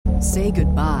Say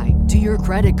goodbye to your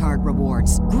credit card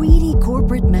rewards. Greedy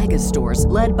corporate mega stores,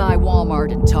 led by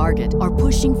Walmart and Target, are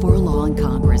pushing for a law in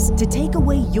Congress to take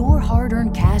away your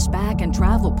hard-earned cash back and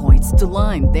travel points to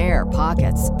line their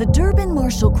pockets. The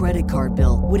Durbin-Marshall credit card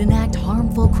bill would enact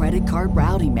harmful credit card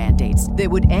routing mandates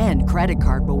that would end credit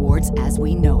card rewards as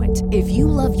we know it. If you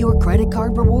love your credit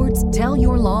card rewards, tell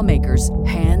your lawmakers,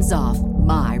 hands off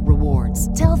my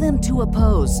rewards. Tell them to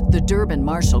oppose the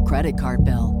Durbin-Marshall credit card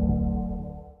bill.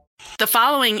 The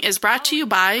following is brought to you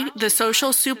by the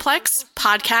Social Suplex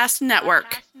Podcast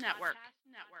Network.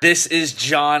 This is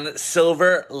John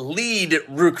Silver, lead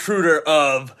recruiter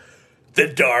of the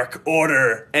Dark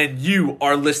Order, and you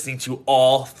are listening to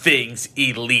All Things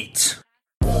Elite.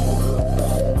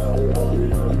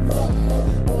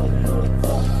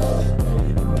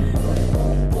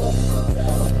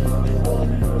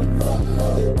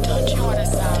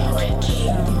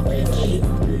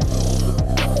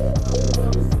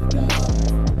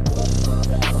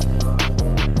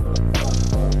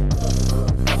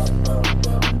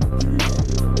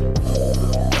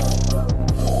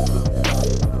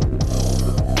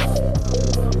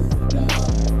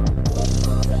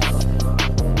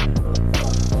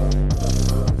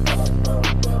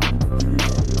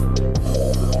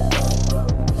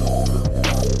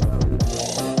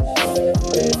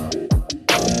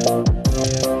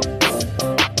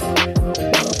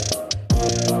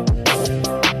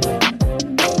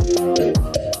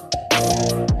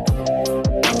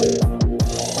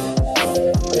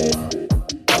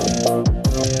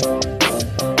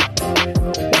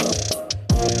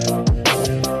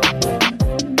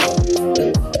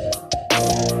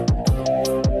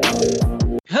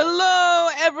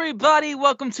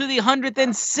 Welcome to the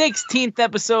 116th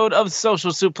episode of Social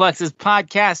Suplex's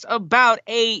podcast about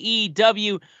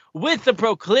AEW with the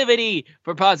proclivity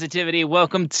for positivity.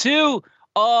 Welcome to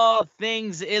All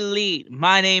Things Elite.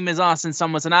 My name is Austin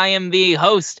Summers, and I am the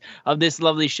host of this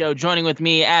lovely show. Joining with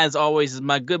me, as always, is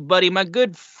my good buddy, my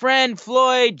good friend,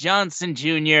 Floyd Johnson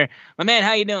Jr. My man,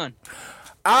 how you doing?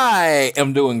 I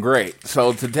am doing great.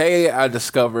 So today I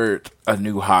discovered a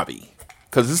new hobby,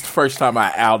 because this is the first time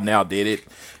I out and out did it.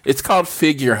 It's called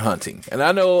figure hunting. And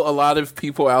I know a lot of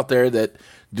people out there that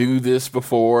do this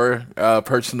before,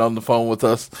 person on the phone with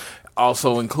us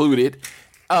also included.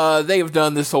 They have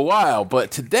done this a while.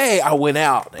 But today I went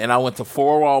out and I went to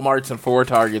 4 Walmarts and 4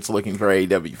 Targets looking for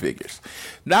AEW figures.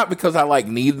 Not because I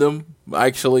need them.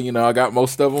 Actually, I got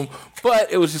most of them.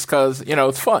 But it was just because,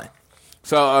 it's fun.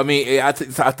 So, I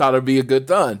thought it'd be a good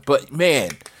done. But,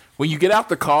 man, when you get out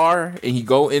the car and you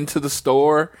go into the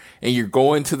store and you're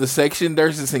going to the section,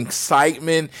 there's this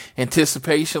excitement,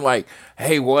 anticipation, like,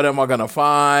 hey, what am I going to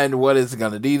find? What is it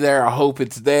going to be there? I hope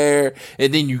it's there.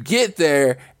 And then you get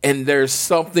there and there's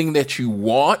something that you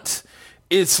want.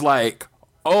 It's like,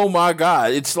 oh my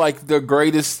God. It's like the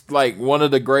greatest, one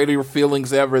of the greater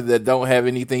feelings ever that don't have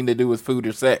anything to do with food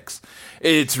or sex.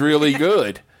 It's really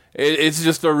good. It's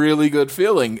just a really good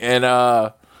feeling.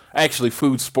 And, actually,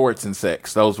 food, sports, and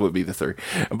sex. Those would be the 3.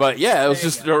 But, yeah, it was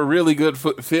just a really good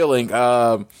feeling.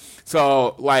 JR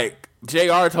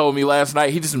told me last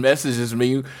night, he just messages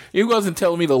me. He wasn't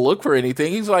telling me to look for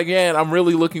anything. He's like, yeah, I'm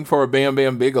really looking for a Bam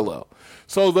Bam Bigelow.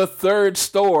 So the 3rd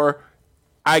store,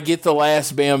 I get the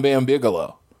last Bam Bam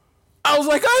Bigelow. I was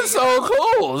like, that's so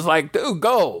cool. It's like, dude,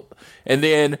 go. And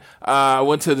then I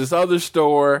went to this other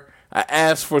store. I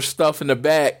asked for stuff in the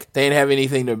back. They didn't have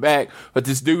anything in the back. But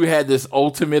this dude had this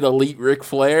Ultimate Elite Ric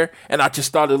Flair. And I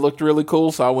just thought it looked really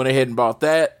cool. So I went ahead and bought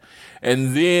that.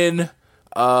 And then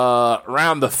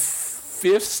around the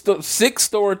 6th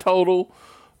store total,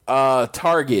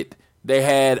 Target, they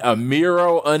had a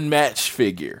Miro Unmatched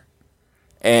figure.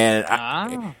 And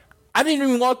I didn't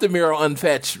even want the Miro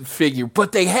Unmatched figure.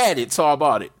 But they had it. So I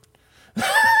bought it.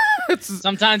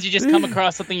 Sometimes you just come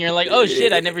across something and you're like, oh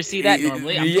shit, I never see that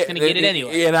normally. I'm just going to get it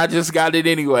anyway. And I just got it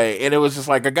anyway. And it was just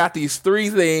like, I got these 3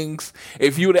 things.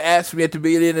 If you would have asked me at the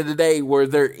beginning of the day, were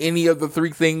there any of the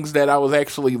 3 things that I was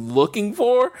actually looking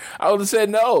for? I would have said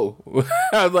no.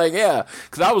 I was like, yeah.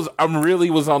 Because I really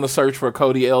was on the search for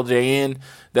Cody LJN.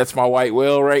 That's my white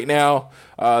whale right now.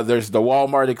 There's the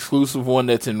Walmart exclusive one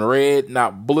that's in red,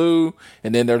 not blue.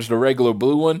 And then there's the regular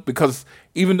blue one. Because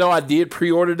even though I did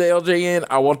pre-order the LJN,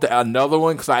 I want another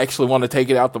one because I actually want to take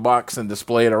it out the box and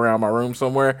display it around my room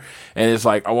somewhere. And it's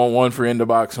like, I want one for in the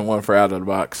box and one for out of the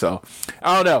box. So,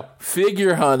 I don't know.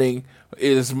 Figure hunting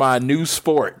is my new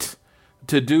sport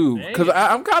to do because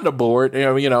I'm kind of bored.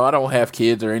 I don't have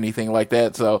kids or anything like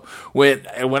that. So, when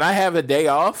I have a day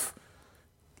off,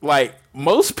 like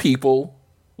most people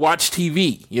watch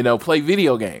TV, play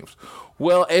video games.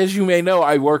 Well, as you may know,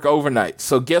 I work overnight.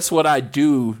 So guess what I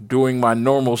do during my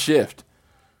normal shift?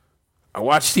 I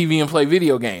watch TV and play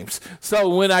video games. So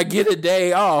when I get a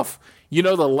day off, you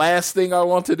know the last thing I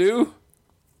want to do?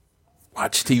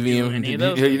 Watch TV and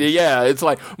yeah, it's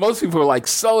like most people are like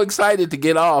so excited to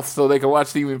get off so they can watch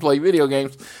TV and play video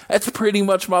games. That's pretty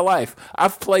much my life.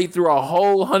 I've played through a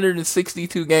whole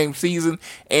 162 game season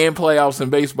and playoffs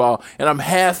in baseball, and I'm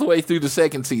halfway through the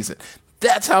second season.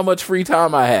 That's how much free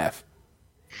time I have.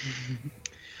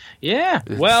 Yeah.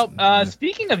 Well,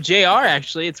 speaking of JR,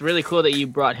 actually, it's really cool that you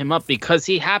brought him up because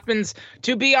he happens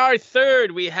to be our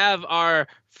third. We have our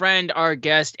friend, our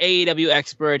guest, AEW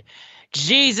expert,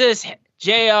 Jesus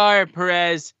JR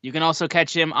Perez. You can also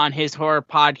catch him on his horror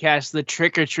podcast, the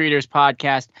Trick or Treaters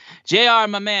podcast. JR,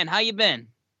 my man, how you been?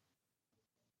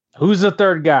 Who's the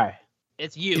third guy?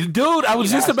 It's you. Dude, I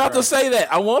was just about to say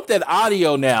that. I want that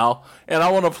audio now, and I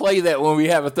want to play that when we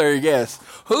have a third guest.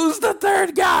 Who's the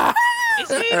third guy? Is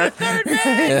he the third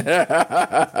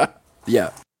man?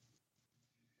 Yeah.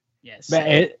 Yes.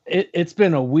 It's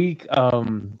been a week.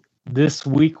 This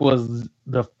week was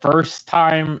the first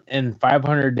time in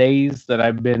 500 days that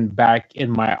I've been back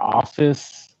in my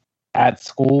office at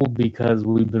school because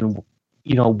we've been,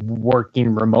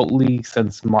 working remotely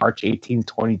since March 18,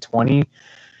 2020.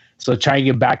 So trying to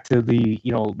get back to the,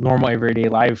 normal everyday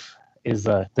life is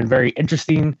been very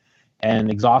interesting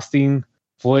and exhausting.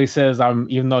 Floyd says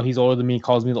even though he's older than me, he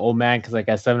calls me the old man because like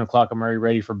at 7 o'clock, I'm already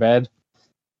ready for bed.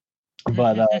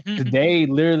 But today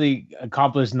literally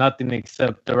accomplished nothing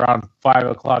except around 5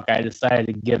 o'clock, I decided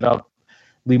to get up,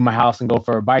 leave my house and go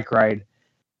for a bike ride.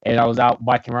 And I was out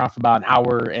biking around for about an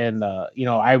hour. And,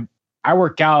 I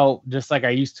work out just like I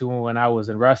used to when I was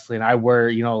in wrestling. I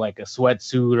wear, like a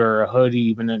sweatsuit or a hoodie,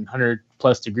 even in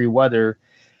 100+ degree weather.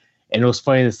 And it was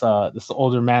funny. This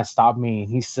older man stopped me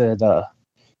and he said,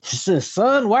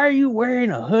 son, why are you wearing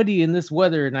a hoodie in this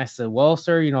weather? And I said, well,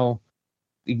 sir,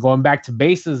 going back to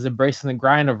bases, embracing the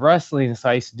grind of wrestling. That's what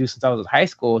I used to do since I was in high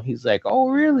school. And he's like, oh,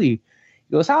 really?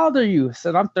 He goes, how old are you? I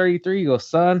said, I'm 33. He goes,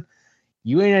 son,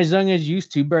 you ain't as young as you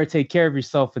used to. You better take care of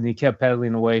yourself. And he kept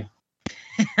pedaling away.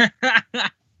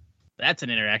 That's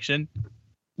an interaction.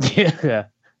 Yeah.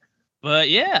 But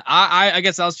yeah, I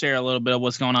guess I'll share a little bit of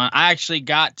what's going on. I actually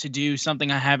got to do something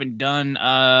I haven't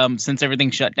done since everything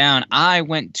shut down. I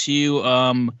went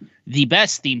to the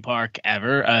best theme park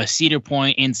ever, Cedar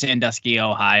Point in Sandusky,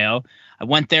 Ohio. I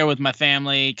went there with my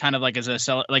family, kind of like as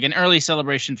an early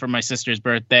celebration for my sister's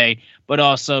birthday, but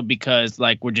also because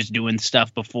like we're just doing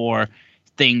stuff before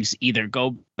things either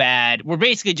go bad. We're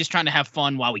basically just trying to have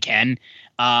fun while we can.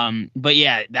 But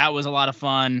yeah, that was a lot of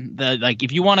fun.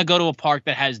 If you want to go to a park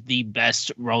that has the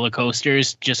best roller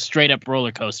coasters, just straight up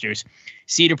roller coasters,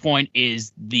 Cedar Point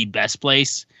is the best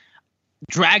place.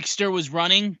 Dragster was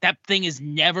running. That thing is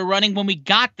never running. When we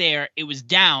got there, it was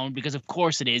down because of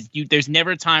course it is. There's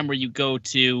never a time where you go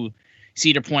to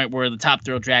Cedar Point where the Top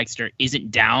Thrill Dragster isn't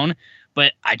down.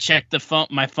 But I checked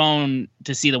my phone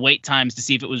to see the wait times to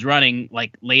see if it was running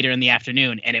like later in the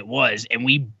afternoon, and it was. And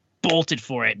we bolted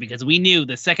for it because we knew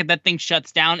the second that thing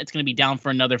shuts down, it's going to be down for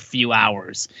another few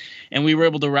hours. And we were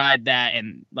able to ride that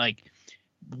and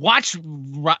watch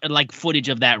footage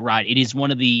of that ride. It is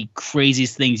one of the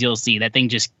craziest things you'll see. That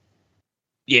thing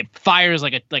it fires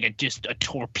like a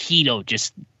torpedo,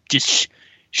 just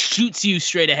shoots you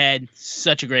straight ahead.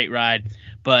 Such a great ride.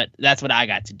 But that's what I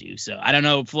got to do. So I don't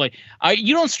know, Floyd.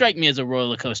 You don't strike me as a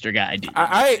roller coaster guy, do you?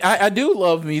 I do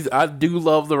love me. I do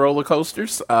love the roller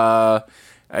coasters. I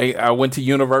went to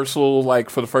Universal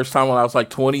for the first time when I was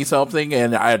 20 something,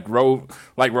 and I rode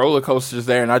roller coasters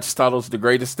there, and I just thought it was the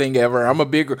greatest thing ever. I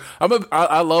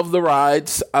love the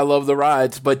rides. I love the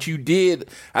rides. But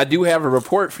I do have a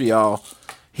report for y'all.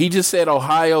 He just said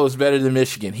Ohio is better than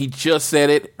Michigan. He just said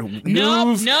it.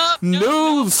 News.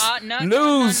 August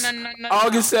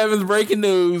 7th, breaking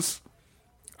news.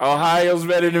 Ohio's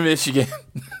better than Michigan.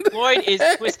 Floyd is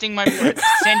twisting my words.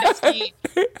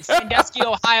 Sandusky,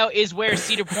 Ohio is where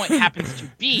Cedar Point happens to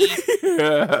be.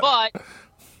 But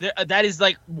that is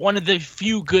one of the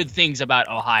few good things about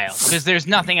Ohio because there's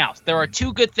nothing else. There are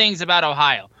two good things about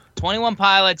Ohio. 21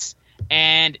 Pilots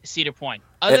and Cedar Point.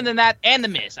 Other than that, and The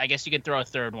Miz. I guess you could throw a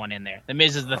third one in there. The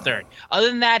Miz is the third. Other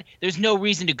than that, there's no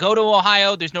reason to go to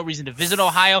Ohio. There's no reason to visit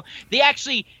Ohio. They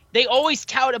always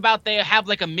tout about they have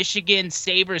a Michigan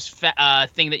Savers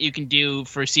thing that you can do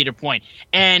for Cedar Point.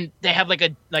 And they have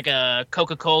a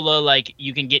Coca-Cola,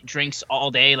 you can get drinks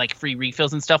all day, free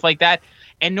refills and stuff like that.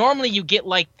 And normally you get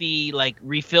the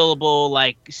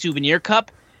refillable souvenir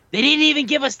cup. They didn't even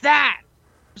give us that.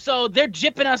 So they're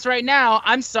gypping us right now.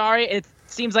 I'm sorry.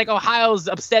 seems like Ohio's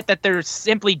upset that they're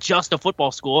simply just a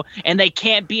football school and they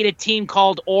can't beat a team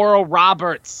called Oral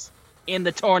Roberts in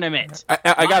the tournament.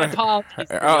 I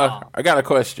got a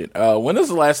question. When was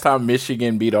the last time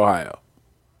Michigan beat Ohio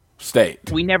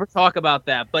State? We never talk about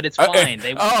that, but it's fine.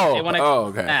 They want to go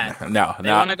on that.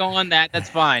 They want to go on that. That's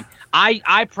fine.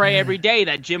 I pray every day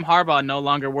that Jim Harbaugh no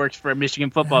longer works for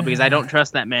Michigan football because I don't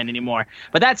trust that man anymore.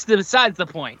 But that's besides the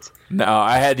point. No,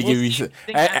 I had to give you.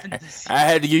 I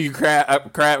had to give you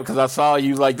crap because I saw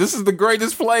you like this is the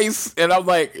greatest place, and I'm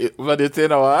like, but it's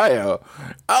in Ohio.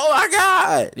 Oh my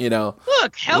God!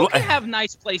 Look, hell can have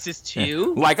nice places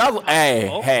too. Like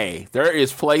hey, there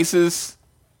is places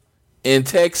in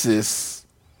Texas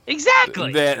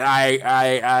exactly that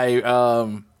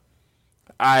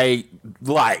I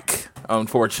like.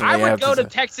 Unfortunately, I would go to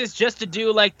Texas just to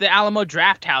do like the Alamo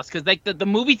Draft House because like the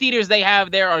movie theaters they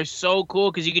have there are so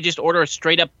cool because you could just order a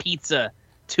straight up pizza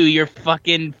to your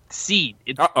fucking seat.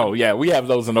 Yeah, we have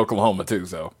those in Oklahoma too.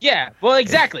 So yeah, well,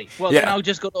 exactly. Well, then I'll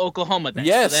just go to Oklahoma then.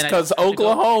 Yes, because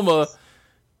Oklahoma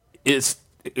is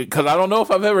because I don't know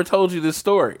if I've ever told you this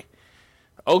story.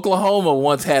 Oklahoma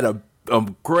once had a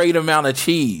great amount of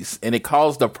cheese, and it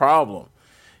caused a problem.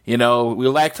 We're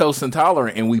lactose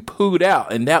intolerant, and we pooed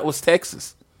out, and that was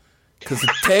Texas. Because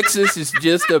Texas is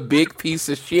just a big piece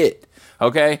of shit.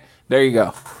 Okay? There you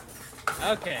go.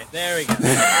 Okay, there we go.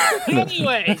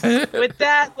 Anyways, with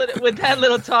that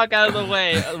little talk out of the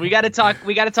way, we got to talk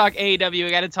AEW,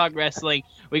 we got to talk wrestling.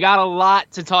 We got a lot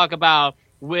to talk about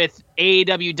with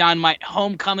AEW Dynamite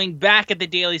Homecoming back at the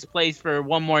Daily's Place for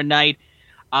one more night.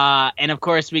 And of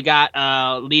course, we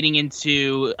got leading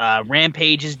into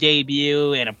Rampage's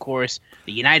debut, and of course,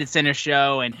 the United Center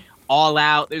show, and All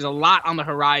Out. There's a lot on the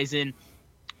horizon.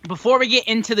 Before we get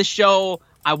into the show,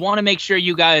 I want to make sure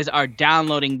you guys are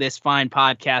downloading this fine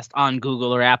podcast on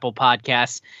Google or Apple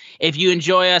Podcasts. If you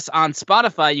enjoy us on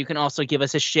Spotify, you can also give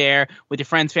us a share with your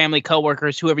friends, family,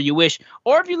 coworkers, whoever you wish.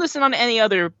 Or if you listen on any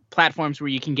other platforms where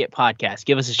you can get podcasts,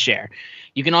 give us a share.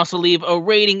 You can also leave a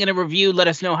rating and a review. Let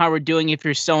us know how we're doing if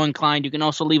you're so inclined. You can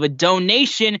also leave a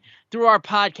donation through our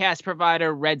podcast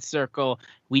provider, Red Circle.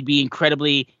 We'd be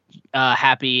incredibly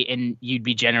happy, and you'd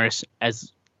be generous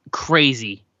as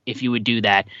crazy if you would do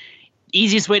that.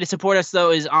 Easiest way to support us,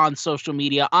 though, is on social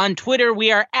media. On Twitter,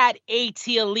 we are at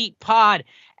ATElitePod,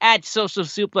 at Social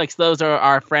Suplex. Those are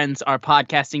our friends, our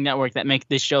podcasting network that make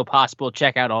this show possible.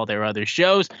 Check out all their other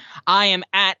shows. I am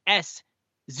at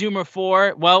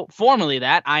SZoomer4. Well, formerly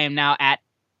that. I am now at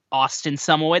Austin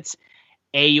Sumowitz,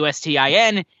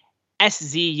 AUSTIN.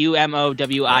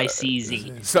 SZUMOWICZ.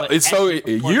 So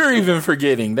you're even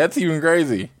forgetting. That's even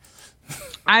crazy.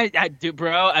 I do,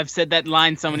 bro. I've said that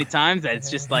line so many times that it's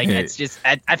just like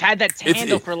I've had that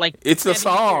handle for like. It's a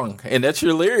song, years. And that's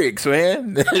your lyrics,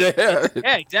 man. Yeah,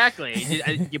 exactly.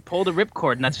 You pull the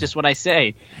ripcord, and that's just what I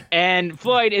say. And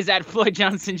Floyd is at Floyd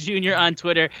Johnson Jr. on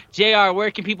Twitter. JR,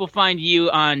 where can people find you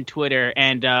on Twitter?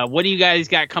 And what do you guys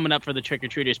got coming up for the Trick or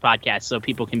Treaters podcast so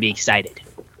people can be excited?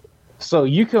 So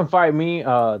you can find me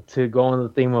to go on the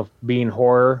theme of being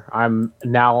horror. I'm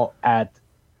now at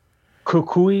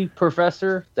Cucuy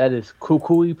Professor. That is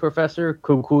Cucuy Professor.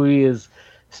 Cucuy is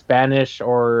Spanish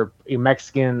or a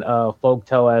Mexican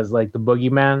folktale as like the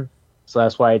boogeyman. So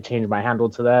that's why I changed my handle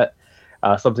to that.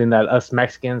 Something that us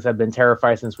Mexicans have been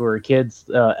terrified since we were kids.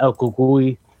 El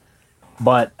Cucuy.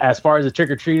 But as far as the Trick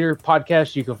or Treater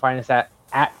podcast, you can find us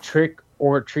at Trick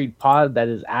or Treat Pod. That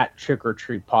is at Trick or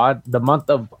Treat Pod. The month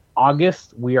of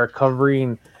August, we are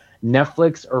covering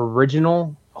Netflix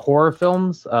original horror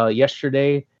films.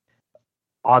 Yesterday,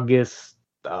 August,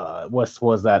 what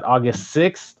was that? August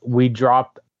 6th, we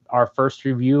dropped our first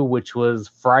review, which was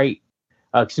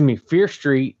Fear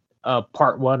Street,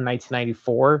 Part 1,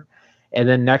 1994. And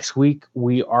then next week,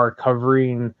 we are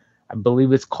covering, I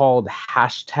believe it's called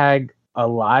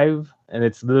 #Alive. And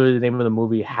it's literally the name of the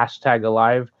movie,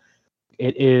 #Alive.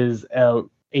 It is a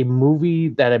movie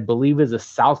that I believe is a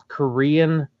South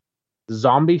Korean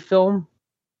zombie film.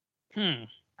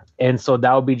 And so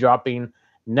that will be dropping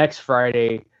next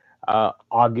Friday,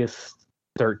 August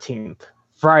 13th.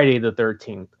 Friday the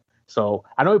 13th. So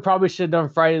I know we probably should have done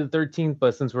Friday the 13th,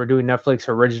 but since we're doing Netflix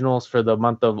originals for the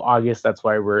month of August, that's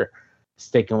why we're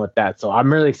sticking with that. So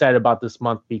I'm really excited about this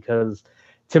month because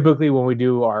typically when we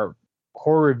do our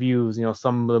horror reviews,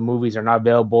 some of the movies are not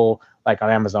available like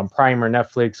on Amazon Prime or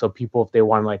Netflix. So people, if they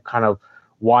want to like kind of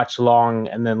watch long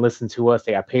and then listen to us,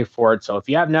 they got to pay for it. So if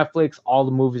you have Netflix, all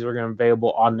the movies are going to be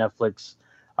available on Netflix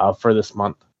for this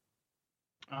month.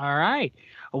 All right.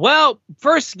 Well,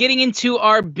 first getting into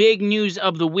our big news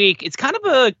of the week, it's kind of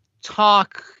a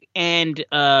talk and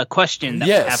question that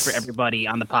we have for everybody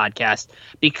on the podcast,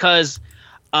 because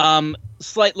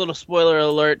Slight little spoiler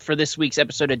alert for this week's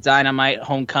episode of Dynamite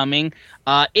Homecoming.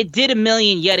 It did 1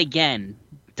 million yet again.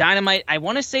 Dynamite, I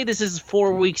want to say this is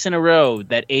 4 weeks in a row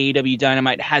that AEW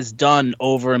Dynamite has done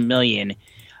over 1 million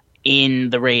in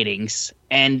the ratings.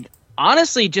 And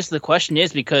honestly, just the question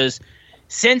is because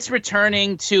since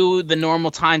returning to the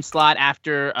normal time slot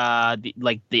after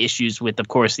the issues with, of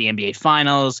course, the NBA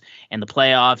Finals and the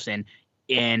playoffs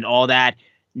and all that,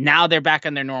 now they're back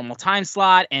on their normal time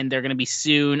slot, and they're going to be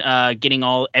soon getting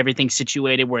everything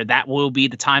situated where that will be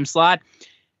the time slot.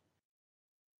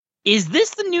 Is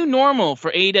this the new normal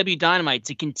for AEW Dynamite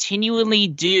to continually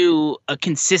do a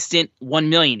consistent 1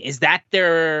 million? Is that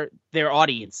their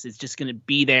audience? It's just going to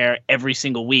be there every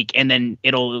single week, and then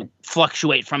it'll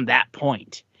fluctuate from that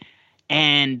point.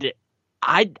 And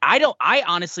I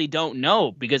honestly don't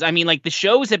know, because I mean, like, the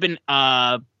shows have been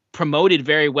promoted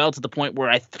very well to the point where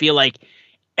I feel like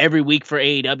every week for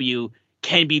AEW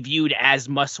can be viewed as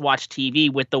must-watch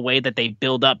TV with the way that they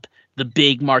build up the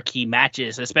big marquee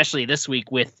matches, especially this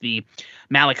week with the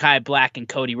Malachi Black and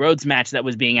Cody Rhodes match that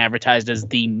was being advertised as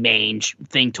the main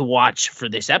thing to watch for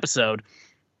this episode.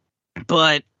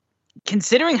 But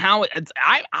considering how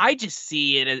I just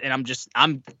see it, and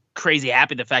I'm crazy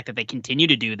happy the fact that they continue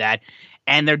to do that,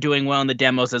 and they're doing well in the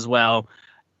demos as well.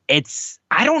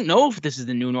 I don't know if this is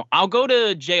the new normal. I'll go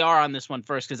to JR on this one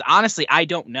first, because honestly, I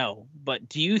don't know. But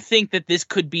do you think that this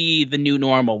could be the new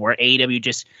normal, where AEW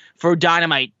just, for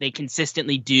Dynamite, they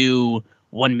consistently do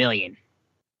 1 million?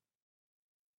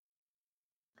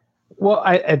 Well,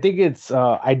 I think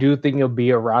I do think it'll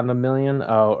be around 1 million.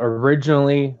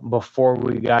 Originally, before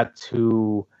we got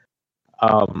to,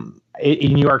 and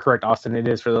you are correct, Austin, it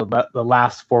is for the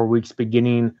last 4 weeks,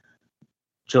 beginning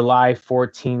July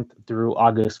 14th through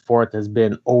August 4th has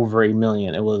been over 1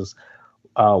 million. It was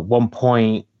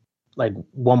 1.02,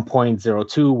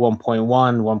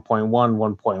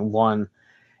 1.1,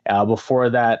 1.1. Before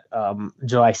that,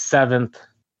 July 7th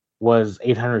was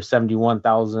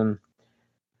 871,000.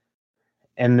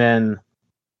 And then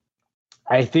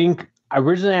I think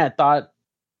originally I thought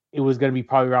it was going to be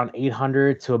probably around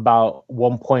 800 to about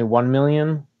 1.1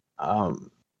 million.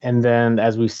 And then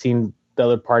as we've seen, the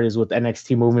other part is with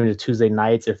NXT moving to Tuesday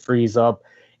nights, it frees up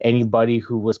anybody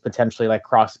who was potentially like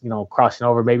crossing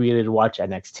over. Maybe they'd watch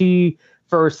NXT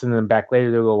first and then back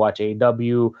later they'll go watch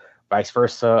AEW, vice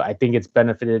versa. I think it's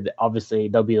benefited obviously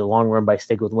AEW in the long run by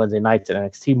sticking with Wednesday nights and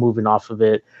NXT moving off of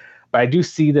it. But I do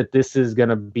see that this is going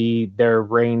to be their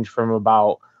range from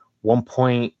about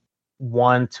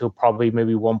 1.1 to probably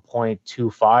maybe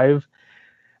 1.25.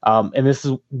 And this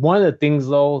is one of the things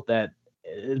though that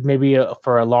maybe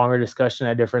for a longer discussion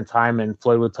at a different time, and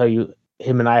Floyd will tell you,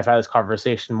 him and I have had this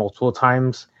conversation multiple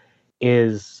times,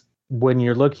 is when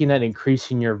you're looking at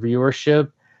increasing your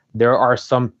viewership, there are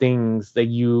some things that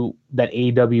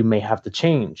AEW may have to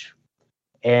change.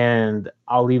 And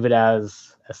I'll leave it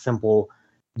as simple.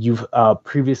 You've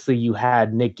previously you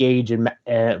had Nick Gage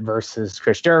versus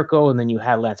Chris Jericho, and then you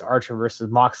had Lance Archer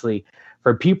versus Moxley.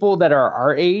 For people that are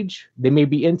our age, they may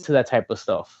be into that type of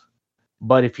stuff.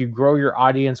 But if you grow your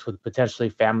audience with potentially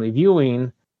family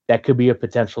viewing, that could be a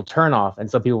potential turnoff.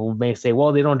 And some people may say,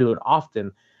 well, they don't do it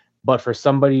often. But for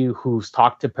somebody who's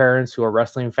talked to parents who are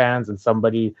wrestling fans, and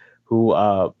somebody who,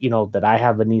 that I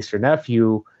have a niece or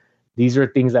nephew, these are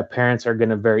things that parents are going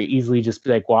to very easily just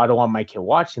be like, well, I don't want my kid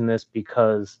watching this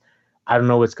because I don't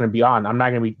know what's going to be on. They're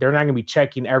not going to be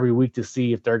checking every week to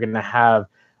see if they're going to have,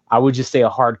 I would just say,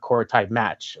 a hardcore type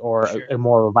match or a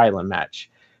more of a violent match.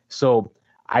 So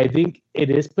I think it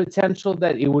is potential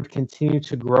that it would continue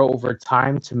to grow over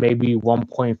time to maybe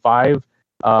 1.5,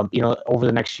 over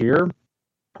the next year.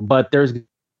 But there's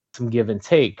some give and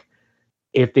take.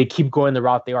 If they keep going the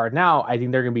route they are now, I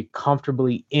think they're going to be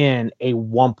comfortably in a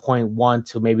 1.1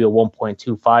 to maybe a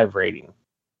 1.25 rating.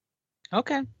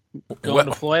 Okay. Going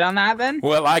to Floyd on that then?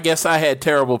 Well, I guess I had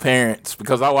terrible parents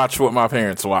because I watched what my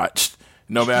parents watched.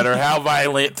 No matter how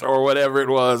violent or whatever it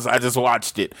was, I just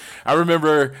watched it. I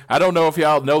remember, I don't know if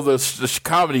y'all know the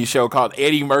comedy show called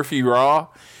Eddie Murphy Raw.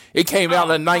 It came out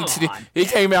in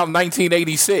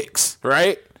 1986,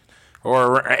 right?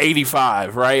 Or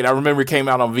 85, right? I remember it came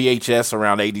out on VHS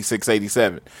around 86,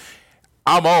 87.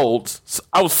 I'm old.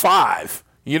 I was 5.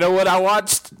 You know what I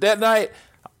watched that night?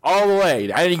 All the way.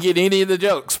 I didn't get any of the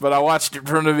jokes, but I watched it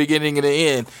from the beginning to the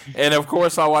end. And, of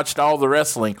course, I watched all the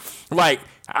wrestling. Like,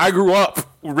 I grew up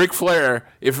with Ric Flair.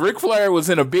 If Ric Flair was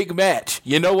in a big match,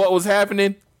 you know what was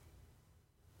happening?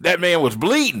 That man was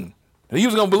bleeding. He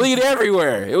was going to bleed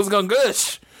everywhere. It was going to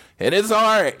gush. And it's all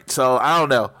right. So, I don't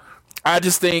know. I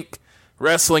just think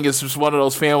wrestling is just one of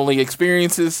those family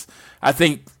experiences. I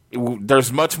think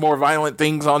there's much more violent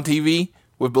things on TV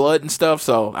with blood and stuff.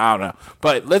 So I don't know.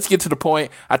 But let's get to the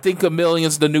point. I think $1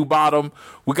 million's the new bottom.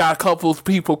 We got a couple of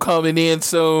people coming in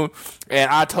soon. And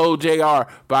I told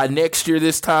JR by next year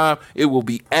this time, it will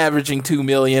be averaging 2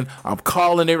 million. I'm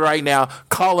calling it right now.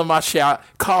 Calling my shot.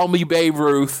 Call me Babe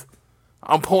Ruth.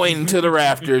 I'm pointing to the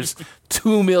rafters.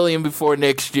 2 million before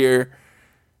next year.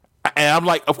 And I'm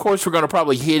like, of course, we're going to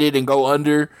probably hit it and go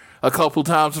under a couple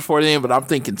times before then, but I'm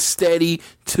thinking steady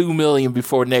 2 million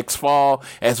before next fall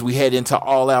as we head into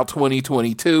All Out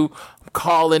 2022. I'm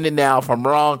calling it now. If I'm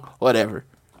wrong, whatever.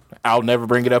 I'll never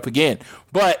bring it up again.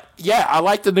 But yeah, I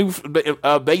like the new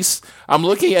base. I'm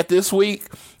looking at this week.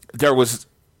 There was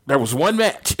one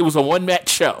match. It was a one match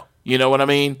show. You know what I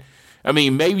mean? I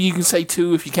mean, maybe you can say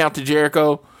 2 if you count the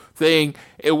Jericho thing.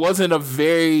 It wasn't a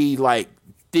very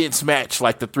dense match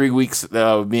like the 3 weeks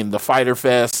being the Fyter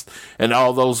Fest and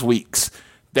all those weeks.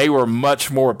 They were much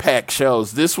more packed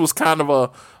shows. This was kind of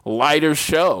a lighter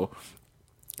show.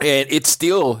 And it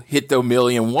still hit the $1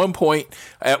 million.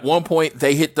 At one point,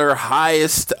 they hit their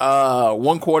highest,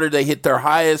 one quarter, they hit their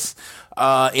highest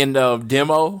in the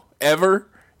demo ever.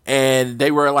 And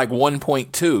they were like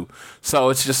 1.2. So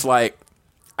it's just like,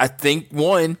 I think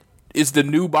one is the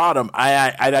new bottom.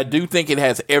 I do think it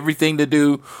has everything to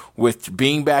do with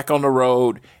being back on the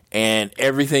road and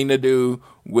everything to do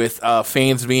with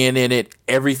fans being in it.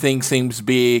 Everything seems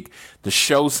big. The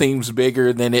show seems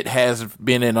bigger than it has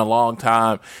been in a long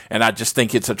time, and I just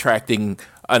think it's attracting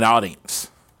an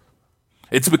audience.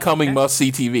 It's becoming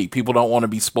must-see TV. People don't want to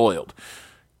be spoiled.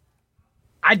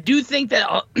 I do think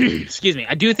that, excuse me,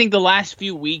 I do think the last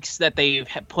few weeks that they've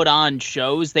put on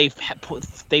shows, they've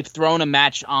thrown a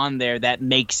match on there that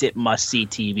makes it must-see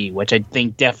TV, which I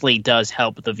think definitely does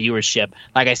help the viewership.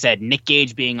 Like I said, Nick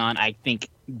Gage being on, I think,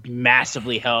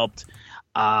 massively helped.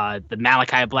 The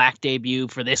Malachi Black debut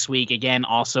for this week, again,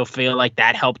 also feel like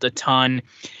that helped a ton.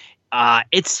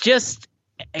 It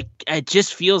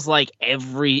just feels like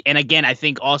and again, I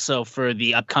think also for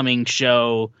the upcoming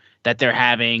show that they're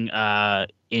having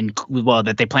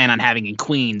that they plan on having in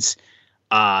Queens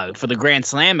for the Grand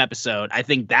Slam episode, I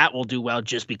think that will do well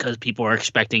just because people are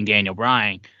expecting Daniel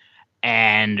Bryan.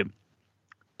 And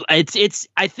it's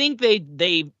I think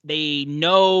they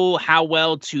know how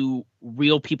well to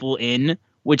reel people in,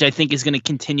 which I think is going to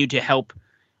continue to help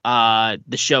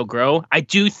the show grow. I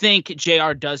do think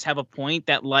JR does have a point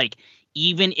that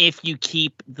even if you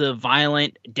keep the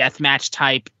violent deathmatch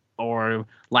type or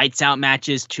lights out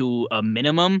matches to a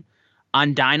minimum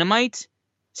on Dynamite,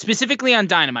 specifically on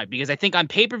Dynamite, because I think on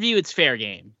pay-per-view it's fair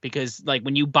game, because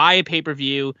when you buy a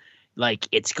pay-per-view,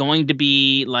 it's going to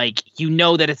be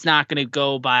that it's not going to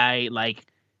go by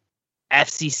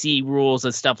FCC rules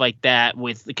and stuff like that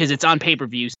because it's on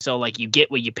pay-per-view. So you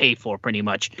get what you pay for pretty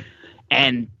much.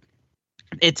 And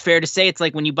it's fair to say it's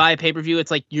when you buy a pay-per-view,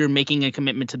 it's you're making a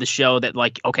commitment to the show that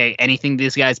okay, anything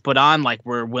these guys put on,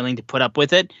 we're willing to put up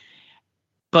with it.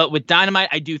 But with Dynamite,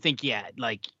 I do think,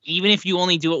 even if you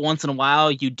only do it once in a while,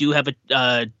 you do have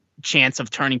a chance of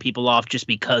turning people off just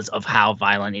because of how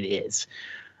violent it is.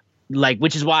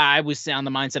 Which is why I was on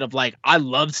the mindset of I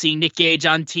love seeing Nick Gage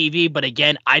on TV, but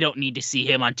again, I don't need to see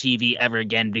him on TV ever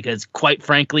again because quite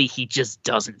frankly, he just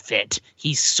doesn't fit.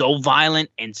 He's so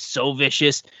violent and so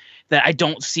vicious that I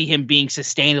don't see him being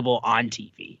sustainable on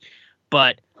TV.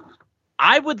 But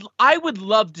I would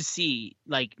love to see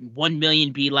 1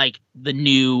 million be the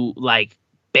new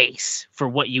base for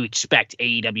what you expect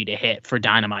AEW to hit for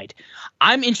Dynamite.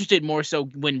 I'm interested more so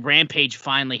when Rampage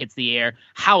finally hits the air,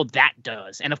 how that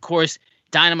does. And of course,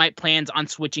 Dynamite plans on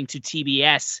switching to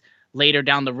TBS later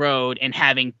down the road and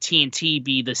having TNT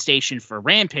be the station for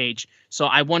Rampage. So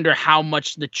I wonder how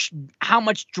much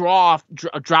drop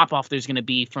off there's going to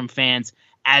be from fans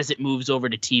as it moves over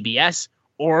to TBS.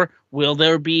 Or will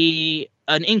there be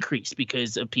an increase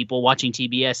because of people watching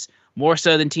TBS more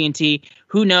so than TNT?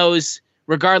 Who knows?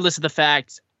 Regardless of the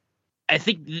fact, I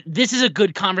think this is a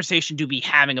good conversation to be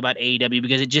having about AEW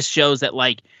because it just shows that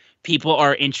people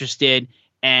are interested,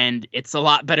 and it's a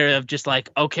lot better of just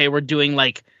okay, we're doing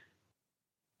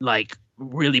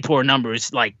really poor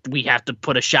numbers. We have to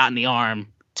put a shot in the arm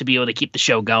to be able to keep the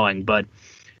show going. But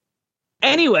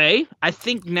anyway, I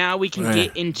think now we can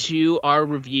get into our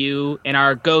review and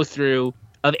our go through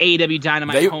of AEW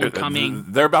Dynamite Homecoming.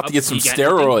 They're about to get some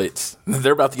steroids.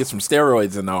 They're about to get some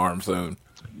steroids in the arm soon.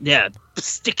 Yeah,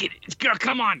 stick it.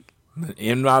 Come on.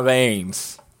 In my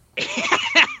veins.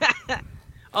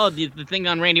 Oh, the thing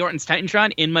on Randy Orton's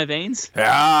Titantron, in my veins?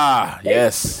 Ah,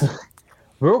 yes.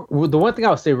 The one thing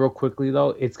I'll say real quickly, though,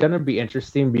 it's going to be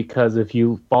interesting because if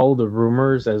you follow the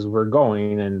rumors as we're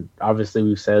going, and obviously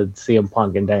we've said CM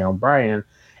Punk and Daniel Bryan,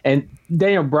 And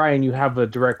Daniel Bryan, you have a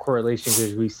direct correlation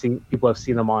because people have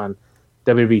seen him on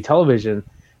WWE television.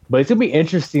 But it's gonna be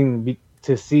interesting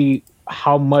to see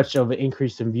how much of an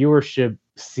increase in viewership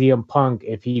CM Punk,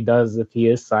 if he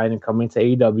is signed and coming to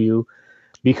AEW,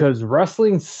 because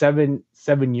wrestling seven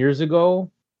years ago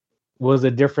was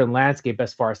a different landscape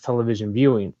as far as television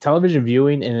viewing. Television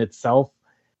viewing in itself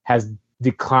has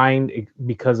declined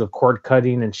because of cord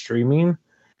cutting and streaming.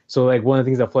 So like one of the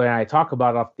things that Floyd and I talk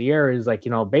about off the air is like,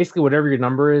 basically whatever your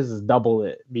number is double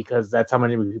it, because that's how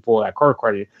many people that cord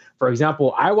cutting. For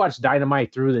example, I watch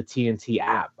Dynamite through the TNT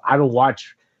app. I don't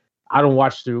watch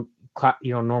through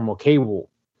normal cable.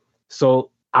 So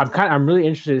I'm really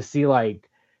interested to see, like,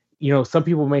 some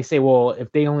people may say, well,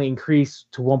 if they only increase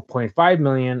to 1.5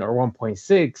 million or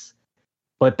 1.6,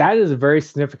 but that is a very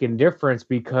significant difference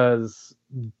because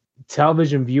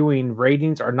television viewing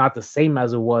ratings are not the same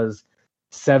as it was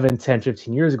 7, 10,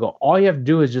 15 years ago. All you have to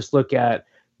do is just look at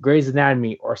Grey's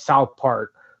Anatomy or South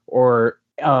Park or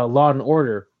Law and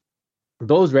Order.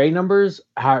 Those rating numbers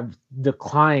have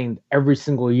declined every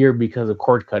single year because of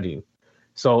cord cutting.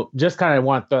 So just kind of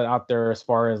want to throw it out there as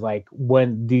far as like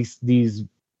when these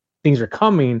things are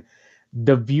coming,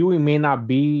 the viewing may not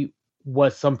be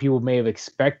what some people may have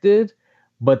expected,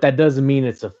 but that doesn't mean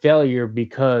it's a failure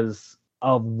because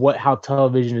of how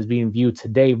television is being viewed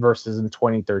today versus in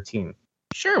 2013.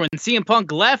 Sure, when CM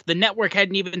Punk left, the network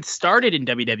hadn't even started in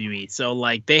WWE. So,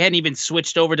 like, they hadn't even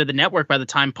switched over to the network by the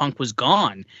time Punk was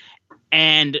gone.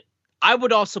 And I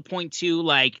would also point to,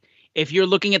 like, if you're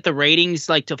looking at the ratings,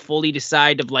 like, to fully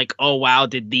decide of, like, oh, wow,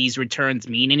 did these returns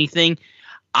mean anything?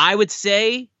 I would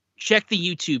say check the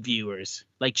YouTube viewers.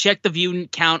 Like, check the view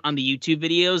count on the YouTube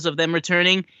videos of them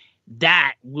returning.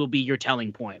 That will be your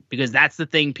telling point, because that's the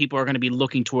thing people are going to be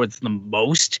looking towards the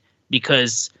most.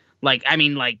 Because, like, I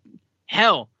mean, like,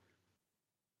 hell,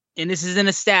 and this isn't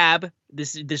a stab,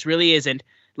 this really isn't,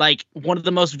 like, one of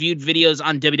the most viewed videos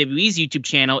on WWE's YouTube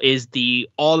channel is the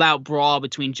all-out brawl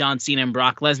between John Cena and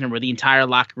Brock Lesnar, where the entire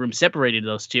locker room separated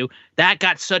those two. That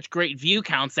got such great view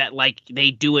counts that, like,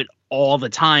 they do it all the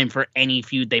time for any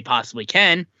feud they possibly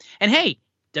can. And hey,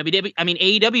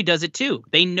 AEW does it too.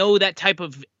 They know that type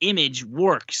of image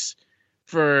works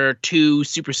for two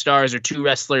superstars or two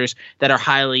wrestlers that are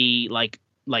highly like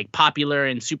popular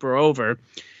and super over.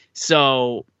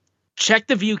 So check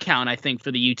the view count, I think,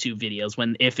 for the YouTube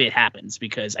videos if it happens,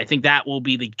 because I think that will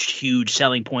be the huge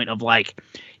selling point of, like,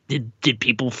 did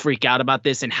people freak out about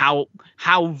this, and how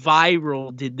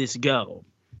viral did this go?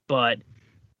 But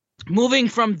moving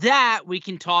from that, we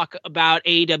can talk about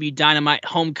AEW Dynamite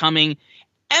Homecoming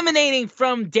emanating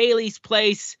from Daily's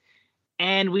Place.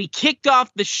 And we kicked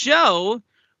off the show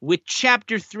with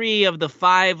Chapter 3 of the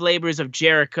 5 Labors of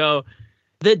Jericho.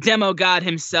 The demo god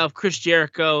himself, Chris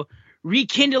Jericho,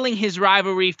 rekindling his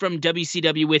rivalry from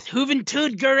WCW with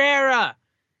Juventud Guerrera.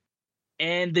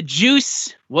 And the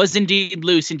juice was indeed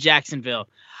loose in Jacksonville.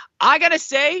 I gotta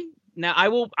say, now I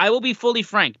will be fully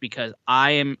frank, because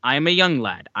I am a young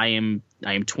lad. I am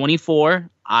 24.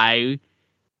 I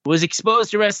was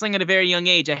exposed to wrestling at a very young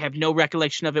age. I have no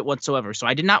recollection of it whatsoever. So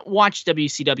I did not watch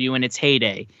WCW in its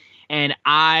heyday. And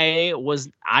I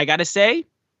gotta say,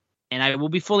 and I will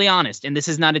be fully honest, and this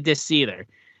is not a diss either,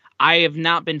 I have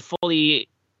not been fully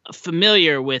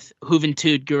familiar with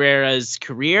Juventud Guerrera's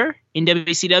career in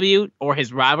WCW or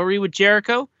his rivalry with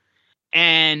Jericho.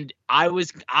 And I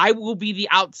will be the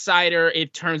outsider in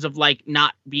terms of, like,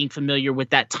 not being familiar with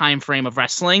that time frame of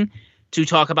wrestling to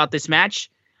talk about this match.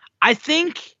 I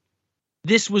think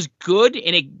this was good,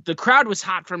 and the crowd was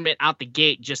hot from it out the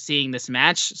gate just seeing this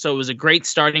match. So it was a great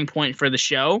starting point for the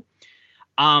show.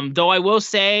 Though I will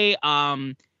say,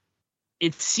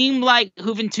 it seemed like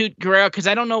Juventud Guerrera, because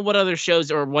I don't know what other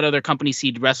shows or what other companies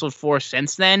he'd wrestled for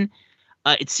since then.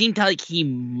 It seemed like he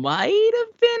might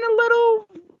have been a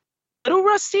little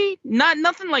rusty.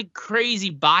 Nothing like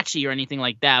crazy botchy or anything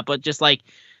like that, but just like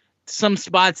some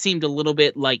spots seemed a little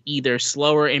bit like either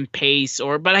slower in pace,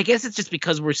 but I guess it's just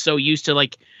because we're so used to,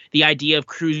 like, the idea of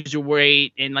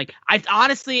cruiserweight, and, like, I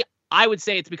would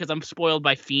say it's because I'm spoiled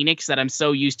by Phoenix that I'm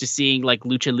so used to seeing, like,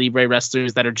 lucha libre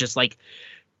wrestlers that are just like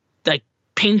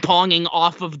ping-ponging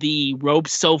off of the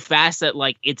ropes so fast that,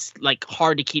 like, it's, like,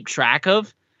 hard to keep track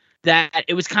of. That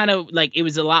it was kind of like, it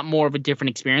was a lot more of a different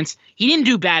experience. He didn't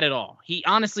do bad at all. He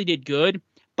honestly did good,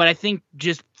 but I think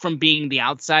just from being the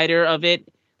outsider of it,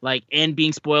 like, and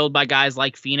being spoiled by guys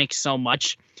like Phoenix so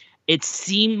much, it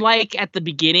seemed like at the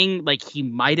beginning, like, he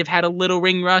might have had a little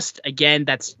ring rust. Again,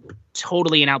 that's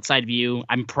totally an outside view.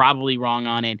 I'm probably wrong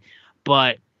on it,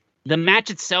 but the match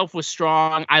itself was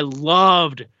strong. I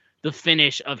loved the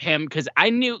finish of him, because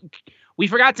We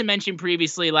forgot to mention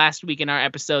previously last week in our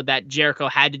episode that Jericho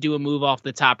had to do a move off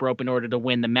the top rope in order to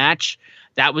win the match.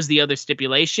 That was the other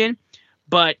stipulation.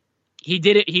 But he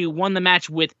did it. He won the match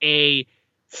with a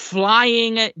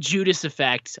flying Judas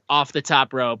effect off the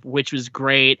top rope, which was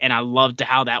great. And I loved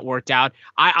how that worked out.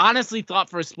 I honestly thought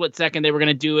for a split second they were going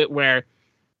to do it where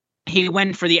he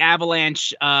went for the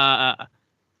avalanche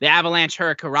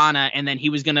Hurricanrana, and then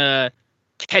he was going to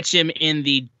catch him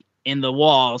in the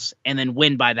walls and then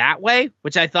win by that way,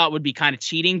 which I thought would be kind of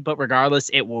cheating, but regardless,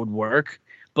 it would work.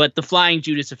 But the flying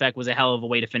Judas effect was a hell of a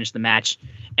way to finish the match.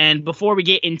 And before we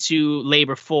get into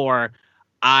Labor 4,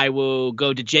 I will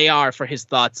go to JR for his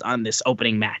thoughts on this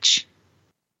opening match.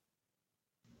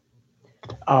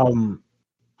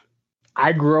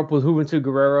 I grew up with Juventud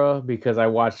Guerrera because I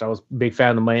was a big fan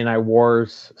of the Monday Night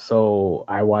Wars. So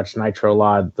I watched Nitro a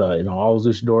lot. All those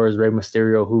luchadors, Rey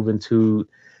Mysterio, Juventud,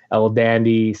 El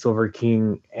Dandy, Silver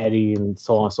King, Eddie, and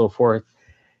so on and so forth.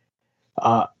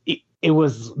 It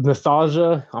was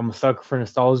nostalgia. I'm a sucker for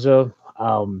nostalgia.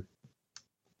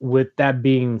 With that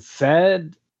being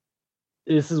said,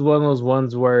 this is one of those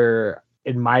ones where,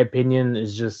 in my opinion,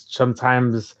 is just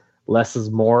sometimes less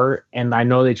is more. And I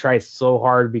know they tried so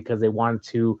hard because they wanted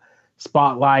to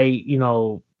spotlight,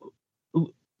 Juventud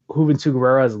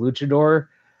Guerrera as a luchador.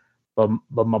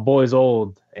 But my boy's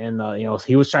old, and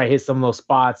he was trying to hit some of those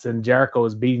spots, and Jericho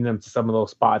was beating him to some of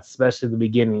those spots, especially at the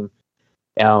beginning.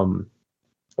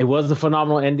 It was a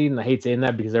phenomenal ending. I hate saying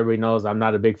that because everybody knows I'm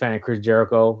not a big fan of Chris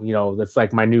Jericho. That's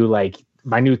like my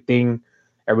new thing.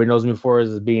 Everybody knows me for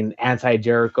is being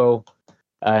anti-Jericho,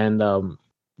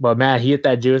 but man, he hit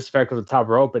that Judas effect with the top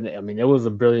rope, and I mean it was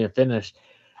a brilliant finish.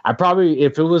 I probably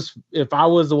if I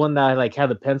was the one that had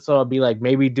the pencil, I'd be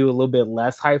maybe do a little bit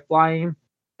less high flying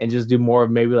and just do more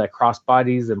of maybe cross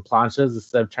bodies and planchas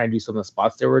instead of trying to do some of the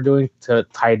spots they were doing to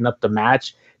tighten up the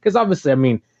match. Because obviously, I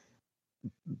mean,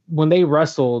 when they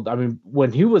wrestled,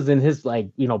 when he was in his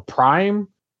prime,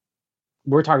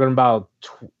 we're talking about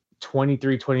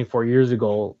 23, 24 years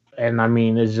ago. And I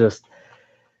mean, it's just,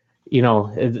 he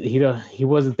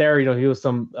wasn't there, he was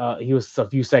a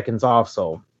few seconds off.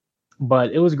 So,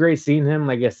 but it was great seeing him.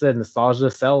 Like I said, nostalgia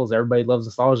sells. Everybody loves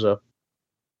nostalgia.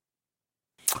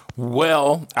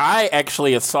 Well, I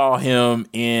actually saw him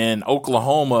in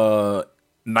Oklahoma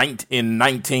in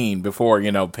 19 before,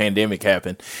 pandemic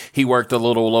happened. He worked a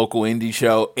little local indie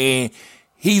show, and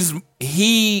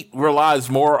he relies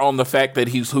more on the fact that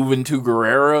he's Juventud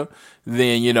Guerrera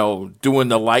than, doing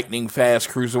the lightning fast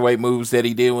cruiserweight moves that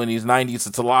he did when he's 90s.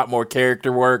 It's a lot more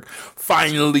character work.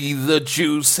 Finally, the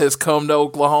juice has come to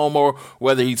Oklahoma,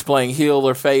 whether he's playing heel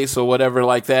or face or whatever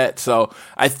like that. So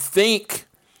I think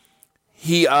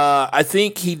he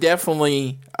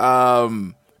definitely,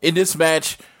 in this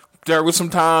match, there was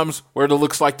some times where it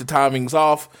looks like the timing's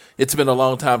off. It's been a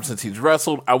long time since he's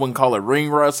wrestled. I wouldn't call it ring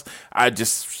rust. I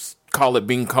just call it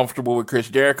being comfortable with Chris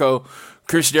Jericho.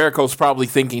 Chris Jericho's probably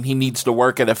thinking he needs to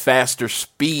work at a faster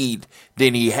speed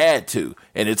than he had to.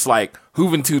 And it's like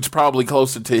Juventud's probably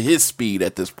closer to his speed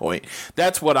at this point.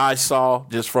 That's what I saw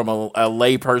just from a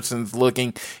lay person's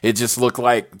looking. It just looked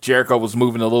like Jericho was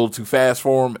moving a little too fast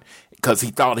for him because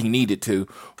he thought he needed to.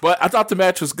 But I thought the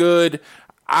match was good.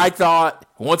 I thought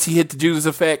once he hit the Judas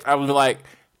effect, I was like,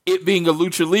 it being a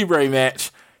Lucha Libre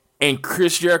match and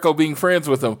Chris Jericho being friends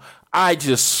with him, I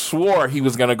just swore he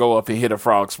was going to go up and hit a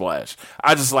frog splash.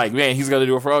 I just like, man, he's going to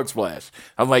do a frog splash.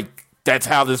 I'm like, that's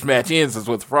how this match ends, is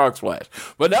with a frog splash.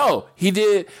 But no, he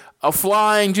did a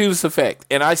flying Judas effect.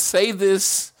 And I say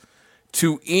this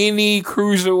to any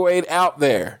cruiserweight out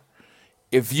there.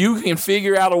 If you can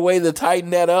figure out a way to tighten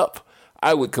that up,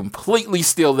 I would completely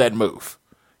steal that move.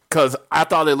 Because I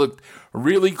thought it looked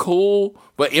really cool,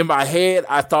 but in my head,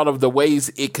 I thought of the ways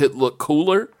it could look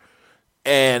cooler,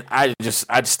 and I just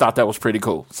thought that was pretty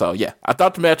cool. So yeah, I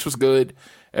thought the match was good.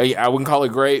 I wouldn't call it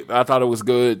great, but I thought it was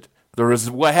good. There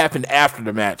was what happened after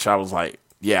the match. I was like,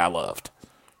 yeah, I loved.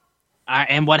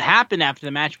 And what happened after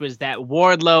the match was that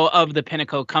Wardlow of the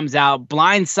Pinnacle comes out,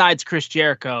 blindsides Chris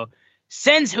Jericho,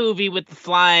 sends Hoovy with the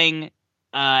flying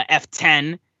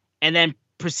F10, and then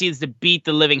proceeds to beat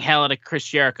the living hell out of Chris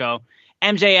Jericho.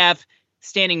 MJF,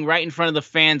 standing right in front of the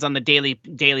fans on the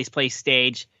Daily's Place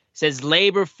stage, says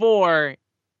Labor 4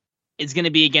 is going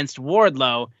to be against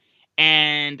Wardlow,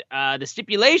 and the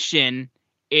stipulation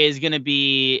is going to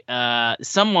be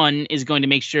someone is going to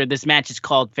make sure this match is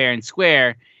called fair and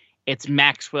square. It's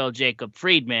Maxwell Jacob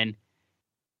Friedman.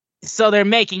 So they're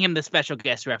making him the special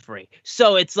guest referee.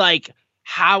 So it's like,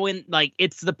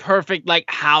 it's the perfect,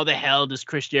 how the hell does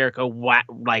Chris Jericho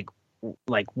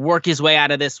work his way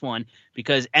out of this one,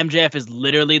 because MJF is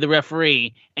literally the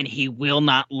referee and he will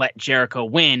not let Jericho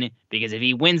win, because if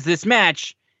he wins this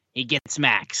match, he gets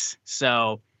max.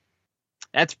 So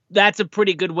that's a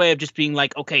pretty good way of just being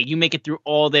like, okay, you make it through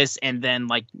all this, and then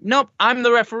like, nope, I'm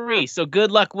the referee. So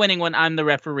good luck winning when I'm the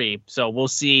referee. So we'll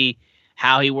see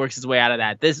how he works his way out of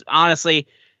that. This honestly,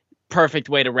 perfect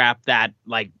way to wrap that,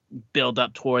 like build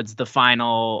up towards the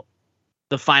final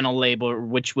label,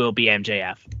 which will be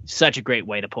MJF. Such a great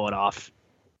way to pull it off.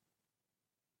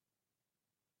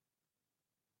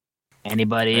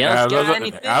 Anybody else got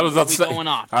anything? I was about to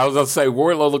say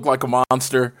Wardlow looked like a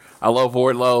monster. I love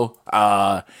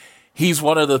Wardlow. He's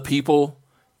one of the people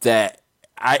that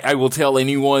I will tell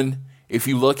anyone, if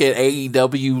you look at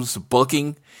AEW's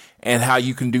booking and how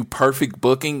you can do perfect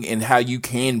booking and how you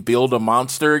can build a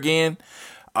monster again,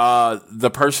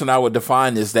 the person I would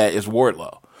define is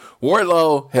Wardlow.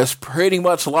 Wardlow has pretty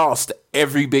much lost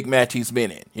every big match he's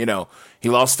been in. You know, he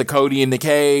lost to Cody in the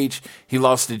cage. He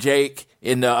lost to Jake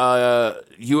in the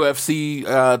UFC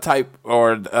type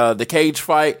or the cage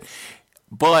fight.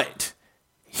 But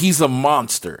he's a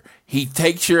monster. He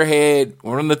takes your head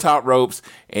on the top ropes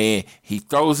and he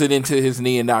throws it into his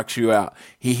knee and knocks you out.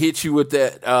 He hits you with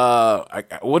that.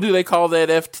 What do they call that?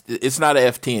 It's not an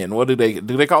F10. What do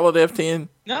they call it? F10?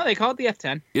 No, they call it the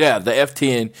F10. Yeah, the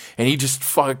F10, and he just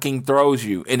fucking throws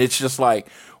you. And it's just like,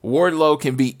 Wardlow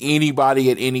can be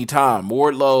anybody at any time.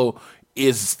 Wardlow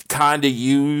is kind of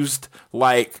used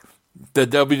like the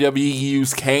WWE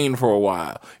used Kane for a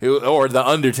while, or The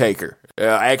Undertaker.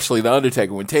 Actually, The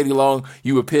Undertaker. When Teddy Long,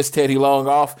 you would piss Teddy Long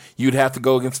off, you'd have to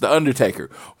go against The Undertaker.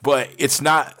 But it's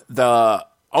not the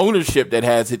ownership that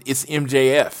has it, it's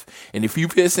MJF. And if you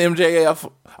piss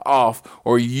MJF off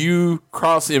or you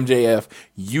cross MJF,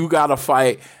 you gotta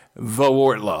fight the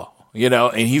Wardlow, you know,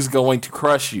 and he's going to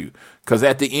crush you, because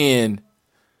at the end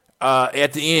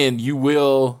you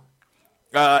will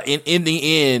in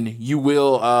the end you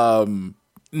will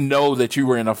know that you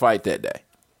were in a fight that day.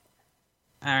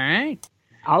 All right.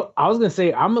 I was gonna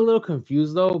say, I'm a little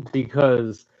confused though,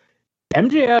 because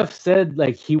MJF said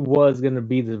like he was gonna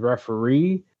be the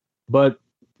referee, but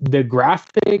the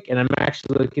graphic, and I'm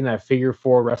actually looking at Figure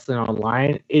 4 Wrestling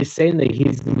Online, is saying that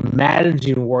he's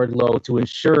managing Wardlow to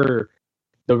ensure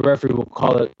the referee will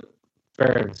call it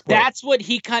fair and square. That's what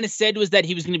he kind of said, was that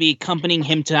he was going to be accompanying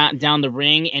him down the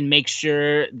ring and make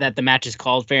sure that the match is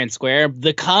called fair and square.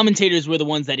 The commentators were the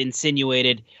ones that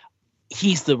insinuated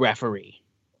he's the referee.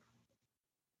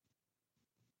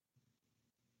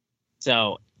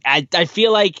 So I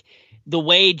feel like the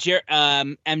way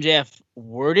MJF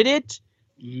worded it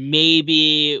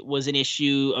maybe was an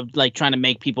issue of like trying to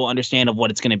make people understand of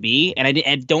what it's going to be. And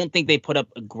I don't think they put up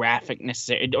a graphic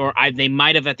necessarily, or they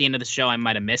might have at the end of the show. I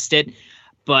might have missed it,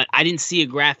 but I didn't see a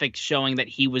graphic showing that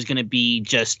he was going to be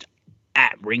just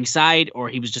at ringside or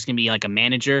he was just going to be like a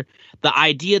manager. The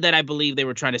idea that I believe they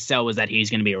were trying to sell was that he's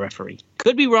going to be a referee.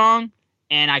 Could be wrong.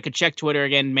 And I could check Twitter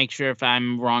again, make sure if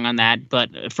I'm wrong on that.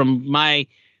 But from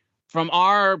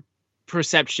our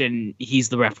perception, he's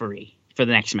the referee for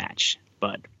the next match.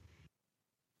 But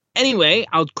anyway,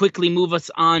 I'll quickly move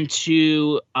us on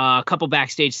to a couple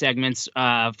backstage segments.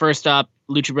 First up,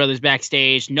 Lucha Brothers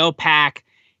backstage. No Pac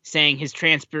saying his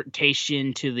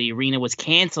transportation to the arena was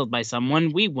canceled by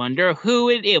someone. We wonder who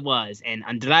it was. And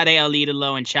Andrade El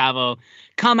Idolo and Chavo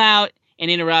come out and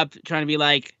interrupt, trying to be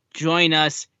like, join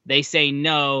us. They say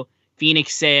no.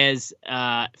 Phoenix and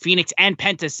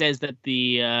Penta says that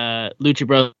the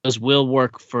Lucha Bros will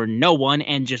work for no one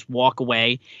and just walk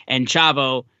away. And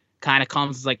Chavo kind of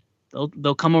comes like,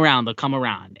 they'll come around. They'll come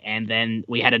around. And then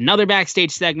we had another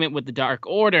backstage segment with the Dark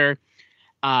Order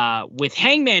with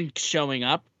Hangman showing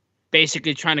up,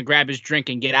 basically trying to grab his drink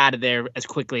and get out of there as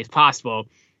quickly as possible.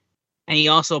 And he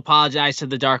also apologized to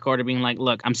the Dark Order, being like,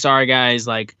 look, I'm sorry, guys.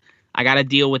 Like, I got to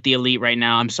deal with the Elite right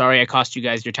now. I'm sorry I cost you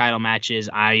guys your title matches.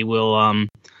 I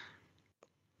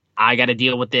got to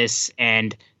deal with this.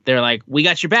 And they're like, we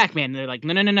got your back, man. And they're like,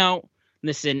 no.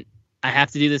 Listen, I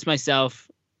have to do this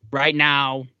myself. Right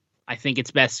now, I think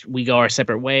it's best we go our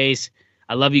separate ways.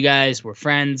 I love you guys. We're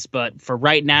friends. But for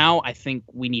right now, I think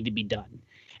we need to be done.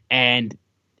 And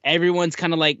everyone's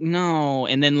kind of like, no.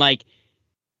 And then, like,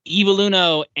 Evil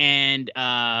Uno and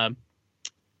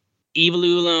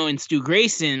Stu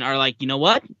Grayson are like, you know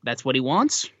what? That's what he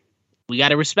wants. We got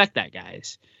to respect that,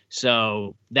 guys.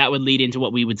 So that would lead into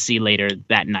what we would see later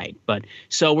that night. But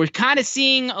so we're kind of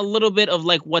seeing a little bit of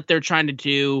like what they're trying to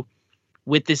do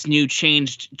with this new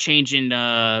change in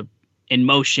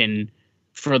motion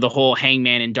for the whole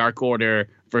Hangman and Dark Order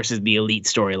versus the Elite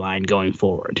storyline going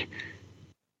forward.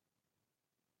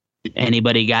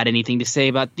 Anybody got anything to say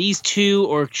about these two,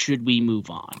 or should we move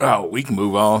on? Oh, we can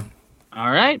move on.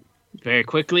 All right. Very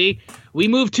quickly, we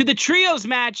move to the trios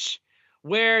match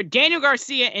where Daniel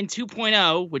Garcia and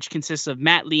 2.0, which consists of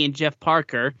Matt Lee and Jeff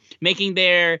Parker, making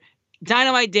their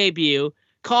Dynamite debut,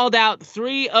 called out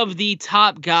three of the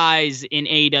top guys in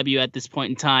AEW at this point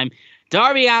in time: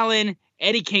 Darby Allin,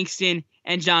 Eddie Kingston,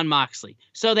 and Jon Moxley.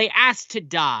 So they asked to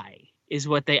die, is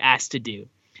what they asked to do.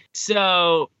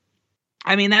 So,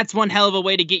 I mean, that's one hell of a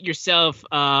way to get yourself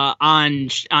on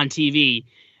TV.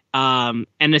 And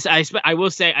this, I will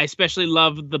say, I especially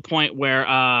love the point where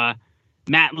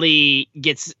Matt Lee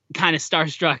gets kind of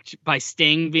starstruck by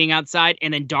Sting being outside,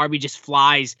 and then Darby just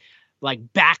flies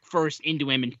like back first into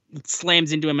him and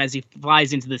slams into him as he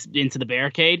flies into the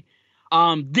barricade.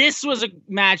 This was a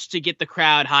match to get the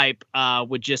crowd hype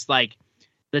with just like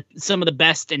some of the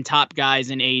best and top guys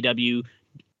in AEW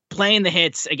playing the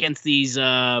hits against these,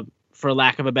 for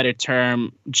lack of a better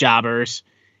term, jobbers,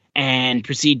 and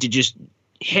proceed to just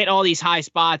hit all these high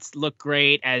spots, look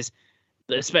great as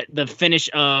the finish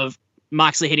of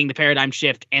Moxley hitting the paradigm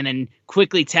shift and then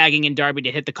quickly tagging in Darby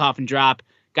to hit the coffin drop.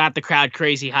 Got the crowd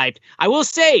crazy hyped. I will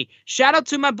say, shout out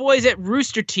to my boys at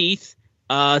Rooster Teeth,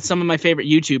 some of my favorite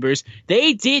YouTubers.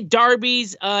 They did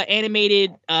Darby's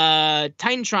animated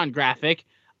Titantron graphic,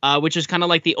 which is kind of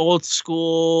like the old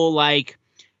school, like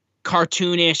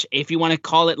cartoonish, if you want to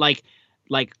call it like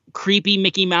creepy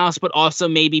Mickey Mouse, but also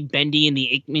maybe bendy in the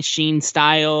Ink Machine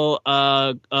style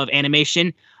of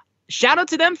animation. Shout out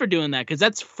to them for doing that, because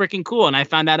that's freaking cool. And I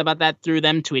found out about that through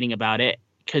them tweeting about it,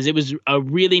 because it was a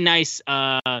really nice,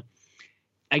 I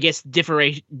guess,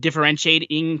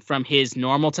 differentiating from his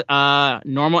normal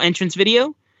entrance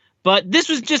video. But this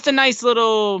was just a nice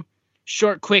little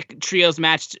short, quick trios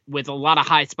match with a lot of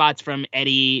high spots from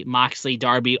Eddie, Moxley,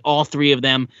 Darby, all three of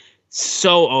them.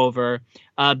 So over,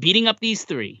 beating up these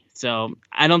three. So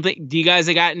I don't think, do you guys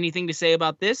have got anything to say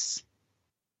about this?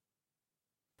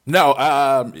 No,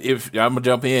 if I'm gonna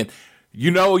jump in,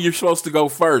 you're supposed to go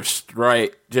first,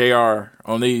 right, JR,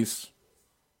 on these?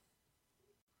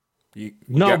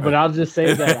 But I'll just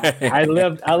say that I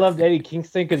loved Eddie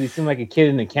Kingston because he seemed like a kid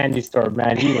in a candy store,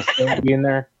 man. He was so happy in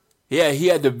there. Yeah, he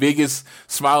had the biggest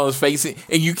smile on his face, and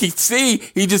you can see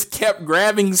he just kept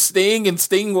grabbing Sting, and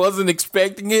Sting wasn't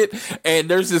expecting it. And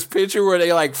there's this picture where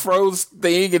they like froze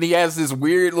Sting, and he has this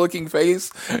weird looking face,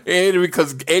 and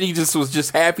because Eddie just was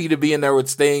just happy to be in there with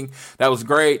Sting. That was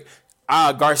great.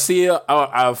 Garcia,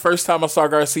 first time I saw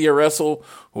Garcia wrestle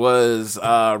was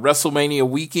WrestleMania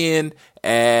weekend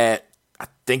at, I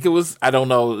think it was, I don't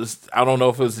know if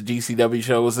it was a GCW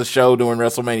show. It was a show during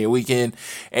WrestleMania weekend,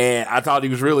 and I thought he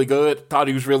was really good.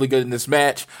 In this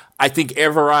match. I think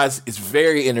Everrise is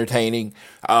very entertaining.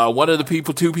 One of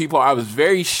the two people I was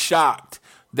very shocked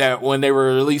that when they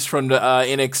were released from the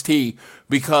NXT,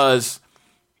 because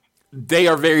they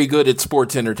are very good at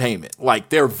sports entertainment. Like,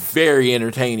 they're very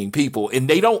entertaining people, and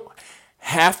they don't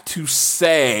have to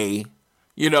say,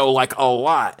 like a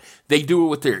lot. They do it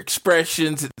with their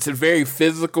expressions. It's very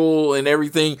physical and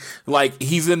everything. Like,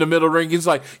 he's in the middle ring. He's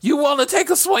like, "You want to take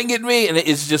a swing at me?" And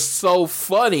it's just so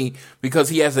funny because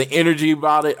he has an energy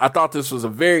about it. I thought this was a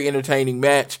very entertaining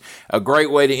match. A great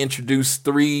way to introduce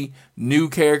three new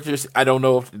characters. I don't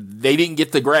know if they didn't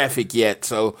get the graphic yet,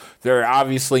 so they're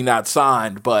obviously not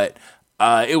signed, but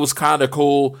it was kind of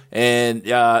cool, and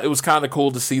it was kind of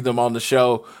cool to see them on the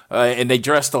show, and they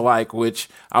dressed alike, which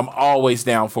I'm always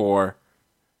down for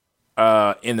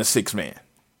in the 6-man.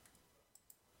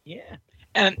 Yeah.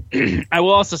 And I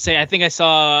will also say, I think I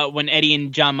saw when Eddie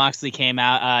and Jon Moxley came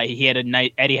out,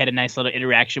 Eddie had a nice little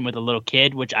interaction with a little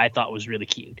kid, which I thought was really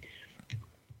cute.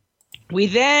 We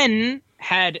then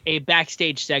had a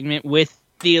backstage segment with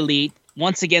the Elite,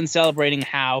 once again celebrating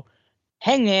how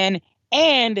Hangman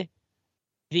and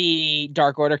the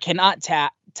Dark Order cannot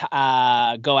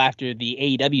go after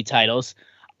the AEW titles.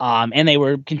 And they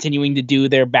were continuing to do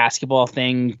their basketball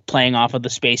thing, playing off of the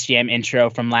Space Jam intro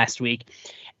from last week.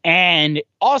 And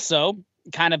also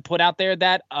kind of put out there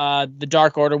that the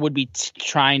Dark Order would be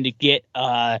trying to get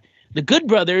the Good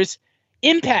Brothers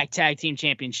Impact Tag Team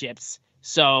Championships.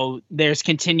 So there's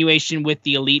continuation with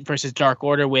the Elite versus Dark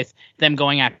Order, with them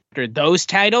going after those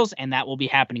titles, and that will be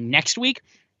happening next week.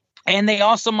 And they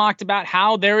also mocked about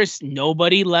how there is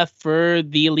nobody left for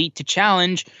the Elite to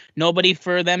challenge, nobody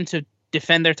for them to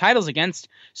defend their titles against.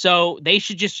 So they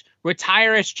should just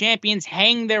retire as champions,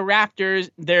 hang their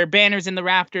banners in the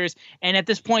rafters, and at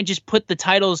this point just put the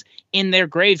titles in their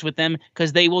graves with them,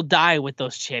 because they will die with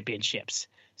those championships.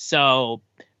 So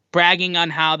bragging on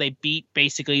how they beat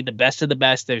basically the best of the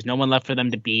best. There's no one left for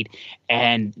them to beat.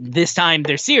 And this time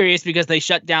they're serious because they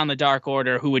shut down the Dark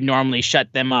Order, who would normally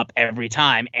shut them up every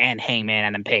time, and Hangman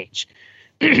Adam Page.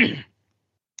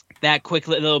 That quick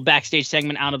little backstage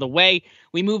segment out of the way,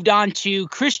 we moved on to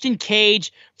Christian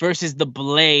Cage versus The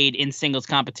Blade in singles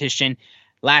competition.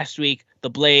 Last week, The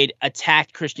Blade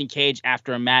attacked Christian Cage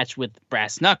after a match with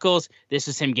Brass Knuckles. This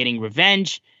was him getting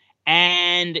revenge.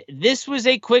 And this was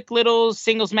a quick little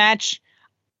singles match.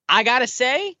 I gotta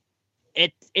say,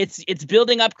 it's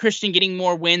building up Christian getting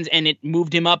more wins, and it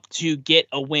moved him up to get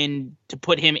a win to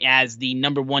put him as the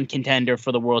number one contender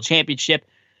for the World Championship.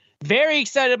 Very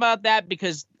excited about that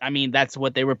because, I mean, that's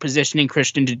what they were positioning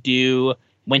Christian to do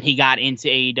when he got into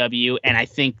AEW. And I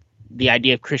think the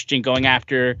idea of Christian going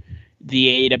after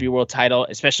the AEW World title,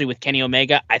 especially with Kenny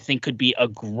Omega, I think could be a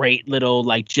great little,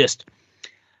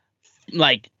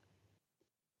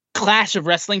 clash of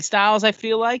wrestling styles, I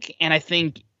feel like. And I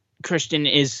think Christian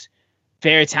is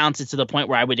very talented to the point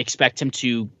where I would expect him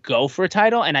to go for a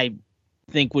title. And I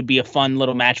think would be a fun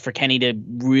little match for Kenny to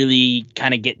really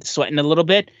kind of get sweating a little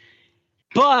bit.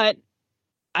 But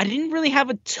I didn't really have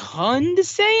a ton to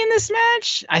say in this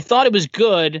match. I thought it was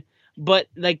good, but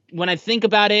when I think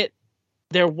about it,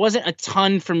 there wasn't a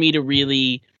ton for me to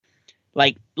really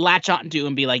latch on to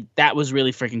and be like, that was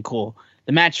really freaking cool.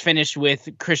 The match finished with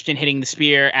Christian hitting the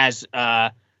spear as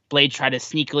Blade tried to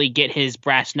sneakily get his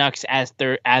brass knucks as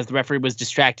the referee was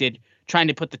distracted, trying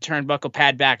to put the turnbuckle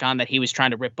pad back on that he was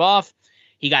trying to rip off.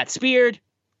 He got speared.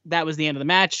 That was the end of the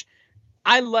match.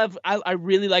 I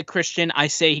really like Christian. I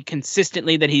say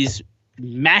consistently that he's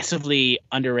massively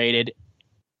underrated.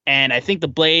 And I think the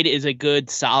Blade is a good,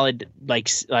 solid,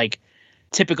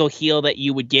 typical heel that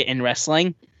you would get in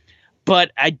wrestling.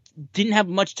 But I didn't have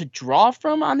much to draw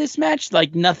from on this match.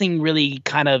 Nothing really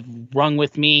kind of rung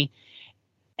with me.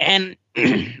 And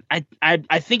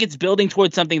I think it's building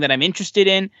towards something that I'm interested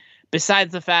in.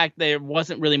 Besides the fact there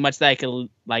wasn't really much that I could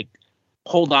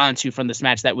hold on to from this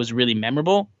match that was really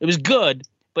memorable. It was good,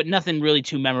 but nothing really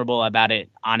too memorable about it,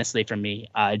 honestly, for me.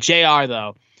 JR,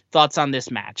 though, thoughts on this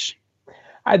match?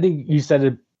 I think you said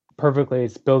it perfectly.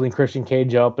 It's building Christian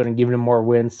Cage up and giving him more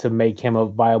wins to make him a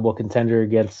viable contender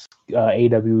against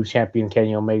AEW champion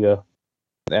Kenny Omega.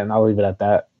 And I'll leave it at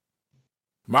that.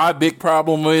 My big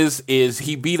problem is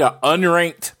he beat an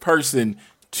unranked person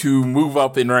to move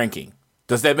up in ranking.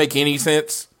 Does that make any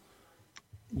sense?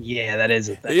 Yeah, that is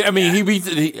a thing. I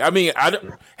mean,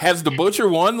 has the Butcher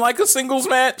won a singles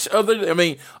match other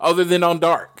than on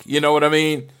Dark? You know what I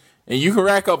mean? And you can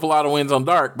rack up a lot of wins on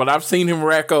Dark, but I've seen him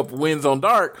rack up wins on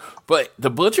Dark, but the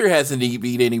Butcher hasn't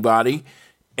beat anybody.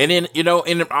 And then,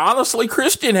 and honestly,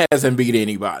 Christian hasn't beat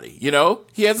anybody.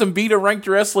 He hasn't beat a ranked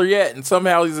wrestler yet, and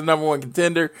somehow he's the number one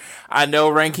contender. I know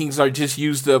rankings are just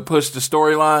used to push the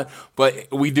storyline, but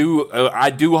I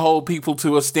do hold people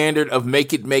to a standard of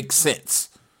make it make sense.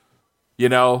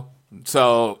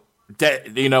 So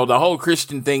that, the whole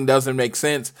Christian thing doesn't make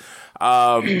sense.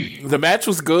 The match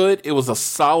was good. It was a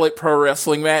solid pro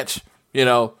wrestling match.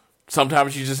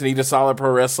 Sometimes you just need a solid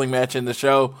pro wrestling match in the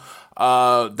show.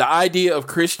 The idea of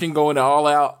Christian going all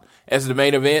out as the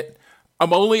main event,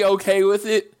 I'm only okay with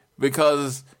it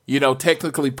because,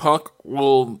 technically Punk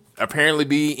will apparently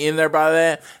be in there by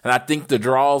that. And I think the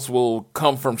draws will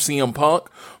come from CM Punk,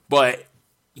 but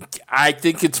I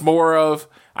think it's more of,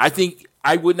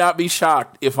 I would not be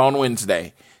shocked if on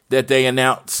Wednesday that they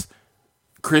announce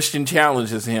Christian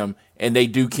challenges him and they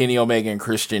do Kenny Omega and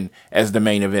Christian as the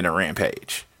main event at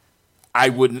Rampage. I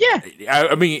wouldn't. Yeah.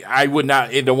 I would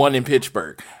not. In the one in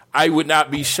Pittsburgh, I would not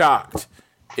be shocked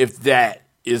if that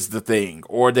is the thing,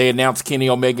 or they announce Kenny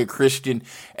Omega Christian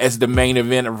as the main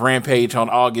event of Rampage on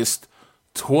August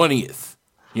 20th.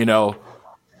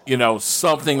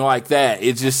 Something like that.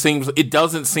 It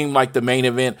doesn't seem like the main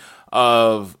event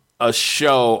of a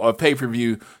show, a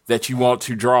pay-per-view that you want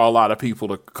to draw a lot of people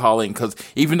to call in. Because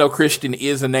even though Christian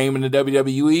is a name in the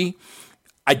WWE,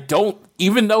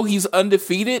 even though he's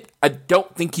undefeated, I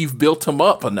don't think you've built him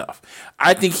up enough.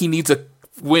 I think he needs a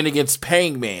win against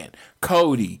Hangman,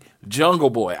 Cody, Jungle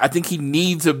Boy. I think he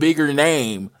needs a bigger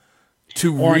name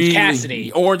to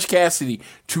Orange Cassidy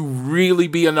to really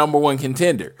be a number one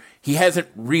contender. He hasn't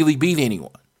really beat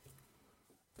anyone.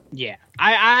 Yeah,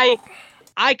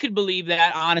 I could believe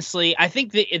that, honestly. I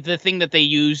think the thing that they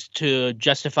used to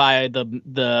justify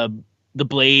the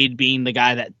Blade being the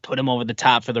guy that put him over the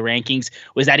top for the rankings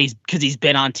was that he's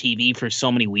been on TV for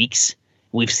so many weeks.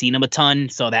 We've seen him a ton,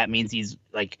 so that means he's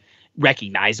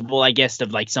recognizable, I guess,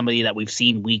 of somebody that we've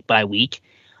seen week by week.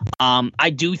 I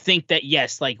do think that,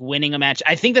 yes, winning a match,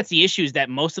 I think that's the issue, is that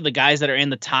most of the guys that are in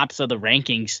the tops of the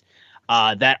rankings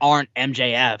that aren't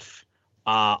MJF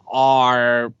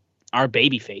are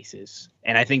baby faces.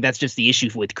 And I think that's just the issue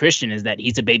with Christian, is that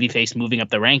he's a baby face moving up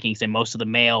the rankings, and most of the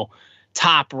male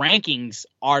top rankings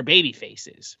are baby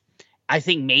faces. I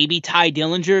think maybe Ty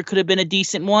Dillinger could have been a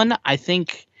decent one, I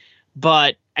think.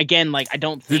 But again, like, I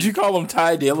don't think... Did you call him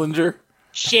Ty Dillinger?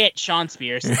 Shit, Sean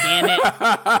Spears. Damn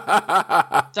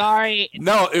it. Sorry.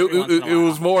 No, it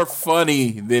was more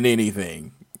funny than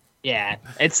anything. Yeah,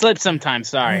 it slips sometimes.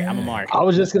 Sorry, I'm a mark. I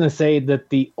was just going to say that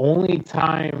the only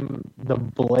time the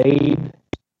Blade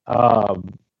has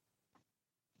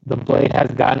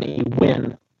gotten a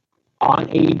win on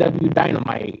AEW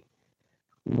Dynamite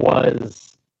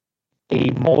was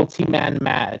a multi-man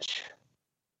match.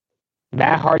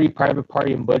 Matt Hardy, Private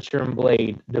Party, and Butcher and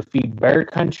Blade defeat Bear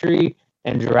Country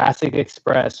and Jurassic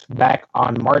Express back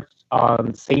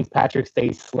on St. Patrick's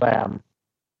Day Slam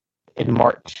in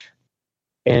March.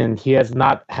 And he has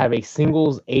not had a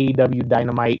singles AEW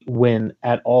Dynamite win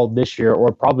at all this year,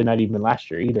 or probably not even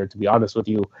last year either, to be honest with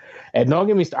you. And don't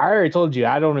get me started. I already told you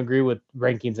I don't agree with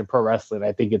rankings in pro wrestling.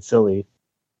 I think it's silly.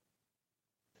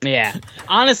 Yeah,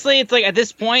 honestly, it's like at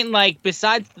this point, like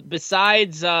besides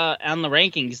on the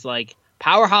rankings, like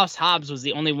Powerhouse Hobbs was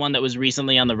the only one that was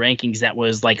recently on the rankings that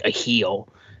was like a heel.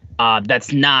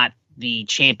 That's not the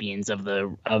champions of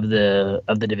the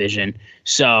division.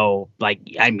 So, like,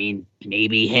 I mean,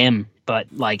 maybe him, but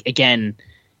like again,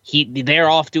 they're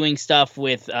off doing stuff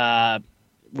with Team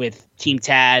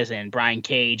Taz and Brian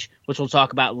Cage, which we'll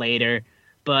talk about later.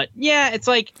 But yeah, it's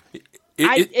like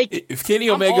if Kenny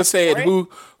Omega said,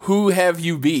 "Who have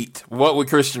you beat?" What would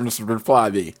Christian's reply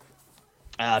be?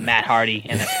 Matt Hardy,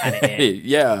 and that's kind of it.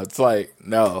 Yeah, it's like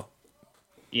no.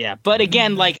 Yeah, but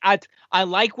again, like I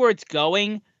like where it's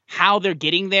going. How they're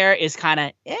getting there is kind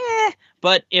of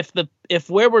but if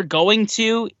where we're going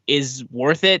to is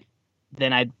worth it,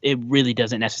 then it really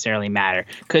doesn't necessarily matter.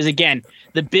 Because again,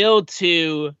 the build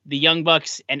to the Young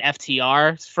Bucks and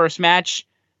FTR's first match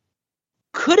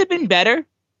could have been better,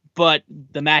 but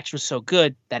the match was so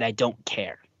good that I don't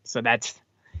care. So that's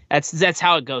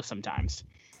how it goes sometimes.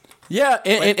 Yeah,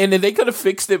 and they could have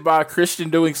fixed it by Christian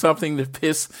doing something to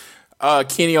piss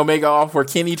Kenny Omega off, where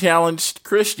Kenny challenged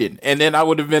Christian, and then I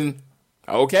would have been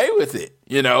okay with it,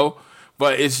 you know.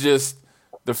 But it's just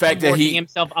the fact that he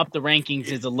himself up the rankings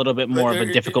is a little bit more of a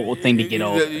difficult thing to get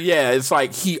over. Yeah, it's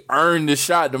like he earned the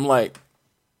shot. And I'm like,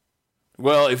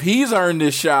 well, if he's earned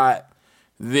this shot,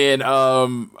 then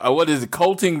what is it?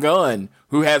 Colton Gunn,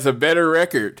 who has a better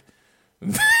record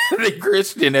than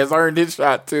Christian, has earned his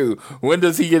shot too. When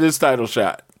does he get his title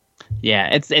shot? Yeah,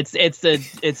 it's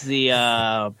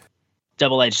the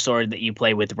double-edged sword that you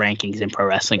play with rankings in pro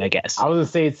wrestling, I guess. I was gonna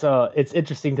say it's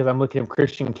interesting because I'm looking at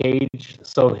Christian Cage.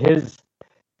 So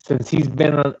since he's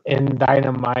been in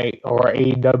Dynamite or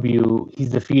AEW, he's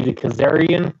defeated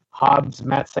Kazarian, Hobbs,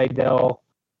 Matt Sydal,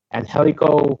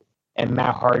 Angelico, and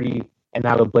Matt Hardy, and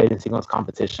now the Blade in singles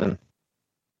competition.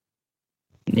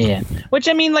 Yeah, which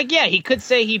I mean, like, yeah, he could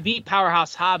say he beat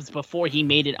Powerhouse Hobbs before he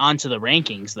made it onto the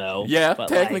rankings, though. Yeah,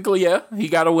 technically, yeah, he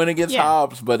got a win against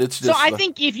Hobbs, but it's just. So I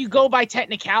think if you go by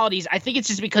technicalities, I think it's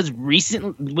just because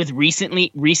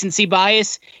recency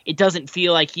bias, it doesn't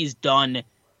feel like he's done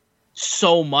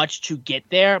so much to get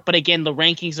there. But again, the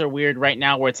rankings are weird right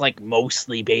now, where it's like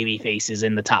mostly baby faces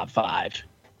in the top 5.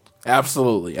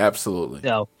 Absolutely.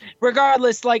 So,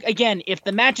 regardless, like, again, if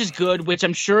the match is good, which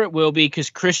I'm sure it will be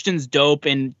because Christian's dope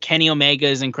and Kenny Omega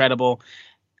is incredible,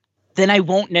 then I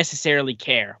won't necessarily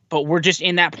care. But we're just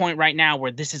in that point right now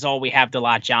where this is all we have to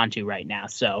latch onto right now.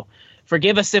 So,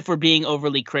 forgive us if we're being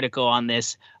overly critical on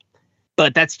this,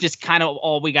 but that's just kind of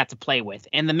all we got to play with.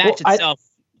 And the match itself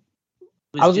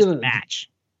was just a match.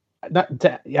 That's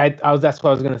what I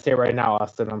was going to say right now,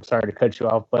 Austin. I'm sorry to cut you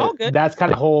off, but that's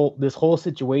kind of this whole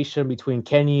situation between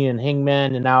Kenny and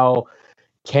Hangman, and now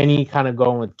Kenny kind of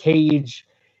going with Cage.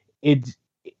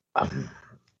 I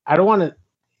don't want to.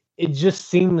 It just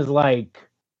seems like,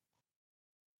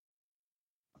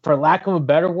 for lack of a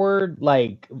better word,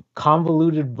 like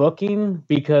convoluted booking,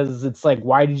 because it's like,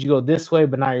 why did you go this way,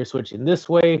 but now you're switching this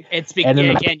way? It's because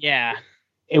then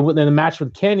the match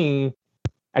with Kenny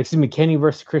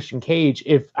versus Christian Cage.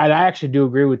 I actually do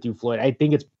agree with you, Floyd. I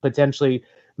think it's potentially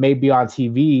maybe on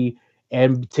TV,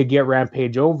 and to get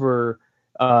Rampage over,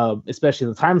 especially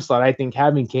the time slot, I think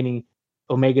having Kenny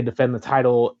Omega defend the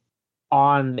title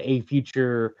on a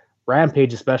future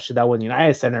Rampage, especially that one in the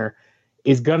United Center,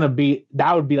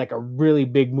 that would be like a really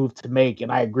big move to make.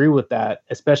 And I agree with that,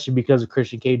 especially because of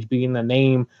Christian Cage being the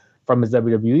name from his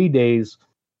WWE days.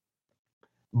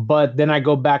 But then I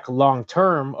go back long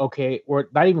term, okay, or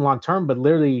not even long term, but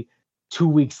literally 2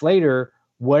 weeks later,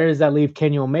 where does that leave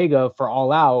Kenny Omega for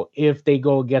All Out if they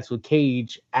go against with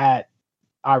Cage at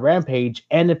Rampage?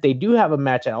 And if they do have a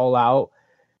match at All Out,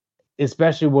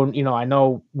 especially when, you know, I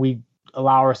know we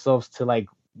allow ourselves to, like,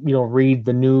 you know, read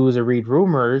the news or read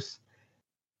rumors.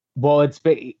 Well,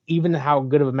 even how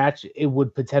good of a match it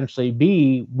would potentially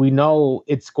be, we know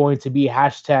it's going to be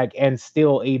hashtag and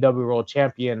still AEW World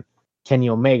Champion Kenny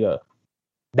Omega.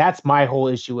 That's my whole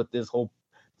issue with this whole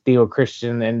Theo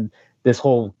Christian and this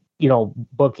whole, you know,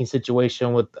 booking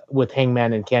situation with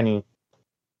Hangman and Kenny.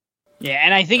 Yeah,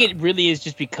 and I think it really is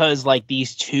just because, like,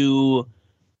 these two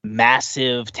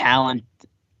massive talent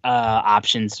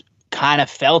options kind of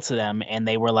fell to them, and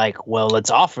they were like, well,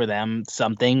 let's offer them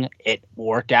something. It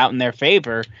worked out in their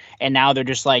favor, and now they're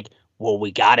just like, well,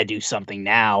 we got to do something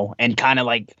now, and kind of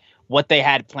like what they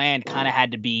had planned kind of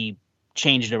had to be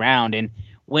changed around. And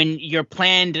when you're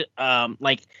planned,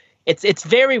 like, it's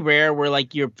very rare where,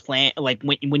 like, your plan, like,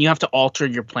 when you have to alter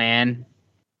your plan,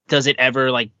 does it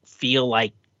ever, like, feel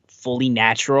like fully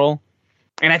natural?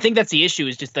 And I think that's the issue,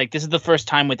 is just like, this is the first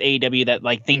time with AEW that,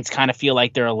 like, things kind of feel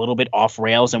like they're a little bit off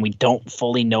rails and we don't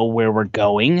fully know where we're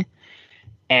going.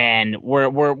 And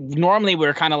we're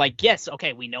normally kind of like, yes,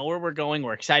 okay, we know where we're going.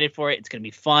 We're excited for it. It's going to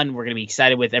be fun. We're going to be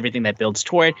excited with everything that builds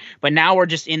toward. But now we're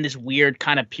just in this weird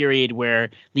kind of period where,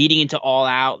 leading into All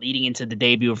Out, leading into the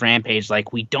debut of Rampage,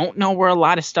 like, we don't know where a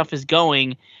lot of stuff is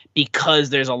going,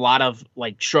 because there's a lot of,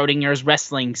 like, Schrodinger's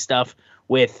wrestling stuff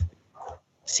with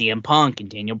CM Punk and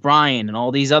Daniel Bryan and all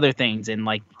these other things. And,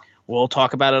 like, we'll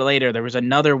talk about it later. There was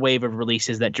another wave of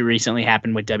releases that recently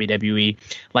happened with WWE.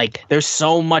 Like, there's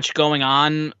so much going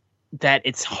on that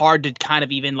it's hard to kind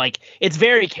of even, like, it's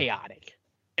very chaotic.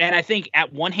 And I think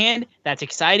at one hand, that's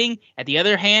exciting. At the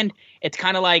other hand, it's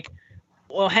kind of like,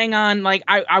 well, hang on. Like,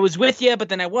 I was with you, but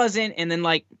then I wasn't. And then,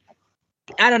 like,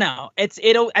 I don't know.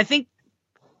 I think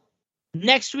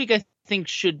next week, I think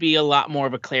should be a lot more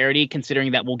of a clarity,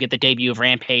 considering that we'll get the debut of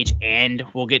Rampage and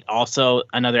we'll get also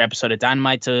another episode of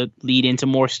Dynamite to lead into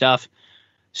more stuff.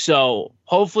 So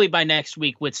hopefully by next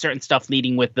week, with certain stuff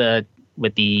leading with the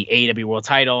AEW World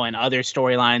Title and other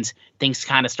storylines, things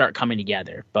kind of start coming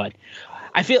together. But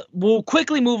I feel we'll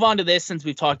quickly move on to this, since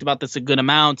we've talked about this a good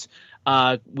amount.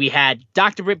 We had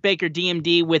Dr. Britt Baker,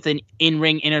 DMD, with an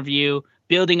in-ring interview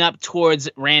building up towards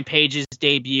Rampage's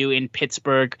debut in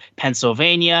Pittsburgh,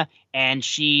 Pennsylvania. And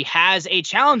she has a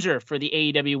challenger for the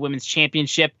AEW Women's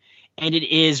Championship, and it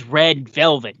is Red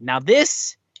Velvet. Now,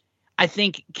 this, I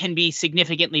think, can be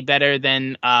significantly better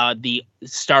than the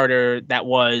starter that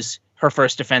was her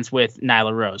first defense with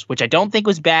Nyla Rose, which I don't think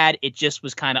was bad. It just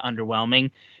was kind of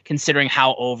underwhelming, considering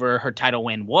how over her title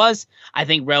win was. I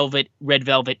think Red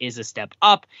Velvet is a step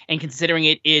up, and considering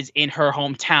it is in her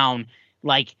hometown,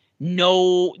 like,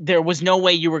 no, there was no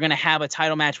way you were going to have a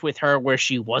title match with her where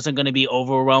she wasn't going to be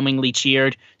overwhelmingly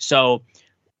cheered. So,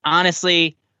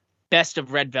 honestly, best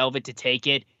of Red Velvet to take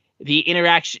it. The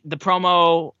interaction, the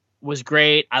promo was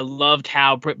great. I loved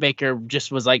how Britt Baker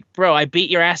just was like, bro, I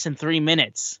beat your ass in 3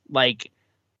 minutes. Like,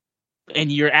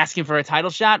 and you're asking for a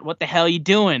title shot? What the hell are you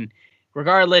doing?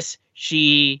 Regardless,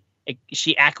 she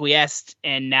acquiesced,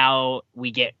 and now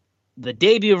we get the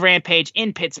debut of Rampage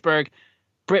in Pittsburgh.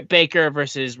 Britt Baker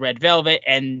versus Red Velvet,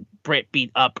 and Britt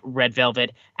beat up Red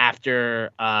Velvet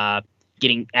after a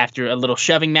little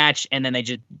shoving match, and then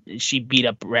she beat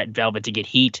up Red Velvet to get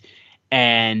heat.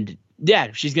 And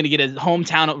yeah, she's going to get a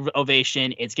hometown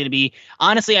ovation. It's going to be,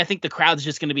 honestly, I think the crowd's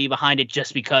just going to be behind it,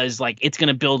 just because, like, it's going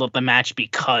to build up the match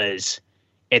because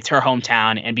it's her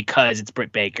hometown and because it's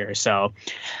Britt Baker. So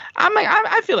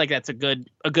I feel like that's a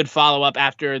good follow-up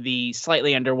after the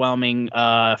slightly underwhelming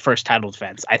first title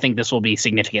defense. I think this will be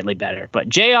significantly better. But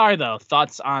JR, though,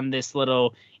 thoughts on this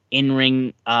little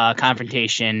in-ring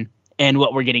confrontation and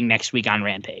what we're getting next week on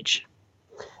Rampage?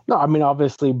 No, I mean,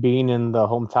 obviously, being in the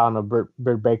hometown of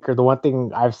Britt Baker, the one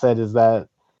thing I've said is that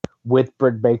with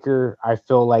Britt Baker, I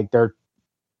feel like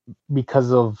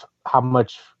because of how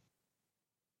much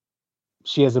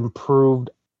she has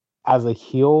improved as a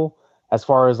heel as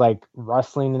far as, like,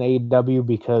 wrestling in AEW,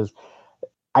 because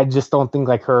I just don't think,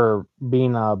 like, her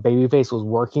being a babyface was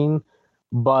working.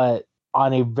 But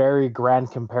on a very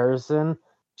grand comparison,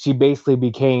 she basically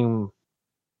became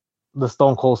the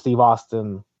Stone Cold Steve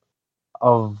Austin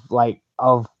of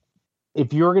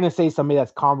if you're going to say somebody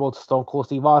that's comparable to Stone Cold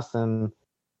Steve Austin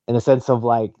in the sense of,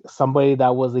 like, somebody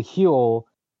that was a heel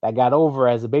that got over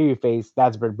as a babyface,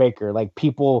 that's Britt Baker. Like,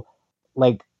 people,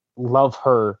 like, love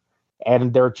her,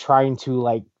 and they're trying to,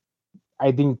 like,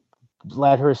 I think,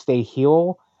 let her stay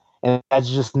heel, and that's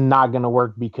just not going to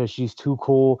work because she's too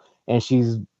cool and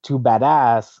she's too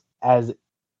badass, as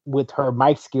with her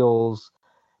mic skills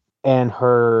and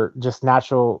her just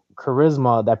natural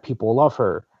charisma that people love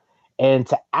her. And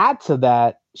to add to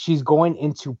that, she's going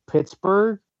into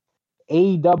Pittsburgh.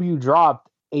 AEW dropped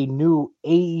a new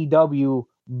AEW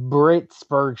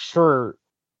Britsburg shirt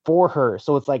for her.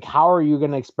 So it's like, how are you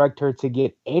going to expect her to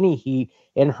get any heat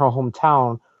in her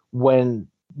hometown when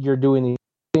you're doing these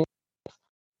things?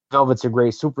 Velvet's a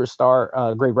great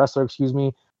superstar, great wrestler, excuse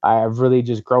me. I've really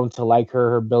just grown to like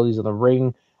her abilities in the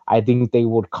ring. I think they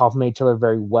would complement each other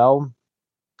very well.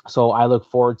 So I look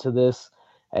forward to this.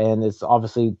 And it's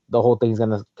obviously the whole thing's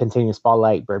going to continue to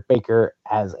spotlight Britt Baker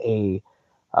as their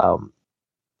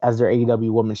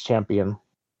AEW Women's Champion.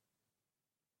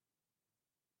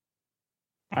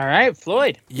 All right,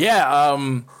 Floyd. Yeah,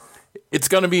 it's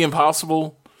going to be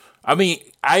impossible. I mean,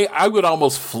 I would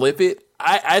almost flip it.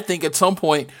 I think at some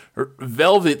point,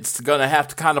 Velvet's going to have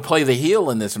to kind of play the heel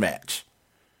in this match.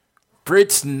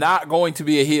 Britt's not going to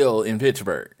be a heel in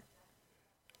Pittsburgh.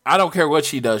 I don't care what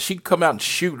she does. She can come out and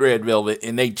shoot Red Velvet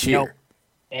and they cheer. Nope.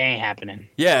 It ain't happening.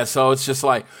 Yeah, so it's just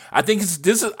like, I think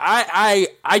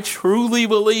I truly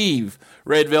believe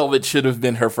Red Velvet should have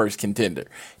been her first contender.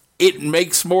 It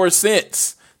makes more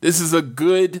sense. This is a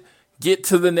good get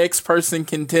to the next person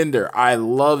contender. I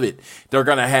love it. They're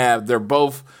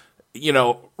both,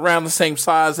 around the same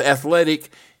size,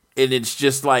 athletic, and it's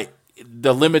just like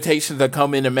the limitations that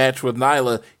come in a match with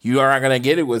Nyla, you aren't going to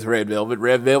get it with Red Velvet.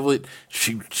 Red Velvet,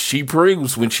 she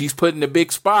proves when she's put in a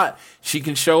big spot, she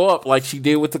can show up like she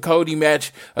did with the Cody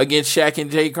match against Shaq and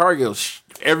Jade Cargill.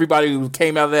 Everybody who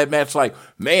came out of that match like,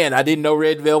 man, I didn't know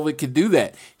Red Velvet could do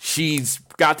that. She's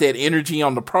got that energy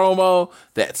on the promo,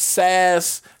 that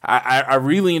sass. I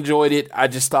really enjoyed it. I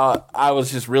just thought I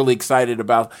was just really excited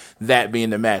about that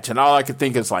being the match. And all I could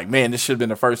think is like, man, this should have been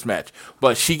the first match.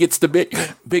 But she gets the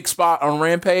big spot on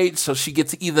Rampage, so she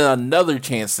gets even another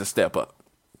chance to step up.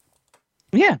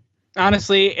 Yeah,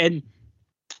 honestly, and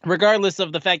regardless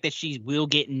of the fact that she will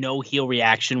get no heel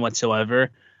reaction whatsoever,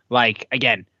 like,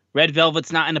 again, Red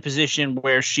Velvet's not in a position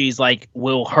where she's like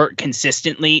will hurt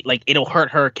consistently. Like it'll hurt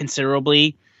her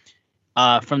considerably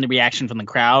from the reaction from the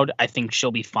crowd. I think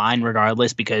she'll be fine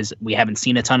regardless because we haven't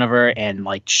seen a ton of her, and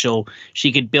like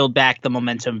she could build back the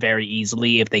momentum very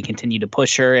easily if they continue to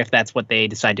push her, if that's what they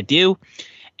decide to do.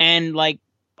 And like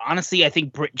honestly, I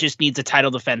think Britt just needs a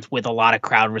title defense with a lot of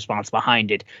crowd response behind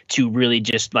it to really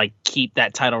just like keep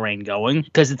that title reign going,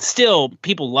 because it's still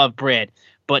people love Britt.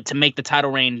 But to make the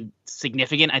title reign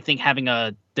significant, I think having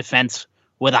a defense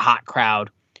with a hot crowd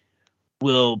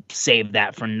will save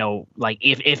that for no, like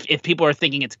if people are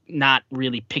thinking it's not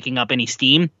really picking up any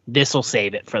steam, this will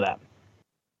save it for them.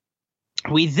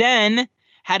 We then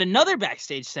had another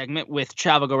backstage segment with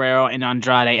Chavo Guerrero and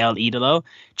Andrade El Idolo.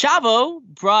 Chavo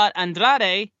brought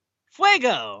Andrade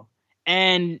Fuego.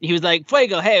 And he was like,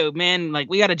 Fuego, hey, man, like,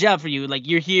 we got a job for you. Like,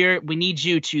 you're here. We need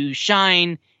you to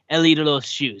shine El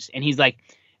Idolo's shoes. And he's like,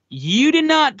 you did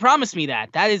not promise me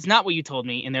that. That is not what you told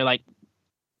me. And they're like,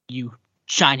 you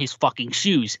shine his fucking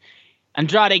shoes.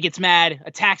 Andrade gets mad,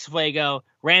 attacks Fuego,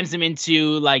 rams him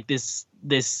into like this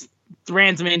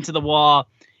rams him into the wall,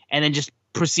 and then just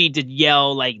proceed to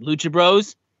yell like, Lucha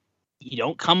Bros, you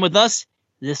don't come with us,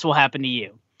 this will happen to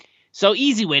you. So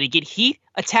easy way to get heat,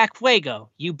 attack Fuego,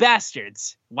 you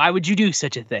bastards. Why would you do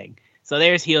such a thing? So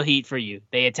there's heel heat for you.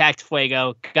 They attacked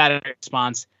Fuego, got a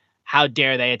response. How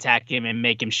dare they attack him and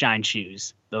make him shine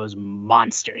shoes? Those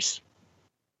monsters.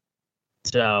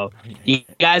 So, you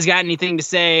guys got anything to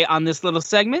say on this little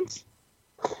segment?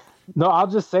 No, I'll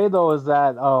just say, though, is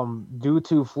that due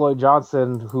to Floyd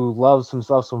Johnson, who loves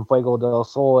himself some Fuego del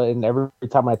Sol, and every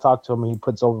time I talk to him, he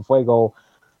puts over Fuego,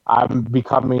 I'm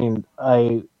becoming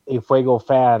a Fuego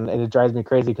fan, and it drives me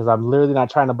crazy because I'm literally not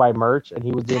trying to buy merch, and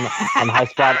he was doing on high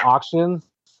spot auctions.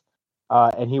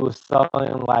 And he was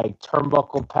selling like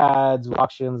turnbuckle pads,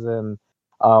 auctions, and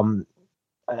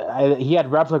he had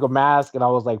replica mask. And I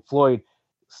was like, Floyd,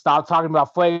 stop talking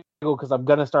about Fuego because I'm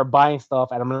gonna start buying stuff,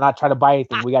 and I'm not trying to buy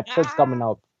anything. We got trips coming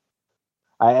up.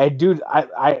 I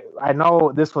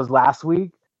know this was last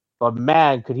week, but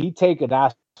man, could he take an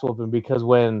ass whooping? Because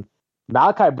when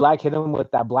Malachi Black hit him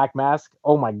with that black mask,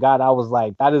 oh my god, I was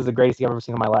like, that is the greatest thing I've ever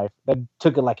seen in my life. That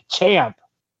took it like a champ.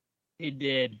 He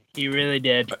did. He really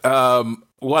did.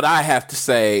 What I have to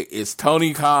say is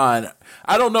Tony Khan,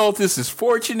 I don't know if this is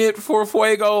fortunate for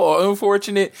Fuego or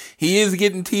unfortunate. He is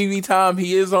getting TV time.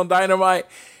 He is on Dynamite.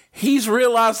 He's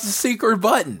realized the secret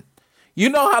button. You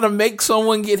know how to make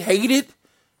someone get hated?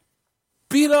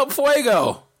 Beat up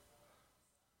Fuego.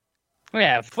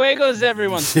 Yeah, Fuego's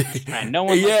everyone's friend. No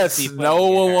one yes, no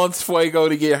one wants Fuego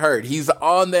to get hurt. He's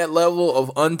on that level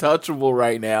of untouchable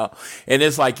right now. And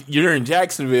it's like, you're in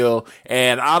Jacksonville,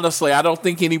 and honestly, I don't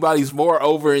think anybody's more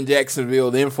over in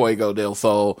Jacksonville than Fuego del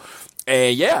Sol.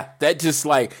 And yeah, that just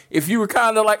like, if you were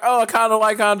kind of like, oh, I kind of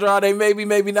like Andrade,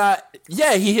 maybe not.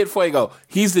 Yeah, he hit Fuego.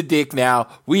 He's the dick now.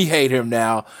 We hate him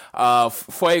now.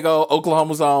 Fuego,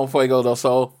 Oklahoma's own Fuego del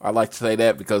Sol. I like to say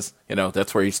that because,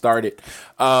 that's where he started.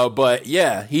 But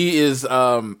yeah, he is,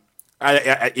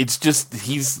 it's just,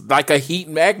 he's like a heat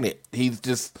magnet. He's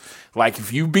just like,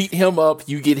 if you beat him up,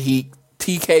 you get heat.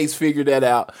 TK's figured that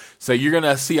out. So you're going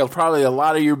to see probably a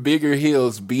lot of your bigger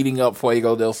heels beating up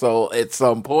Fuego del Sol at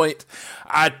some point.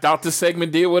 I thought the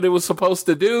segment did what it was supposed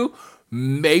to do.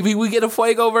 Maybe we get a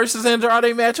Fuego versus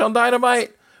Andrade match on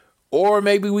Dynamite, or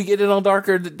maybe we get it on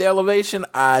Darker Elevation.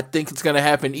 I think it's going to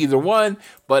happen either one.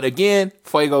 But again,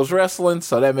 Fuego's wrestling,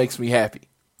 so that makes me happy.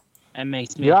 That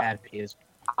makes me happy as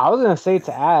well. I was going to say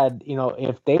to add,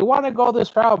 if they want to go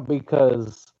this route,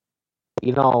 because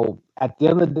at the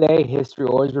end of the day, history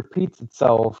always repeats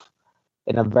itself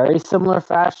in a very similar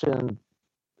fashion,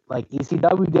 like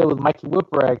ECW did with Mikey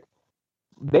Whipwreck.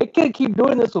 They could keep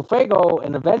doing this with Fuego,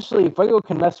 and eventually Fuego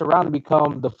can mess around and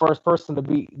become the first person to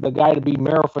be the guy to be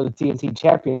Miro for the TNT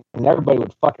champion, and everybody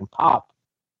would fucking pop.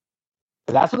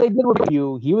 But that's what they did with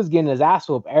you. He was getting his ass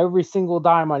whooped every single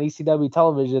time on ECW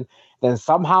television. Then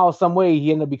somehow, some way,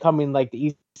 he ended up becoming like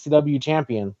the ECW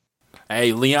champion.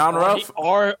 Hey, Leon Ruff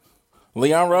on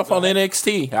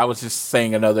NXT. I was just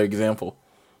saying another example.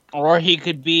 Or he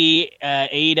could be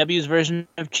AEW's version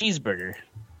of Cheeseburger.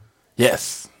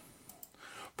 Yes.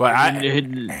 But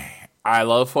I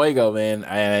love Fuego, man,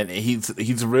 and he's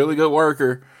a really good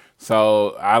worker.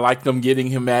 So I like them getting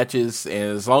him matches,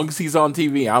 and as long as he's on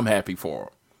TV, I'm happy for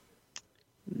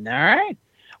him. All right.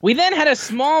 We then had a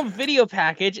small video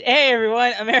package. Hey,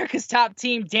 everyone, America's Top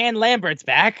Team, Dan Lambert's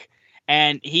back.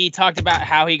 And he talked about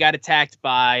how he got attacked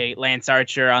by Lance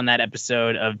Archer on that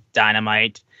episode of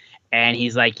Dynamite. And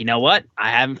he's like, you know what?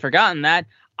 I haven't forgotten that.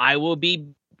 I will be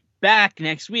back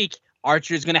next week.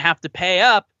 Archer's going to have to pay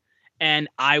up, and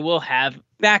I will have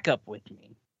backup with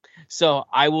me. So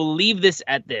I will leave this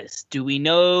at this. Do we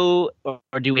know,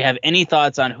 or do we have any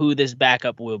thoughts on who this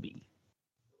backup will be?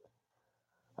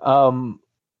 I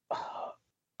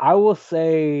will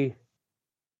say,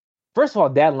 first of all,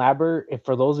 Dan Lambert, if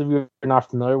for those of you who are not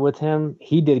familiar with him,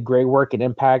 he did great work at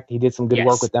Impact. He did some good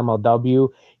work with MLW.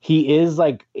 He is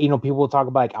like, people talk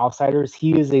about like outsiders.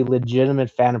 He is a legitimate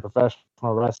fan of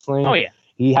professional wrestling. Oh, yeah.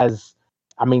 He has,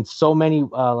 so many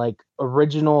like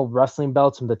original wrestling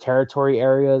belts from the territory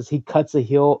areas. He cuts a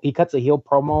heel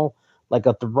promo like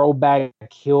a throwback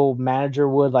heel manager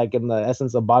would, like in the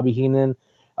essence of Bobby Heenan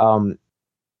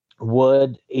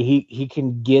would. He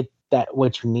can get that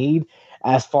what you need.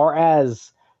 As far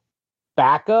as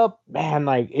backup, man,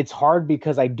 like it's hard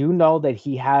because I do know that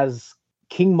he has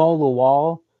King Mo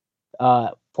Lawal,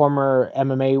 former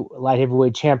MMA light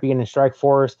heavyweight champion in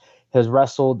Strikeforce, has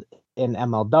wrestled in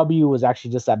MLW, was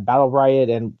actually just at Battle Riot,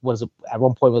 and was at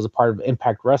one point was a part of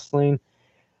Impact Wrestling.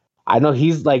 I know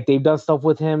he's like they've done stuff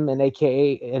with him in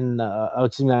AKA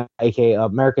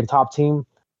American Top Team,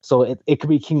 so it could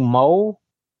be King Mo,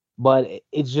 but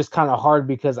it's just kind of hard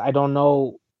because I don't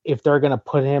know if they're gonna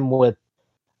put him with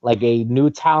like a new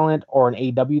talent or an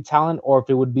AEW talent, or if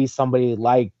it would be somebody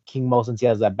like King Mo since he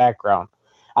has that background.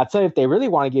 I'll tell you, if they really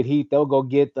want to get heat, they'll go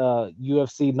get the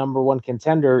UFC #1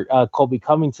 contender, Colby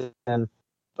Covington,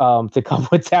 to come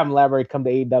with Sam Lambert, come to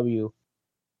AEW.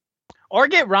 Or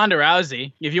get Ronda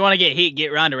Rousey. If you want to get heat,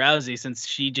 get Ronda Rousey, since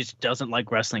she just doesn't like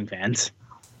wrestling fans.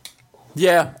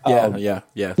 Yeah.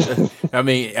 I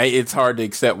mean, it's hard to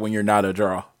accept when you're not a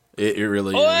draw. It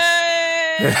really is.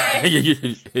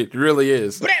 It really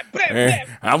is.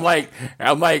 I'm like,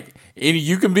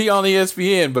 you can be on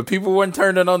ESPN, but people weren't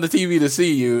turning on the TV to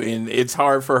see you, and it's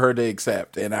hard for her to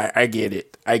accept. And I get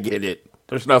it.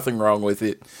 There's nothing wrong with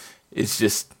it. It's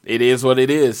just, it is what it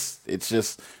is. It's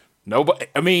just nobody.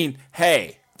 I mean,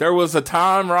 hey, there was a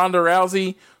time Ronda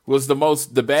Rousey was the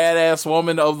badass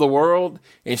woman of the world,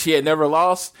 and she had never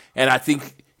lost. And I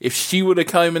think if she would have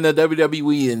come in the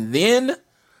WWE and then,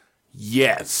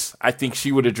 yes, I think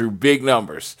she would have drew big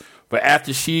numbers. But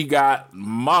after she got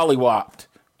mollywopped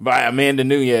by Amanda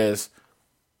Nunes,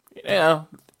 it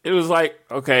was like,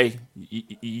 okay,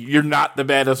 you're not the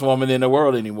baddest woman in the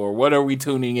world anymore. What are we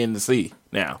tuning in to see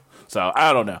now? So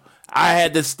I don't know. I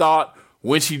had this thought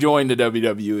when she joined the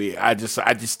WWE. I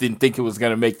just didn't think it was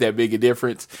going to make that big a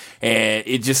difference. And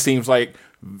it just seems like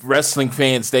wrestling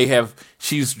fans,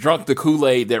 she's drunk the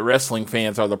Kool-Aid that wrestling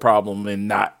fans are the problem and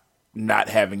not not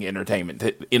having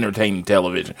entertaining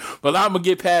television. But I'm gonna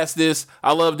get past this.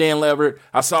 I love Dan Lambert.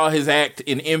 I saw his act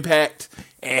in Impact,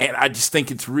 and I just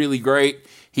think it's really great.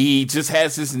 He just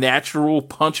has this natural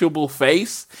punchable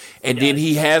face, and then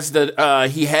he has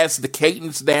the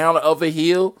cadence down of a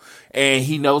heel, and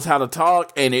he knows how to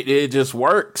talk, and it just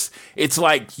works. It's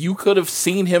like you could have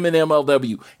seen him in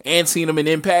MLW and seen him in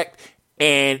Impact,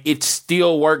 and it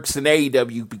still works in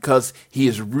AEW because he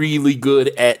is really good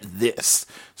at this.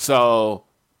 So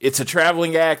it's a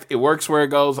traveling act. It works where it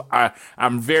goes.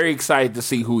 I'm very excited to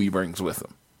see who he brings with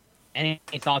him. Any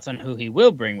thoughts on who he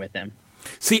will bring with him?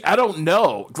 See, I don't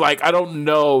know. Like, I don't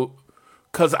know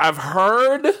because I've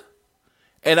heard,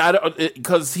 and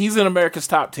because he's in America's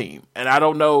Top Team, and I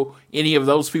don't know any of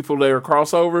those people that are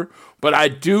crossover. But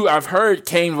I've heard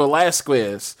Cain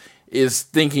Velasquez is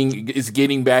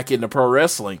getting back into pro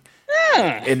wrestling,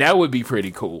 and that would be pretty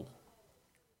cool.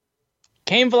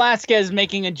 Cain Velasquez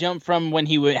making a jump from when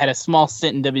he had a small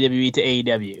stint in WWE to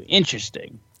AEW.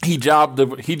 Interesting. He jobbed to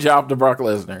Brock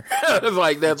Lesnar. It's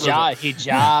like that's he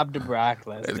jobbed to Brock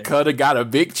Lesnar. Could have got a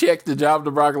big check to job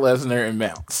to Brock Lesnar and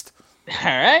bounced. All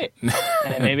right,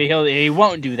 and maybe he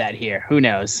won't do that here. Who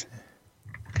knows?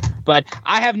 But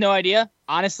I have no idea,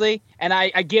 honestly. And I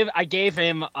gave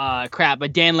him crap,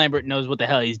 but Dan Lambert knows what the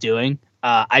hell he's doing.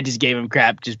 I just gave him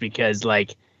crap just because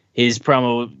like his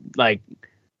promo, like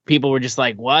people were just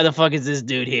like, "Why the fuck is this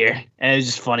dude here?" And it was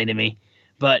just funny to me.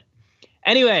 But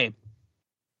anyway.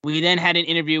 We then had an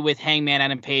interview with Hangman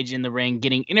Adam Page in the ring,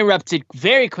 getting interrupted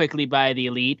very quickly by the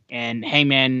Elite. And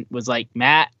Hangman was like,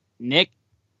 Matt, Nick,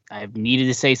 I've needed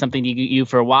to say something to you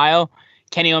for a while.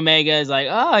 Kenny Omega is like,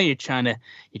 oh, you're trying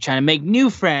to make new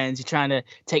friends. You're trying to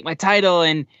take my title.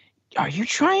 And are you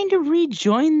trying to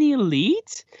rejoin the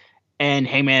Elite? And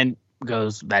Hangman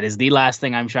goes, that is the last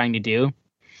thing I'm trying to do.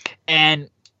 And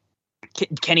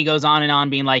Kenny goes on and on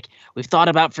being like, we've thought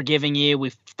about forgiving you.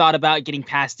 We've thought about getting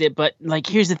past it. But like,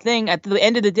 here's the thing. At the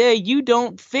end of the day, you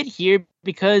don't fit here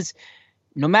because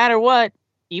no matter what,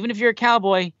 even if you're a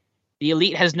cowboy, the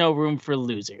Elite has no room for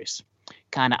losers.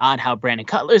 Kind of odd how Brandon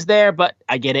Cutler's there, but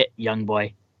I get it. Young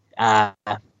boy. And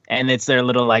it's their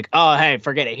little like, oh, hey,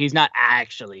 forget it. He's not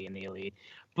actually in the Elite.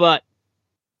 But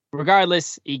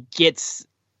regardless, he gets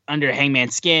under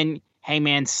Hangman's skin.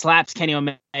 Hangman slaps Kenny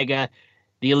Omega.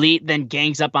 The Elite then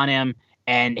gangs up on him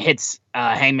and hits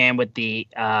Hangman with the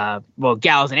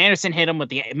Gallows and Anderson hit him with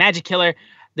the Magic Killer.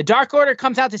 The Dark Order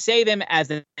comes out to save him as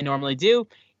they normally do.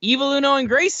 Evil Uno and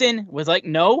Grayson was like,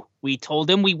 no, we told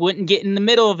him we wouldn't get in the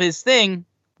middle of his thing.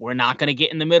 We're not going to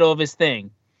get in the middle of his thing.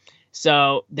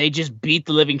 So they just beat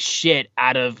the living shit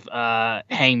out of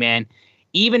Hangman.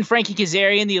 Even Frankie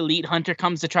Kazarian, the Elite Hunter,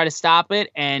 comes to try to stop it,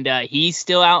 and he's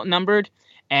still outnumbered.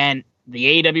 And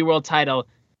the AEW World title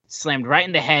slammed right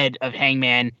in the head of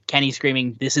Hangman. Kenny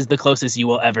screaming, this is the closest you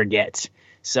will ever get.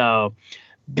 So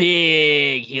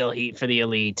big heel heat for the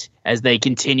Elite as they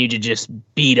continue to just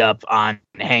beat up on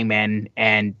Hangman.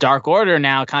 And Dark Order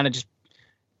now kind of just,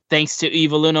 thanks to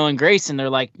Evil Uno and Grayson, they're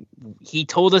like, he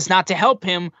told us not to help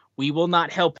him. We will not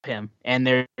help him. And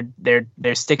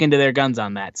they're sticking to their guns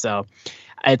on that. So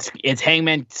it's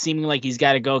Hangman seeming like he's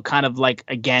got to go kind of like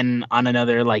again on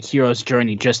another like hero's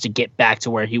journey just to get back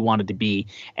to where he wanted to be.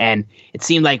 And it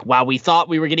seemed like while we thought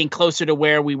we were getting closer to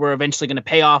where we were eventually going to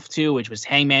pay off to, which was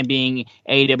Hangman being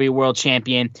AEW World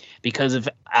Champion, because of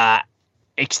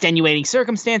extenuating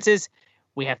circumstances,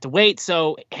 we have to wait.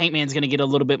 So Hangman's going to get a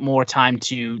little bit more time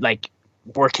to like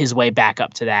work his way back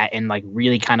up to that and like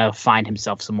really kind of find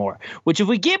himself some more, which if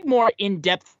we give more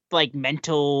in-depth like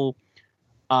mental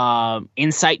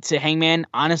insight to Hangman,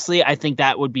 honestly, I think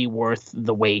that would be worth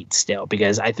the wait still,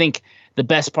 because I think the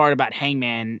best part about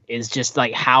Hangman is just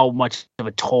like how much of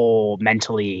a toll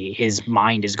mentally his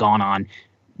mind has gone on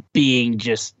being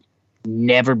just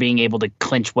never being able to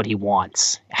clinch what he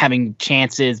wants, having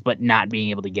chances but not being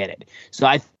able to get it. So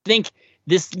I think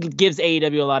this gives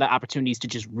AEW a lot of opportunities to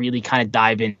just really kind of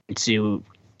dive into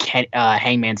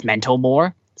Hangman's mental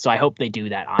more. So I hope they do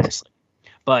that, honestly.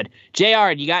 But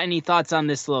JR, you got any thoughts on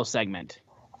this little segment?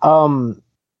 I'm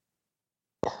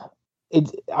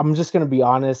just gonna be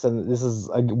honest, and this is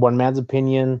one man's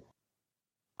opinion.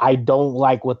 I don't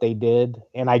like what they did,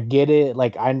 and I get it.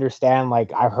 Like, I understand.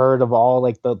 Like, I heard of all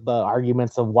like the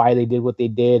arguments of why they did what they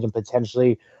did, and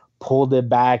potentially pulled it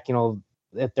back. You know,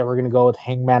 if they were gonna go with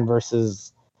Hangman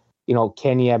versus, you know,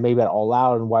 Kenny maybe at All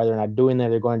Out, and why they're not doing that,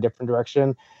 they're going a different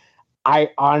direction. I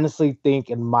honestly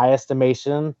think, in my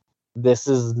estimation, this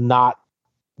is not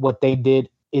what they did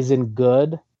isn't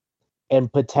good,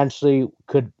 and potentially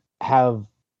could have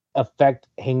affect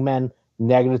Hangman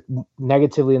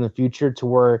negatively in the future to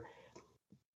where,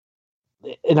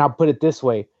 and I'll put it this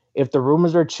way, if the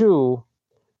rumors are true,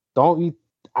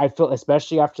 I feel,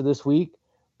 especially after this week,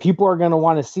 people are going to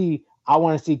want to see. I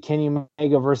want to see Kenny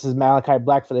Omega versus Malachi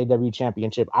Black for the AEW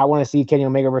Championship. I want to see Kenny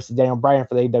Omega versus Daniel Bryan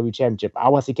for the AEW Championship. I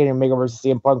want to see Kenny Omega versus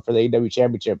CM Punk for the AEW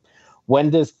Championship. When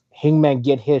does Hangman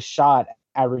get his shot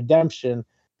at redemption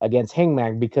against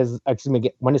Hangman?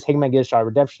 When does Hangman get his shot at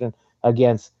redemption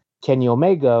against Kenny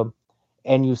Omega?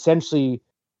 And you essentially,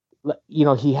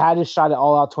 he had his shot at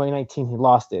All Out 2019. He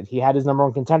lost it. He had his number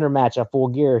one contender match at Full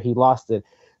Gear. He lost it.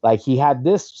 Like, he had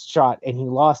this shot and he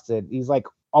lost it. He's like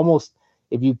almost,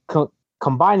 if you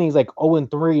combine, he's like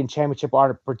 0-3 in championship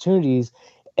opportunities.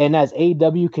 And as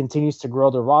AEW continues to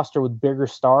grow the roster with bigger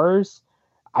stars,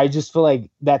 I just feel like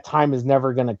that time is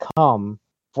never going to come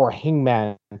for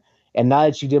Hangman. And now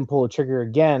that you didn't pull the trigger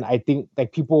again, I think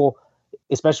like people,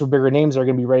 especially with bigger names, are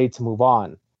going to be ready to move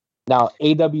on. Now,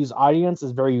 AEW's audience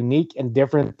is very unique and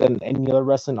different than any other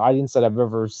wrestling audience that I've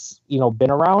ever,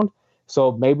 been around.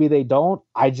 So maybe they don't.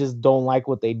 I just don't like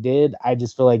what they did. I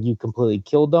just feel like you completely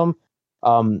killed them.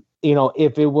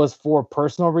 If it was for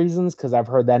personal reasons, because I've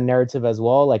heard that narrative as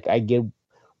well, like I get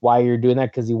why you're doing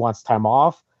that because he wants time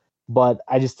off. But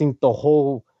I just think the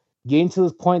whole getting to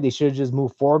this point, they should have just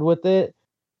moved forward with it.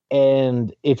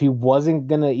 And if he wasn't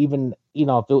going to even,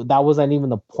 that wasn't even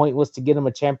the point, was to get him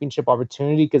a championship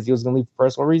opportunity because he was going to leave for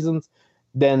personal reasons,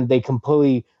 then they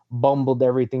completely bumbled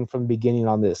everything from the beginning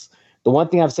on this. The one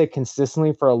thing I've said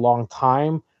consistently for a long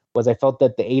time was I felt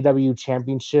that the AEW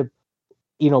championship,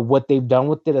 what they've done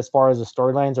with it as far as the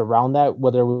storylines around that,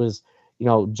 whether it was,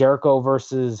 Jericho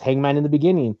versus Hangman in the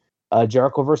beginning,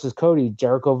 Jericho versus Cody,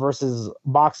 Jericho versus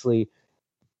Moxley,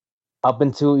 up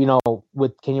into,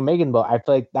 with Kenny Omega, but I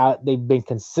feel like that they've been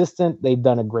consistent. They've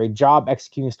done a great job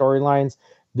executing storylines.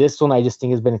 This one I just think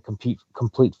has been a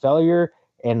complete failure,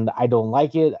 and I don't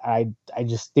like it. I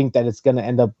just think that it's going to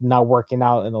end up not working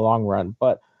out in the long run,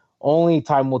 but only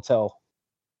time will tell.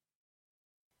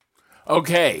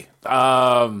 Okay. Me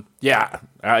and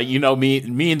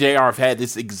JR have had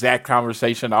this exact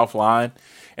conversation offline,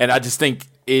 and I just think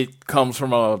it comes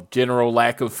from a general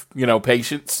lack of,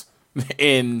 patience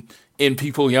in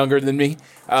people younger than me.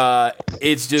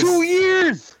 It's just 2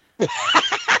 years.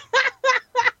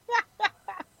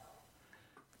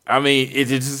 I mean,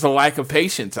 it's just a lack of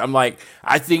patience.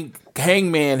 I think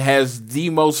Hangman has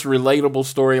the most relatable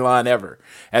storyline ever.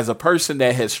 As a person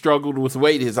that has struggled with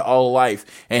weight his whole life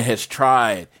and has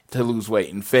tried to lose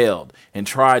weight and failed, and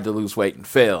tried to lose weight and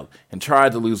failed, and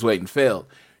tried to lose weight and failed.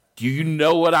 Do you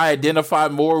know what I identify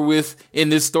more with in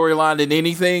this storyline than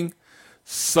anything?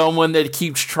 Someone that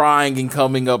keeps trying and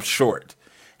coming up short.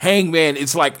 Hangman,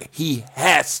 it's like he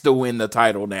has to win the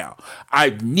title now.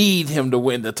 I need him to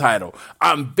win the title.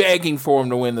 I'm begging for him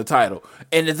to win the title.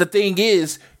 And the thing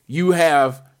is, you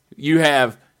have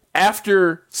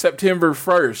after September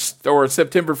 1st or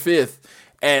September 5th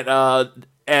at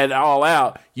All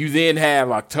Out, you then have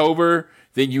October,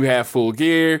 then you have Full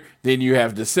Gear, then you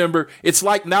have December. It's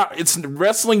like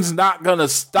wrestling's not gonna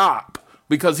stop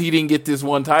because he didn't get this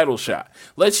one title shot.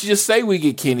 Let's just say we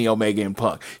get Kenny Omega and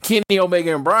Punk, Kenny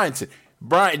Omega and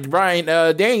Bryan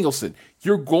Danielson.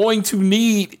 You're going to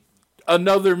need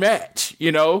another match.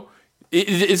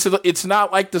 It's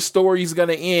not like the story's going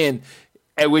to end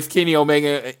with Kenny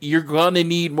Omega. You're going to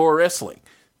need more wrestling.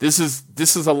 This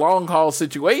is a long haul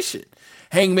situation.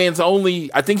 Hangman's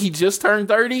I think he just turned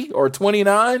 30 or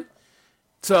 29,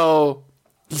 so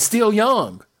he's still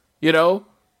young. He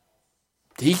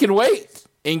can wait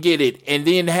and get it and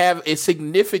then have a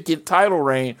significant title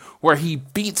reign where he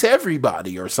beats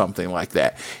everybody or something like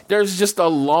that. There's just a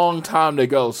long time to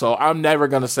go. So I'm never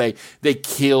going to say they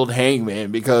killed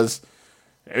Hangman because,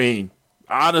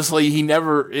 honestly, he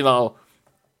never,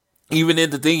 even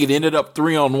in the thing, it ended up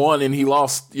 3-on-1 and he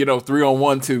lost,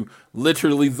 3-on-1 to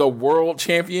literally the world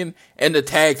champion and the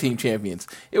tag team champions.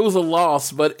 It was a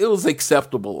loss, but it was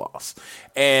acceptable loss.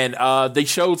 And they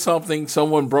showed something,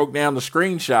 someone broke down the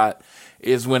screenshot,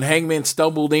 is when Hangman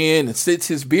stumbled in and sits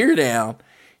his beer down,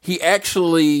 he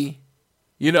actually,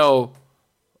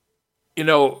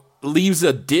 leaves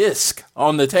a disc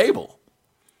on the table.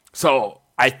 So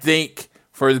I think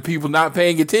for the people not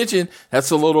paying attention, that's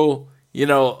a little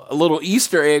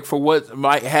Easter egg for what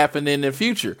might happen in the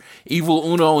future.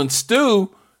 Evil Uno and Stu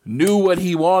knew what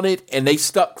he wanted and they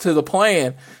stuck to the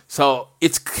plan. So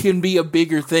it can be a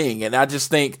bigger thing. And I just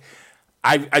think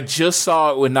I just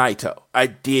saw it with Naito. I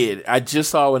did. I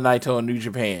just saw it with Naito in New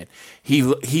Japan.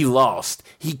 He lost.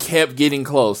 He kept getting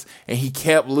close, and he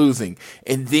kept losing.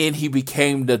 And then he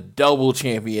became the double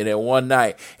champion at one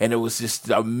night. And it was just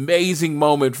an amazing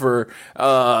moment for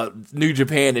New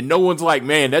Japan. And no one's like,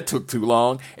 man, that took too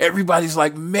long. Everybody's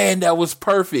like, man, that was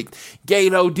perfect.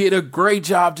 Gato did a great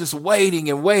job just waiting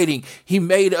and waiting. He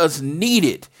made us need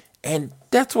it. And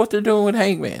that's what they're doing with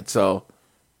Hangman. So...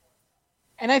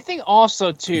 And I think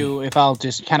also, too, if I'll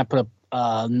just kind of put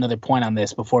another point on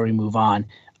this before we move on,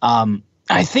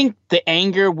 I think the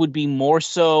anger would be more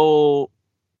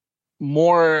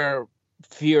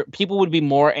fear. People would be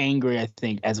more angry, I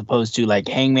think, as opposed to like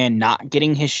Hangman not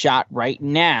getting his shot right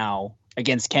now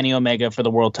against Kenny Omega for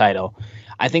the world title.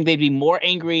 I think they'd be more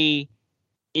angry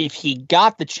if he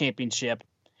got the championship,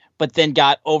 but then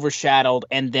got overshadowed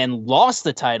and then lost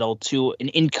the title to an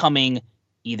incoming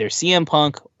either CM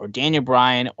Punk or Daniel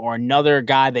Bryan or another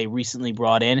guy they recently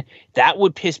brought in. That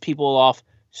would piss people off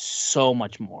so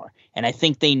much more. And I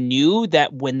think they knew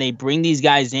that when they bring these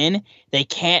guys in, they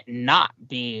can't not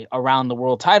be around the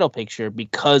world title picture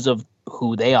because of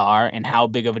who they are and how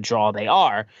big of a draw they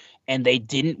are. And they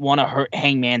didn't want to hurt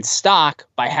Hangman's stock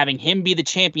by having him be the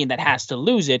champion that has to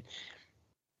lose it.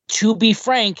 To be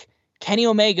frank, Kenny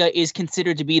Omega is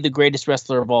considered to be the greatest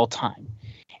wrestler of all time.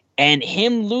 And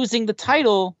him losing the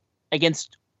title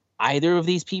against either of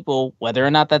these people, whether or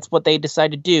not that's what they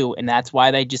decide to do, and that's why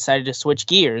they decided to switch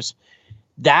gears,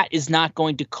 that is not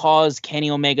going to cause Kenny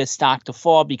Omega's stock to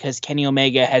fall because Kenny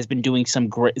Omega has been doing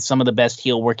some of the best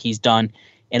heel work he's done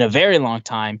in a very long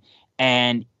time,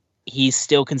 and he's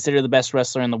still considered the best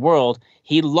wrestler in the world.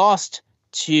 He lost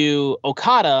to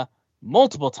Okada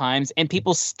multiple times, and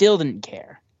people still didn't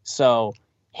care. So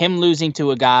him losing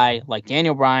to a guy like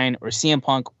Daniel Bryan or CM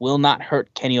Punk will not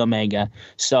hurt Kenny Omega.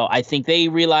 So I think they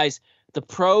realize the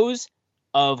pros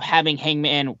of having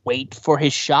Hangman wait for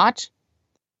his shot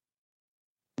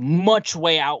much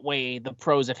way outweigh the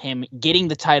pros of him getting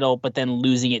the title but then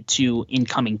losing it to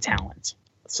incoming talent.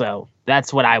 So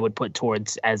that's what I would put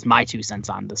towards as my 2 cents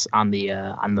on this on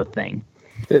the thing.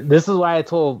 This is why I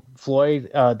told Floyd,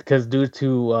 because due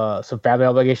to some family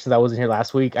obligations, I wasn't here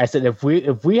last week. I said if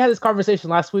we had this conversation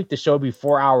last week, the show would be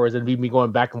 4 hours and be me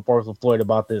going back and forth with Floyd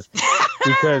about this,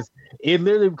 because it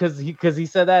literally because he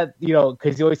said that, you know,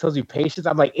 because he always tells you patience.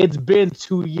 I'm like, it's been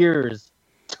 2 years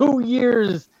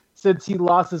since he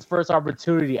lost his first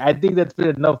opportunity. I think that's been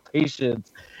enough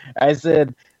patience. I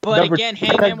said, but again,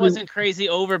 Hangman wasn't crazy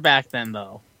over back then,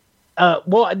 though.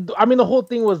 Well, I mean, the whole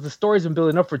thing was the story's been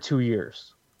building up for 2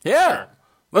 years. Yeah,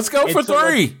 let's go for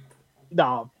 3.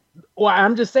 No, well,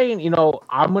 I'm just saying, you know,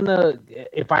 I'll give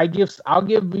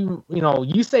you, you know,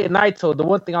 you say Naito. The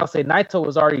one thing I'll say, Naito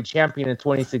was already champion in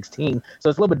 2016, so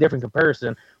it's a little bit different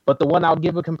comparison. But the one I'll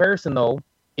give a comparison though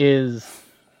is,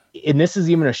 and this is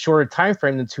even a shorter time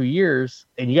frame than 2 years,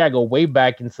 and you gotta go way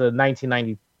back into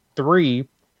 1993,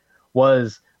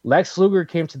 was Lex Luger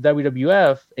came to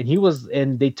WWF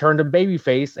and they turned him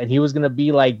babyface, and he was going to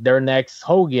be like their next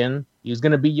Hogan. He was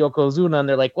going to be Yokozuna, and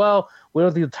they're like, well, we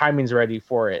don't think the timing's ready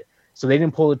for it. So they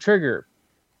didn't pull the trigger.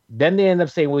 Then they end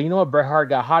up saying, well, you know what? Bret Hart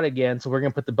got hot again, so we're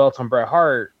going to put the belt on Bret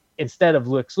Hart instead of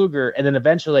Lex Luger. And then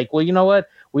eventually, like, well, you know what?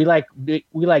 We like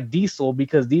Diesel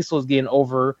because Diesel's getting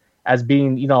over as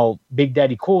being, you know, Big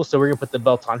Daddy Cool, so we're going to put the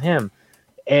belt on him.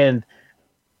 And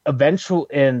eventual,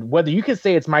 and whether you can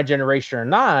say it's my generation or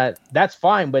not, that's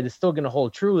fine, but it's still going to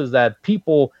hold true, is that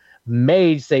people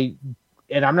may say,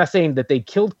 and I'm not saying that they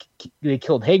killed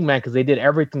Hangman, because they did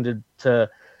everything to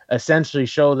essentially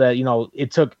show that, you know,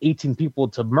 it took 18 people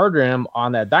to murder him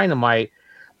on that Dynamite.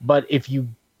 But if you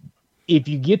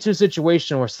get to a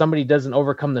situation where somebody doesn't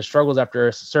overcome the struggles after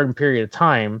a certain period of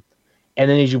time, and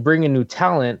then as you bring in new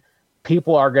talent,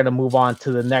 people are going to move on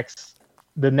to the next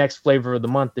flavor of the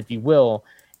month, if you will.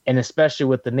 And especially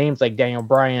with the names like Daniel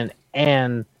Bryan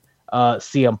and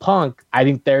CM Punk, I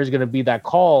think there's going to be that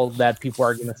call that people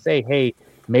are going to say, hey,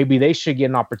 maybe they should get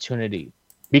an opportunity.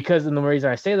 Because, and the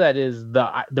reason I say that is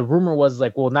the rumor was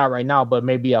like, well, not right now, but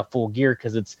maybe a Full Gear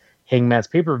because it's Hangman's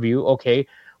pay-per-view. Okay,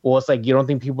 well, it's like, you don't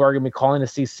think people are going to be calling to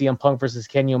see CM Punk versus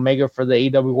Kenny Omega for the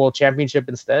AEW World Championship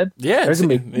instead? Yeah, and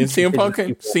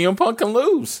CM Punk can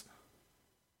lose.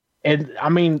 And, I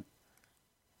mean,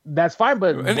 that's fine,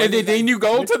 but and then you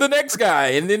go to the next guy,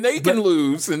 and then they can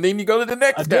lose, and then you go to the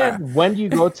next guy. When you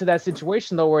go to that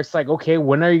situation though, where it's like, okay,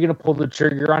 when are you going to pull the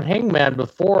trigger on Hangman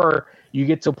before you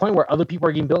get to a point where other people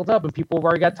are getting built up and people have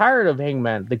already got tired of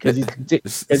Hangman because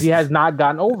he has not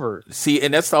gotten over? See,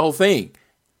 and that's the whole thing.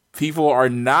 People are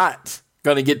not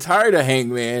going to get tired of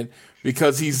Hangman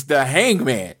because he's the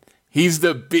Hangman. He's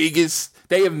the biggest.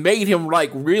 They have made him like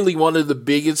really one of the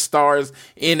biggest stars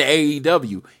in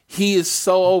AEW. He is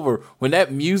so over. When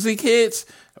that music hits,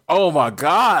 oh my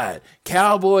God,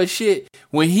 cowboy shit.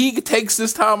 When he takes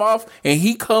this time off and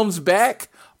he comes back,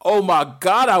 oh my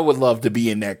God, I would love to be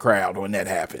in that crowd when that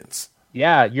happens.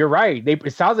 Yeah, you're right.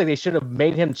 It sounds like they should have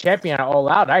made him champion at All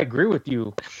Out. I agree with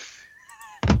you.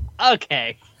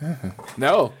 Okay.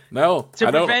 No,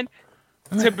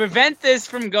 To prevent this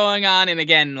from going on and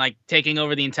again, like taking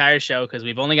over the entire show, because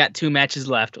we've only got 2 matches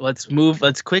left.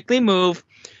 Let's quickly move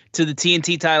to the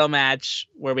TNT title match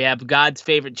where we have God's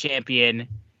favorite champion,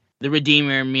 the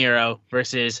Redeemer Miro,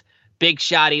 versus Big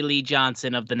Shotty Lee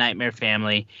Johnson of the Nightmare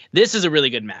Family. This is a really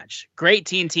good match. Great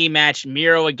TNT match.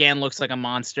 Miro again looks like a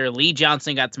monster. Lee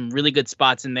Johnson got some really good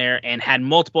spots in there and had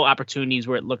multiple opportunities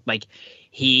where it looked like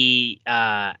he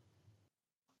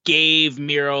gave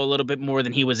Miro a little bit more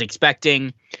than he was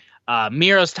expecting.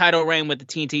 Miro's title reign with the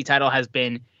TNT title has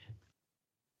been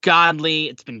godly.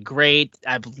 It's been great.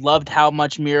 I've loved how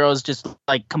much Miro's just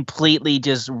like completely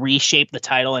just reshaped the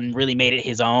title and really made it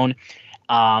his own.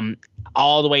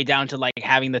 All the way down to like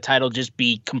having the title just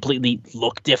be completely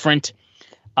look different.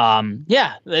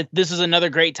 This is another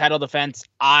great title defense.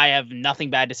 I have nothing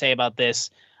bad to say about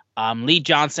this. Lee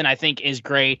Johnson, I think, is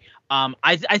great.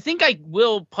 I think I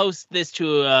will post this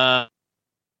to a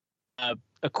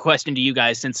question to you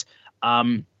guys, since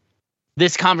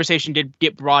this conversation did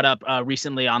get brought up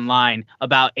recently online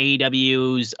about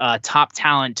AEW's top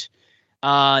talent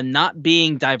not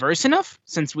being diverse enough,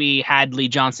 since we had Lee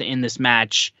Johnson in this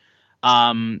match,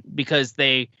 because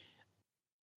there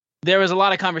was a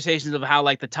lot of conversations of how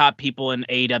like the top people in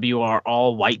AEW are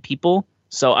all white people.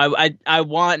 So I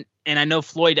want, and I know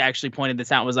Floyd actually pointed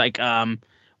this out, was like,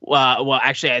 well,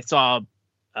 actually I saw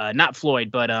not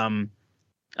Floyd, but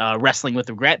Wrestling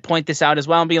with Regret point this out as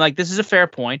well and be like, this is a fair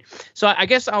point. So I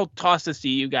guess I'll toss this to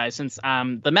you guys, since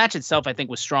the match itself I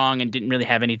think was strong and didn't really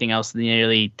have anything else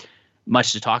nearly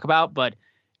much to talk about. But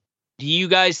do you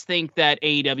guys think that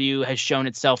AEW has shown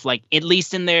itself, like at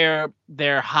least in their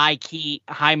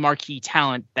high marquee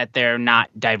talent, that they're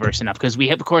not diverse enough? Because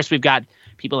we've got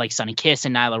people like Sonny Kiss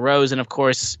and Nyla Rose, and of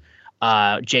course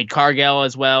Jade Cargill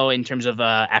as well in terms of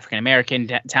African American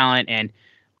talent, and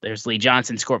there's Lee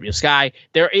Johnson, Scorpio Sky.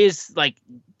 There is like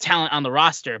talent on the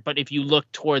roster, but if you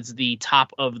look towards the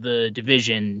top of the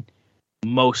division,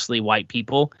 mostly white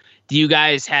people. Do you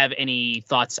guys have any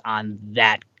thoughts on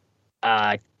that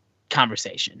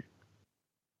conversation?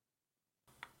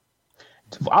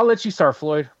 I'll let you start,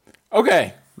 Floyd.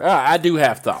 Okay, I do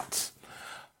have thoughts.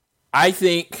 I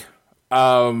think,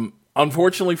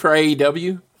 unfortunately for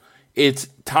AEW, its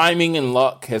timing and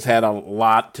luck has had a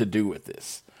lot to do with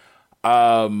this.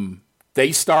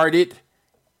 They started,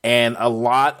 and a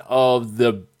lot of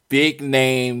the big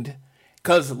named,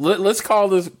 because let's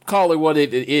call it what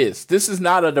it is. This is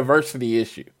not a diversity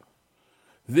issue.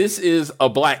 This is a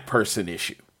black person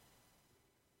issue.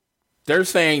 They're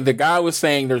saying, the guy was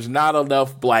saying there's not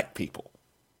enough black people.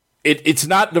 It's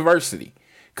not diversity,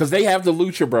 because they have the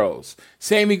Lucha Bros.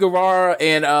 Sammy Guevara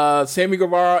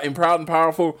and Proud and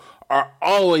Powerful are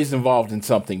always involved in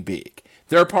something big.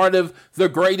 They're part of the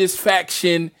greatest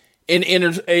faction in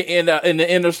the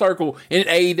inner circle in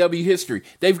AEW history.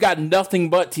 They've got nothing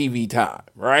but TV time,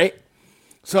 right?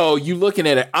 So you looking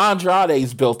at it,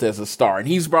 Andrade's built as a star, and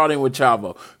he's brought in with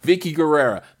Chavo, Vicky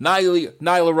Guerrera,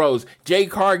 Nyla Rose, Jade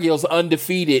Cargill's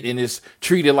undefeated and is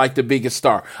treated like the biggest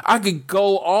star. I could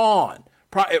go on.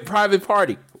 Private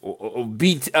Party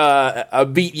beat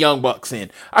Young Bucks in.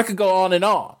 I could go on and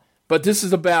on, but this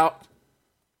is about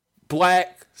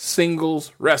black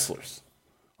singles wrestlers.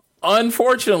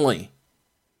 Unfortunately,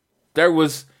 there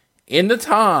was, in the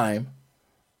time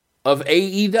of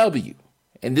AEW,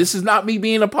 and this is not me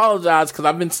being apologized because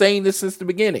I've been saying this since the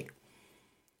beginning,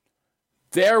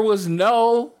 there was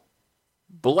no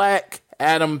black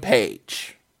Adam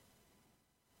Page,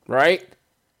 right?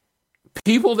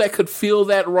 People that could fill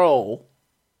that role,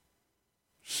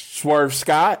 Swerve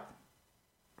Scott,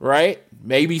 right?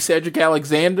 Maybe Cedric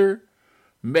Alexander,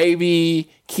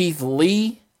 maybe Keith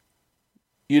Lee.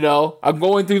 You know, I'm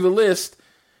going through the list.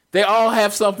 They all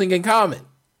have something in common.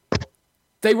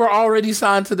 They were already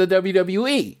signed to the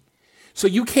WWE. So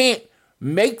you can't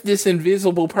make this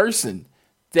invisible person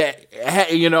that,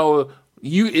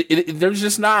 there's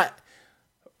just not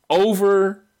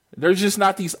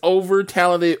these over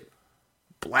talented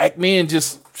black men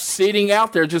just sitting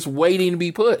out there just waiting to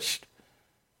be pushed.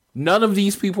 None of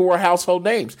these people were household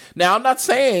names. Now, I'm not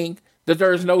saying that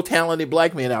there's no talented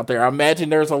black men out there. I imagine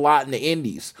there's a lot in the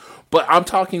indies. But I'm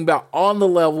talking about on the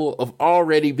level of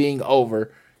already being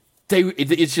over,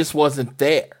 it just wasn't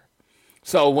there.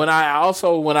 So when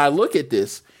I look at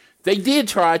this, they did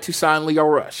try to sign Leo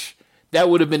Rush. That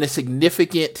would have been a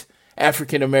significant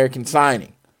African American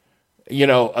signing. You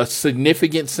know, a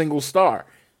significant single star.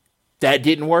 That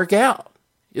didn't work out.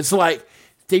 It's like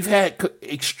they've had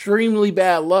extremely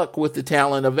bad luck with the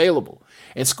talent available.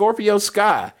 And Scorpio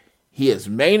Sky, he has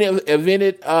main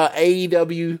evented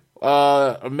AEW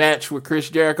match with Chris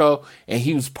Jericho, and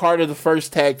he was part of the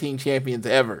first tag team champions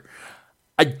ever.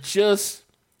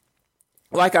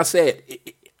 Like I said,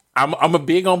 I'm a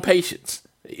big on patience.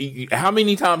 How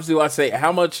many times do I say,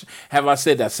 how much have I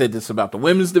said? I said this about the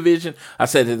women's division. I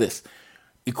said this.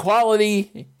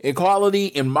 Equality,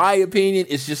 in my opinion,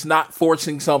 is just not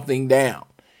forcing something down.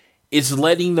 It's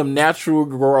letting them naturally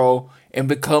grow and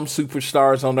become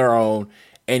superstars on their own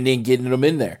and then getting them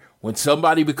in there. When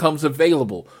somebody becomes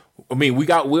available, I mean, we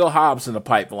got Will Hobbs in the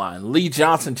pipeline. Lee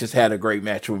Johnson just had a great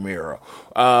match with Miro.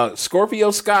 Scorpio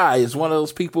Sky is one of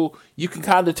those people you can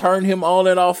kind of turn him on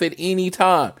and off at any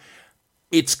time.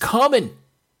 It's coming.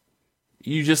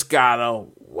 You just gotta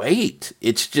wait.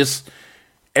 It's just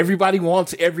everybody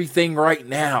wants everything right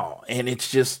now, and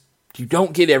it's just you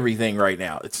don't get everything right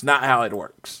now. It's not how it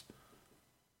works.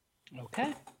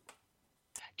 Okay.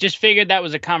 Just figured that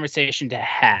was a conversation to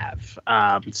have,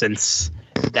 since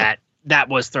that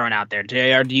was thrown out there.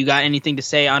 JR, do you got anything to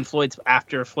say on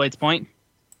after Floyd's point?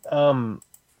 You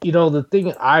know, the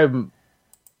thing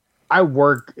I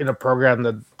work in a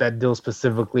program that deals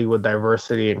specifically with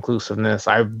diversity and inclusiveness.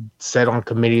 I've sat on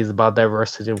committees about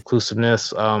diversity and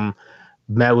inclusiveness.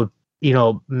 Met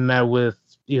with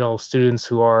students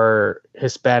who are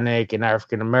Hispanic and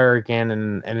African American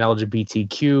and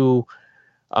LGBTQ.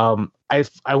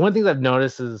 One thing I've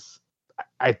noticed is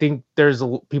I think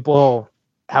people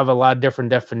have a lot of different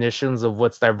definitions of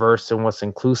what's diverse and what's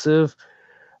inclusive.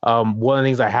 One of the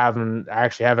things I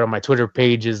actually have it on my Twitter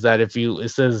page is that it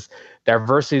says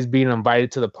diversity is being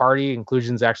invited to the party,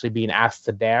 inclusion is actually being asked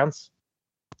to dance.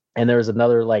 And there's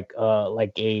another like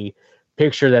a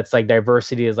picture that's like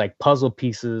diversity is like puzzle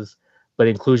pieces, but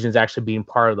inclusion is actually being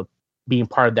part of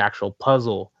the actual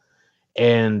puzzle.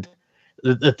 And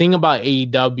the thing about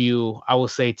AEW, I will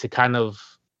say, to kind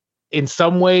of, in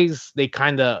some ways, they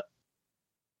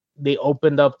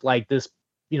opened up like this,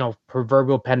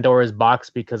 proverbial Pandora's box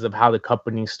because of how the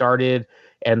company started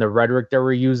and the rhetoric they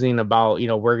were using about,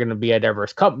 we're going to be a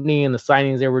diverse company and the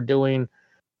signings they were doing.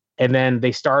 And then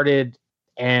they started,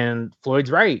 and Floyd's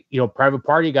right, Private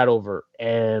Party got over,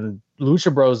 and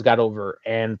Lucha Bros got over,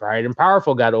 and Pride and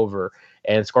Powerful got over,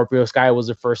 and Scorpio Sky was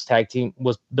the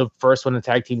first one to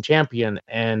tag team champion.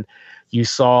 And you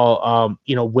saw,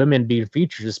 women being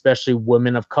featured, especially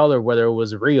women of color, whether it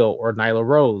was Rio or Nyla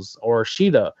Rose or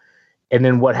Sheeta. And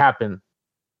then what happened?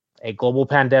 A global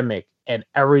pandemic, and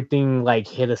everything like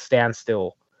hit a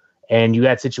standstill. And you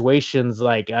had situations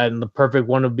like, and the perfect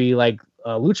one would be like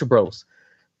Lucha Bros.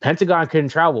 Pentagon couldn't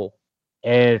travel,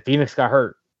 and Phoenix got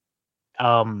hurt.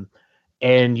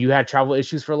 And you had travel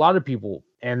issues for a lot of people.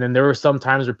 And then there were some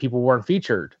times where people weren't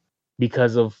featured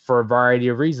for a variety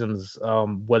of reasons.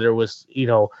 Whether it was,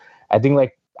 I think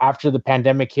like after the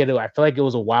pandemic hit, I feel like it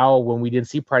was a while when we didn't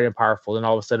see Pride and Powerful, and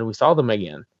all of a sudden we saw them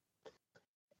again.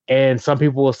 And some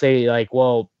people will say like,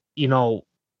 well,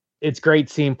 it's great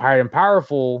seeing Pride and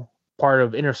Powerful part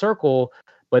of Inner Circle,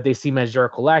 but they seem as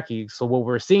Jericho lackeys. So what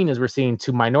we're seeing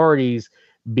two minorities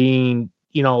being,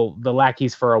 the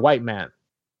lackeys for a white man.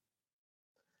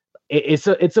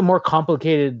 It's a more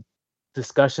complicated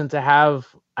discussion to have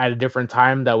at a different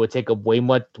time that would take up way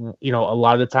much, a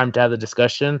lot of the time to have the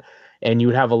discussion, and you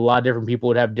would have a lot of different people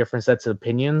would have different sets of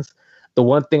opinions. The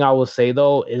one thing I will say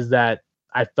though is that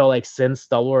I felt like since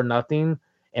Double or Nothing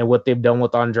and what they've done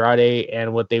with Andrade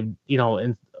and what they've,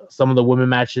 in some of the women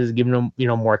matches, giving them,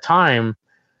 more time,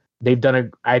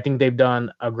 I think they've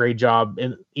done a great job.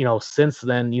 And, since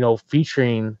then,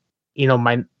 featuring,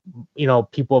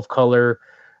 people of color,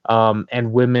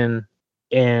 and women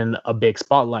in a big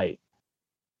spotlight.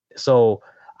 So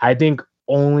I think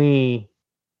only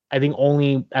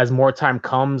as more time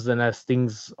comes and as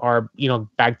things are,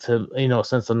 back to,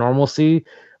 sense of normalcy,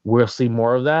 we'll see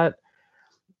more of that.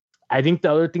 I think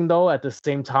the other thing though, at the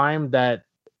same time that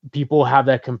people have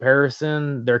that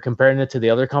comparison, they're comparing it to the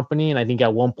other company. And I think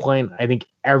at one point,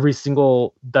 every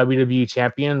single WWE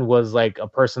champion was like a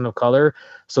person of color.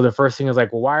 So the first thing is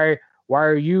like, well, why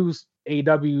are you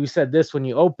AEW? You said this when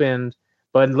you opened,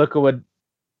 but look at what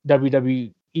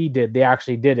WWE did. They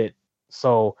actually did it.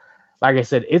 So like I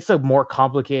said, it's a more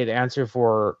complicated answer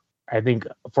for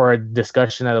a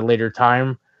discussion at a later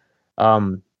time.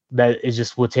 That it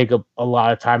just would take up a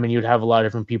lot of time, and you'd have a lot of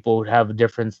different people who have a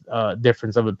difference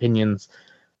of opinions.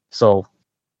 So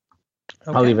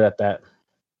okay. I'll leave it at that.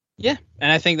 Yeah,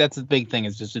 and I think that's the big thing.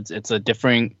 Is just it's a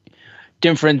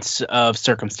difference of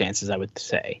circumstances, I would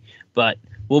say. But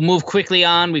we'll move quickly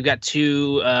on. We've got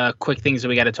two quick things that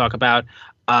we got to talk about.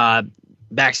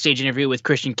 Backstage interview with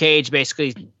Christian Cage,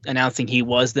 basically announcing he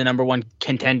was the number one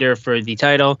contender for the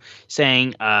title,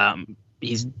 saying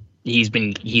he's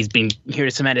been here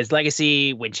to cement his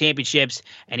legacy, win championships,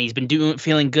 and he's been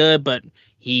feeling good, but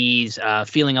he's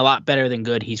feeling a lot better than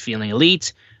good. He's feeling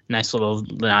elite. Nice little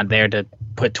nod there to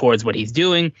put towards what he's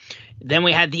doing. Then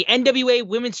we had the NWA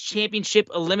Women's Championship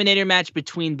Eliminator match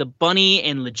between the Bunny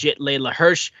and legit Layla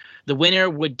Hirsch. The winner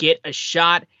would get a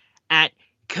shot at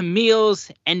Camille's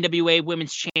NWA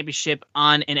Women's Championship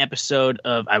on an episode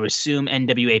of, I would assume,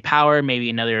 NWA Power, maybe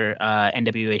another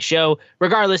NWA show.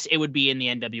 Regardless, it would be in the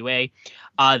NWA.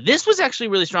 This was actually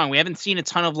really strong. We haven't seen a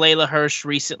ton of Layla Hirsch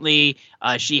recently.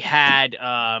 She had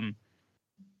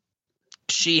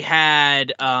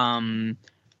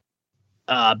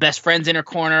best friends in her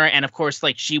corner, and of course,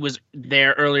 like, she was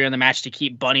there earlier in the match to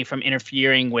keep Bunny from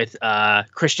interfering with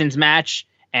Christian's match.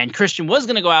 And Christian was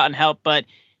going to go out and help, but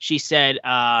she said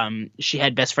she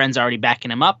had best friends already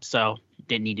backing him up, so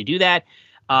didn't need to do that.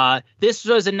 This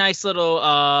was a nice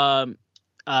little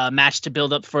match to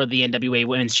build up for the NWA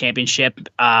Women's Championship,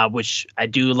 which I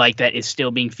do like that is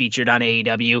still being featured on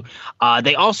AEW.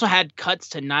 They also had cuts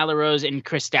to Nyla Rose and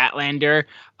Chris Statlander,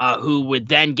 who would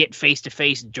then get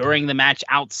face-to-face during the match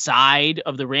outside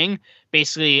of the ring.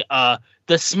 Basically,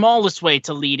 the smallest way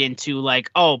to lead into, like,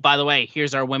 oh, by the way,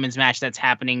 here's our women's match that's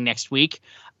happening next week.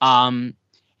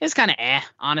 It's kind of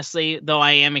honestly, though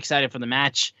I am excited for the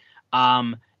match.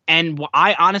 And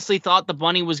I honestly thought the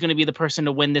Bunny was going to be the person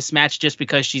to win this match just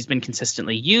because she's been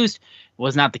consistently used. It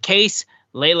was not the case.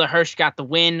 Layla Hirsch got the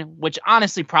win, which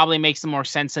honestly probably makes more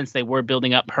sense since they were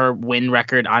building up her win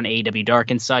record on AEW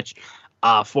Dark and such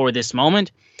for this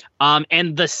moment.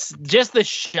 And the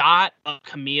shot of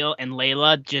Camille and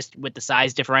Layla, just with the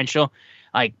size differential,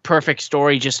 like, perfect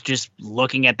story. Just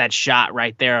looking at that shot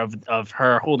right there of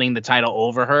her holding the title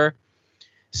over her.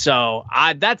 So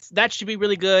that should be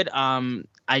really good. I'm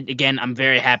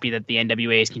very happy that the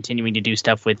NWA is continuing to do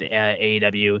stuff with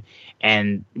AEW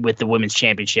and with the Women's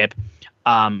Championship.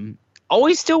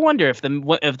 Always still wonder if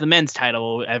the men's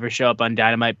title will ever show up on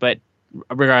Dynamite, but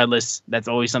regardless, that's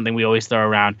always something we always throw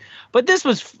around. But this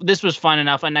was fun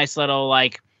enough, a nice little,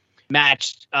 like,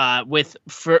 match with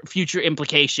future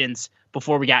implications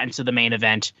before we got into the main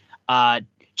event.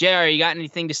 JR, you got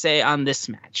anything to say on this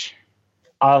match?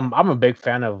 I'm a big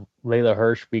fan of Layla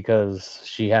Hirsch because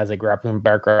she has a grappling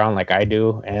background like I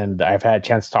do, and I've had a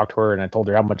chance to talk to her, and I told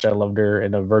her how much I loved her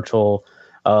in a virtual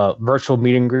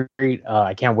meet and greet.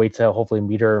 I can't wait to hopefully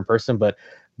meet her in person, but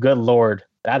good Lord,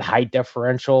 that height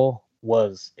differential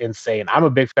was insane. I'm a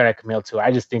big fan of Camille too.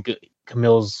 I just think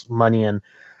Camille's money, and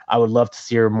I would love to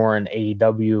see her more in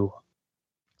AEW.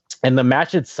 And the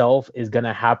match itself is going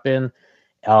to happen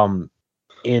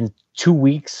in 3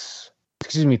 weeks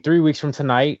from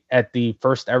tonight at the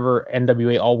first ever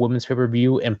NWA All Women's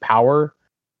Pay-Per-View in Power.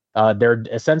 They're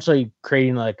essentially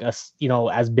creating like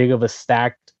as big of a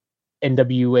stacked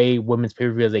NWA Women's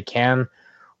Pay-Per-View as they can,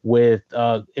 with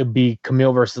it'd be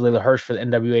Camille versus Layla Hirsch for the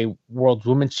NWA World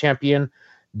Women's Champion.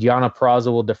 Deonna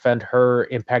Purrazzo will defend her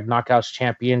Impact Knockouts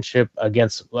Championship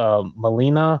against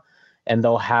Melina, and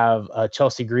they'll have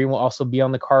Chelsea Green will also be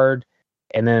on the card.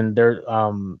 And then they're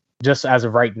just as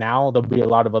of right now, there'll be a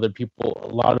lot of other people, a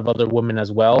lot of other women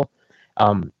as well.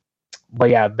 But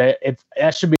yeah,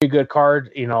 that should be a good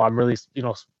card. I'm really,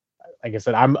 like I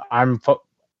said, I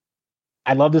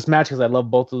love this match because I love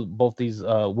both these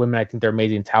women. I think they're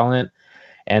amazing talent,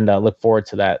 and look forward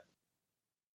to that.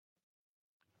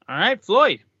 All right,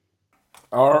 Floyd.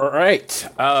 All right.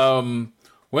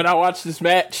 When I watched this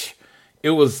match, it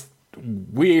was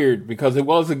weird because it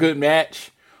was a good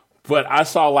match, but I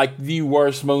saw like the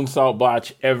worst moonsault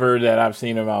botch ever that I've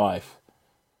seen in my life.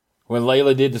 When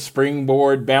Layla did the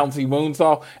springboard bouncy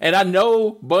moonsault, and I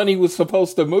know Bunny was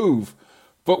supposed to move,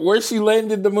 but where she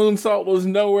landed the moonsault was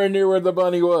nowhere near where the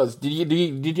Bunny was.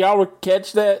 Did y'all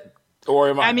catch that? Or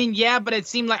am I mean, yeah, but it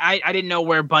seemed like I didn't know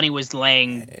where Bunny was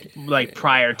laying, like,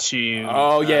 prior to.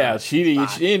 Oh yeah, she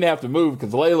didn't have to move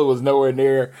because Layla was nowhere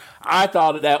near. I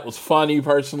thought that was funny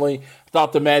personally.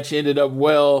 Thought the match ended up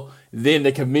well. Then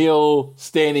the Camille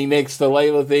standing next to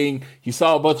Layla thing. You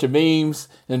saw a bunch of memes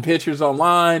and pictures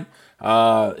online.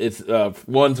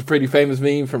 One's a pretty famous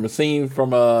meme from a scene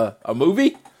from a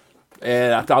movie,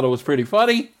 and I thought it was pretty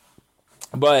funny.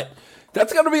 But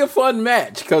that's going to be a fun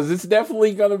match because it's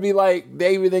definitely going to be like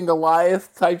David and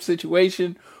Goliath type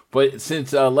situation. But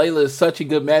since Layla is such a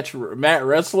good mat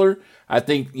wrestler, I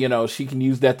think, she can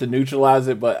use that to neutralize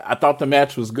it, but I thought the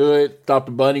match was good. Thought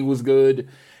the bunny was good.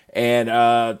 And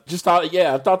I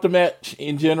thought the match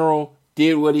in general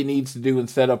did what it needs to do and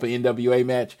set up an NWA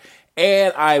match.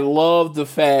 And I love the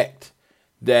fact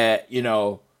that,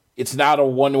 it's not a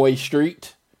one-way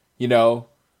street.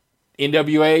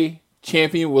 NWA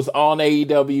champion was on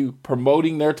AEW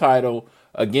promoting their title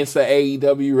against the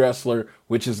AEW wrestler,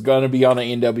 which is going to be on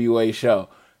an NWA show.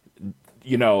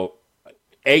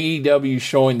 AEW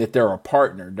showing that they're a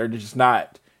partner. They're just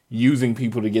not using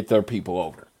people to get their people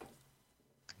over.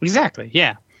 Exactly,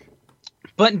 yeah.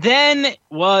 But then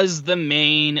was the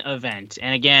main event.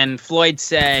 And again, Floyd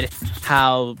said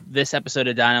how this episode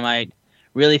of Dynamite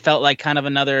really felt like kind of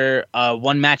another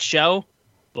one-match show.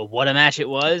 But what a match it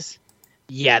was.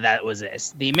 Yeah, that was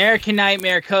this. The American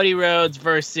Nightmare, Cody Rhodes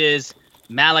versus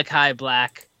Malachi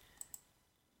Black.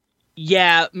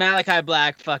 Yeah, Malachi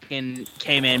Black fucking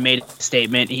came in, made a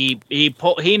statement.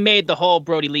 He made the whole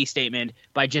Brody Lee statement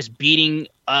by just beating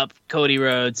up Cody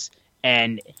Rhodes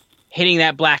and hitting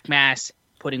that black mass,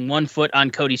 putting one foot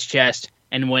on Cody's chest,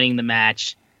 and winning the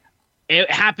match. It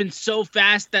happened so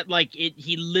fast that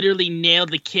he literally nailed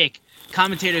the kick.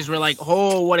 Commentators were like,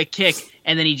 "Oh, what a kick!"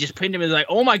 And then he just pinned him and was like,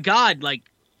 "Oh my god!" Like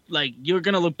you're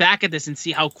gonna look back at this and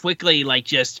see how quickly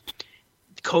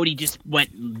Cody just went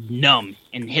numb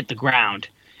and hit the ground.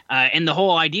 And the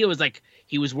whole idea was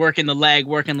he was working the leg,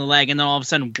 and then all of a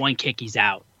sudden one kick, he's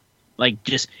out.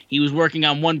 He was working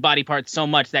on one body part so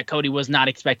much that Cody was not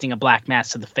expecting a black mass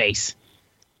to the face.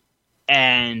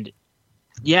 And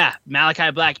yeah,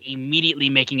 Malachi Black immediately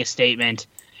making a statement.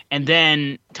 And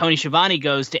then Tony Schiavone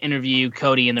goes to interview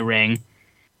Cody in the ring.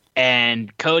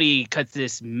 And Cody cuts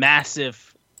this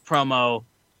massive promo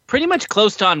pretty much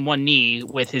close to on one knee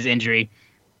with his injury,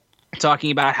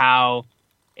 talking about how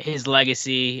his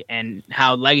legacy and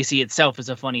how legacy itself is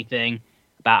a funny thing,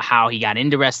 about how he got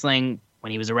into wrestling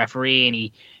when he was a referee,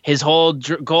 and his whole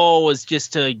goal was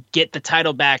just to get the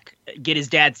title back, get his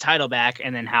dad's title back,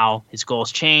 and then how his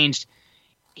goals changed.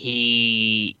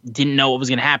 He didn't know what was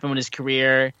going to happen with his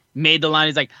career. Made the line,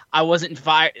 he's like, I wasn't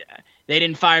fired. They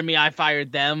didn't fire me, I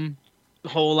fired them. The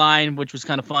whole line, which was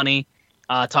kind of funny.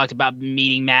 Talked about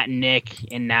meeting Matt and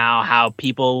Nick, and now how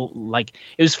people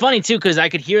it was funny too, because I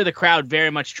could hear the crowd very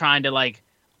much trying to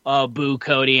boo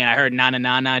Cody, and I heard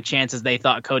na chants as they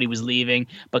thought Cody was leaving.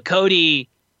 But Cody,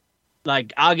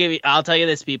 I'll tell you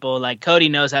this, people, Cody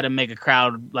knows how to make a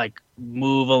crowd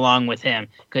move along with him,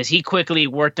 because he quickly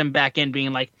worked them back in,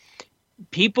 being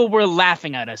people were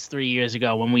laughing at us 3 years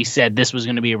ago when we said this was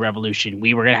going to be a revolution.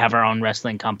 We were going to have our own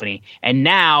wrestling company. And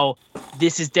now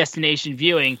this is destination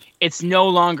viewing. It's no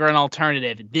longer an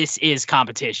alternative. This is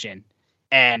competition.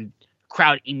 And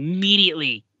crowd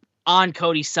immediately on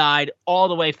Cody's side, all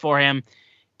the way for him,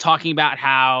 talking about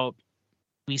how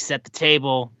we set the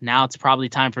table. Now it's probably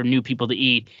time for new people to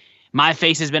eat. My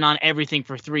face has been on everything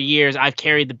for 3 years. I've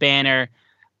carried the banner.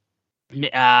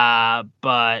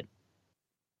 But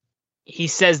he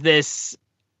says this,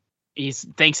 he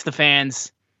thanks the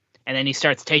fans, and then he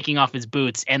starts taking off his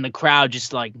boots, and the crowd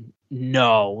just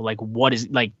no, what is,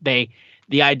 the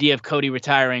idea of Cody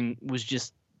retiring was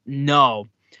just no.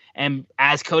 And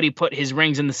as Cody put his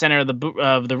rings in the center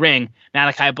of the ring,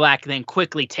 Malachi Black then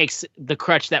quickly takes the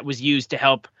crutch that was used to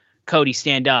help Cody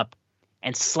stand up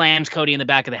and slams Cody in the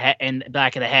back of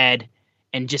the head,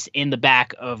 and just in the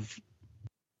back of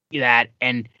that,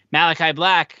 and Malachi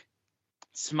Black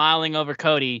smiling over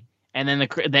Cody, and then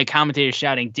the commentator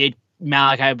shouting, "Did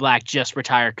Malachi Black just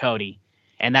retire Cody?"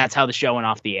 And that's how the show went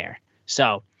off the air.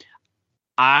 So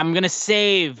I'm gonna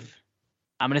save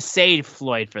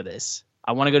Floyd for this.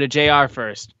 I want to go to JR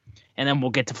first, and then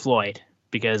we'll get to Floyd,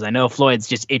 because I know Floyd's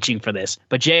just itching for this.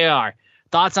 But JR,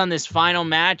 thoughts on this final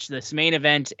match, this main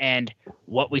event, and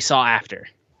what we saw after?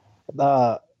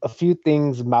 A few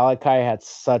things. Malachi had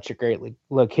such a great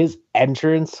look. His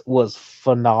entrance was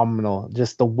phenomenal.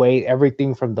 Just the way,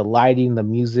 everything from the lighting, the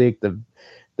music, the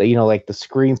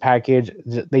screen package.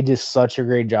 They did such a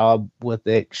great job with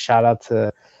it. Shout out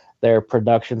to their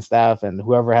production staff and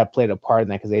whoever had played a part in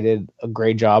that, because they did a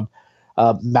great job.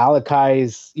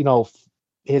 Malachi's,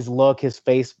 his look, his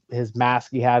face, his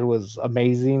mask he had was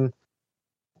amazing.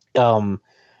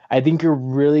 I think you're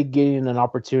really getting an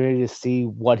opportunity to see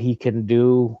what he can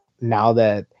do now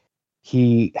that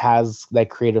he has that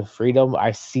creative freedom.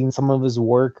 I've seen some of his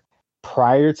work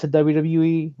prior to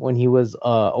WWE when he was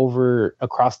over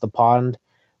across the pond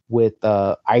with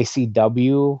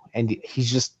ICW, and he's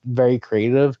just very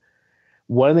creative.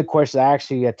 One of the questions,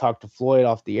 I talked to Floyd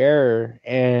off the air,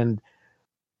 and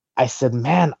I said,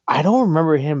 man, I don't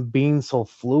remember him being so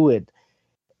fluid.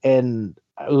 And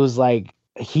it was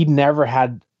he never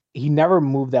had he never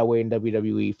moved that way in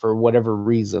WWE for whatever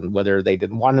reason, whether they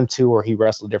didn't want him to or he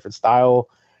wrestled a different style.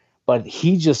 But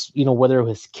he just, whether it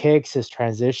was kicks, his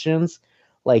transitions,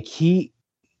 like he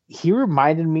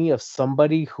reminded me of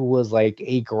somebody who was like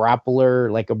a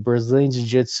grappler, like a Brazilian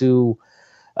Jiu-Jitsu,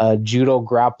 judo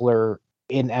grappler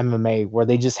in MMA, where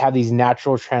they just have these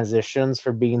natural transitions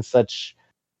for being such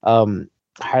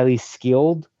highly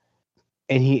skilled,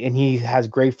 and he has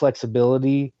great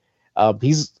flexibility.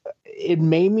 It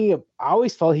made me. I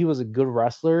always felt he was a good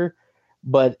wrestler,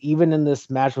 but even in this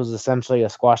match was essentially a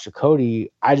squash to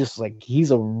Cody. I just like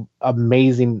he's a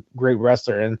amazing, great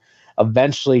wrestler, and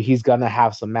eventually he's gonna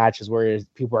have some matches where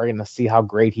people are gonna see how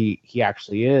great he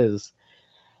actually is.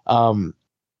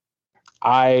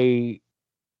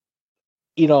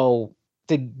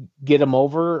 To get him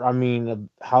over, I mean,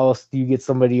 how else do you get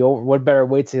somebody over? What better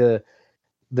way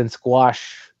than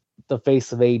squash the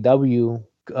face of AEW,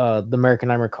 the American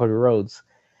Nightmare Cody Rhodes?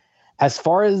 As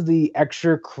far as the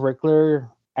extracurricular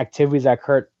activities that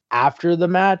occurred after the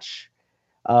match,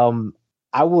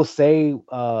 I will say,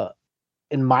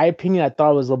 in my opinion, I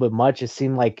thought it was a little bit much. It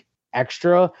seemed like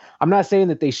extra. I'm not saying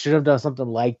that they should have done something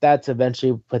like that to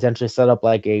eventually potentially set up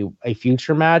like a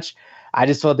future match. I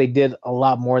just felt they did a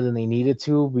lot more than they needed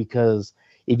to, because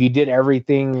if you did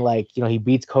everything like, he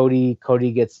beats Cody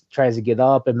tries to get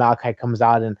up, and Malachi comes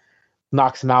out and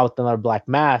knocks him out with another black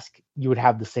mask, you would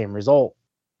have the same result.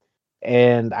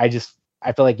 And I feel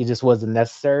like it just wasn't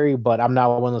necessary, but I'm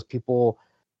not one of those people.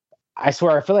 I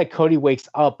swear, I feel like Cody wakes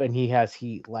up and he has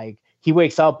heat. Like, he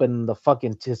wakes up and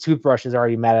his toothbrush is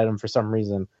already mad at him for some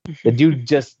reason. The dude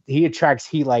he attracts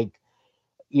heat like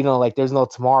there's no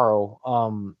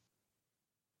tomorrow.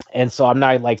 And so I'm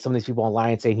not like some of these people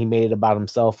online saying he made it about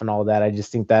himself and all that. I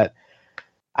just think they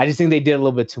did a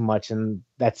little bit too much, and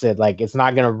that's it. Like, it's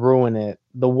not going to ruin it.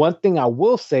 The one thing I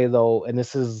will say, though, and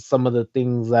this is some of the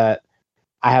things that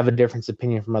I have a different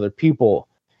opinion from other people,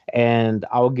 and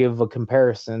I'll give a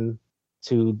comparison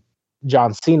to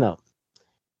John Cena.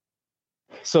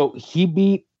 So he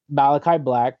beat Malachi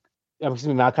Black.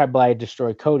 Malachi Black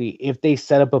destroyed Cody. If they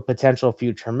set up a potential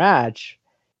future match,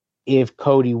 if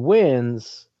Cody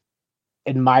wins,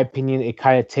 in my opinion, it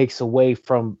kind of takes away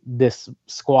from this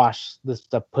squash, this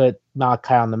to put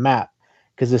Malachi on the map,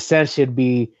 because essentially it'd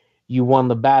be you won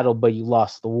the battle, but you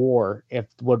lost the war. If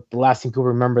the last thing people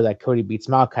remember that Cody beats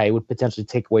Malachi, it would potentially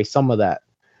take away some of that.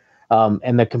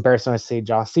 And the comparison I say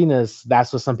John Cena's,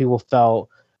 that's what some people felt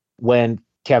when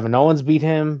Kevin Owens beat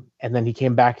him, and then he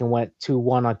came back and went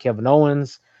 2-1 on Kevin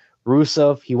Owens.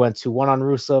 Rusev, he went 2-1 on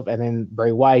Rusev, and then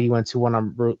Bray Wyatt, he went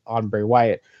 2-1 on Bray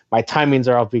Wyatt. My timings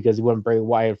are off because he went Bray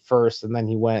Wyatt first, and then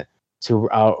he went to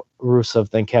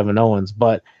Rusev, then Kevin Owens.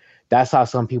 But that's how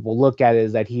some people look at it,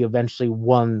 is that he eventually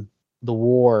won the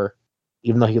war,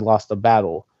 even though he lost the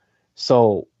battle.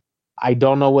 So I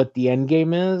don't know what the end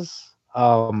game is,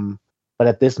 but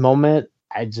at this moment,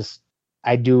 I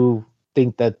do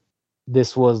think that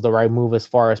this was the right move as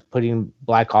far as putting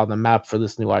Black on the map for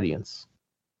this new audience.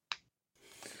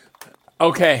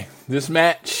 Okay, this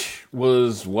match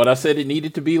was what I said it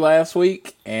needed to be last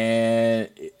week, and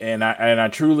I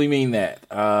truly mean that.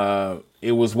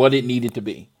 It was what it needed to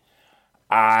be.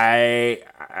 I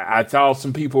saw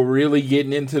some people really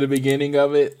getting into the beginning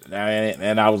of it,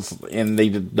 and I was in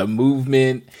the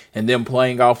movement and them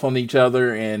playing off on each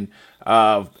other, and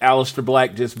Aleister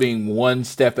Black just being one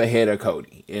step ahead of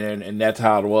Cody, and that's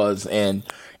how it was. And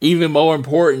even more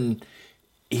important,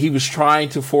 he was trying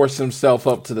to force himself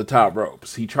up to the top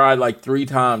ropes. He tried like 3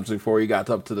 times before he got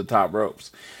up to the top ropes.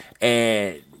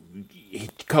 And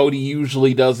Cody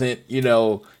usually doesn't,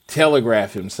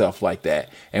 telegraph himself like that.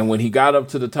 And when he got up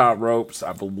to the top ropes,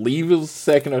 I believe it was the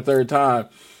second or third time,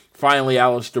 finally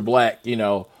Aleister Black,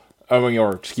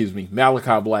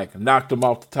 Malachi Black knocked him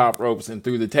off the top ropes and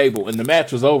through the table. And the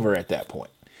match was over at that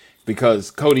point because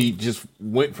Cody just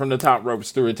went from the top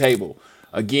ropes through a table.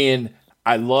 Again,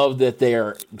 I love that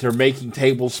they're making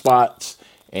table spots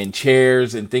and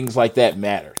chairs and things like that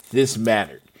matter. This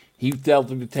mattered. He fell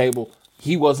through the table.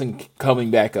 He wasn't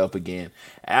coming back up again.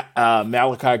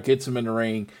 Malachi gets him in the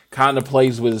ring, kind of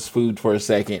plays with his food for a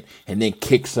second, and then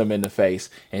kicks him in the face,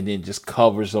 and then just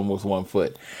covers him with one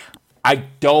foot. I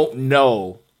don't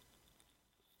know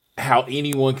how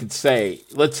anyone could say,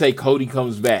 let's say Cody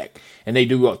comes back, and they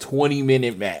do a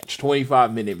 20-minute match,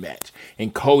 25-minute match,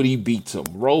 and Cody beats him,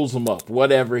 rolls him up,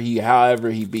 however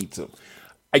he beats him.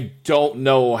 I don't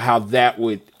know how that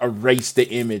would erase the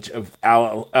image of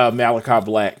Malachi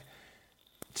Black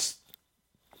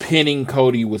pinning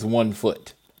Cody with one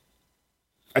foot.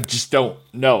 I just don't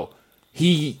know.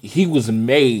 He was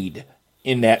made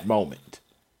in that moment.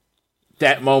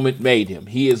 That moment made him.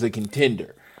 He is a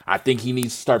contender. I think he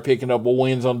needs to start picking up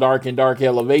wins on Dark and Dark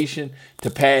Elevation to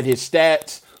pad his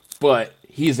stats, but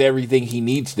he's everything he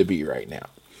needs to be right now.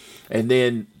 And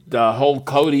then the whole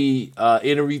Cody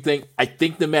interview thing, I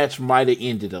think the match might have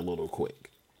ended a little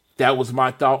quick. That was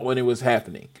my thought when it was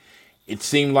happening. It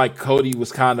seemed like Cody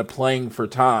was kind of playing for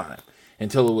time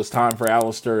until it was time for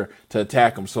Aleister to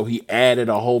attack him. So he added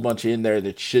a whole bunch in there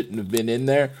that shouldn't have been in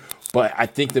there. But I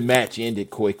think the match ended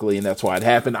quickly, and that's why it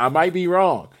happened. I might be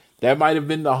wrong. That might have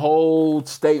been the whole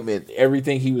statement,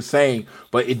 everything he was saying.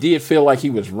 But it did feel like he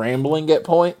was rambling at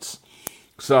points.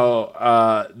 So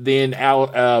then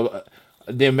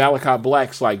Malachi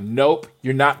Black's like, nope,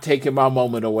 you're not taking my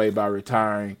moment away by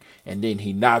retiring. And then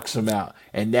he knocks him out.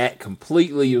 And that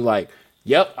completely, you're like,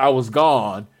 yep, I was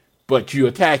gone, but you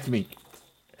attacked me.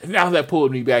 And now that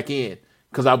pulled me back in.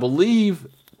 Because I believe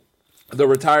the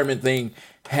retirement thing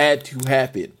had to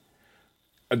happen.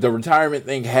 The retirement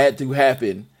thing had to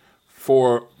happen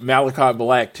for Malachi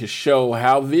Black to show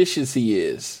how vicious he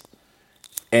is.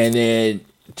 And then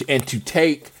to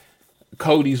take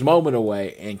Cody's moment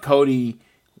away. And Cody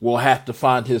will have to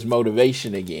find his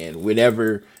motivation again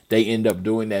whenever they end up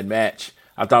doing that match.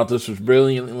 I thought this was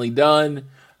brilliantly done.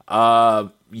 I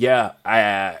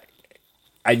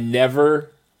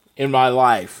never in my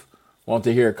life want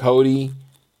to hear Cody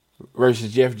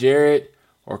versus Jeff Jarrett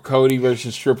or Cody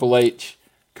versus Triple H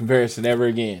comparison ever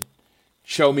again.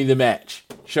 Show me the match.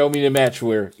 Show me the match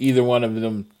where either one of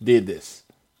them did this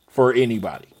for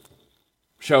anybody.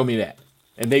 Show me that.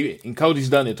 And Cody's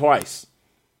done it twice.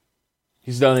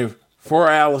 He's done it for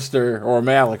Aleister or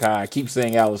Malachi. I keep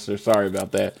saying Aleister, sorry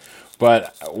about that.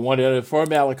 But one did it for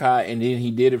Malachi, and then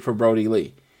he did it for Brody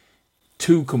Lee.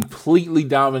 Two completely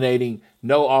dominating,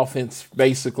 no offense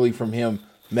basically from him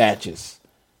matches.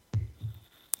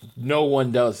 No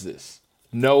one does this.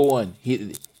 No one.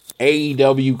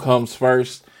 AEW comes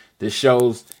first. This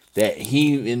shows that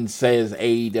he even says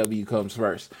AEW comes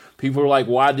first. People are like,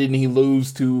 why didn't he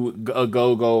lose to a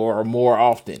Go-Go or more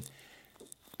often?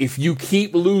 If you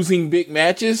keep losing big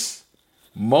matches,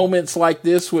 moments like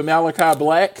this with Malachi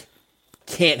Black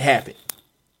can't happen.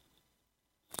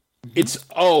 It's,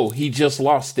 he just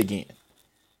lost again.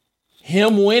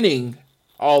 Him winning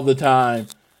all the time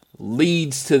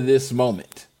leads to this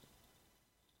moment.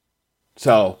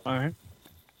 So, all right.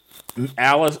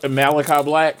 Malachi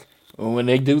Black, when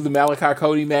they do the Malachi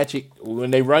Cody match, when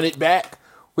they run it back,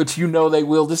 which you know they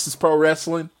will, this is pro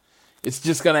wrestling, it's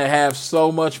just going to have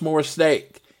so much more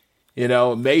stake. You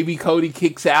know, maybe Cody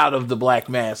kicks out of the Black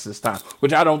Mass this time,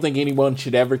 which I don't think anyone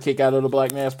should ever kick out of the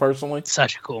Black Mass personally.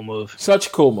 Such a cool move. Such a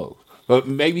cool move. But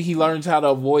maybe he learns how to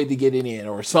avoid to get it in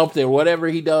or something, whatever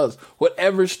he does,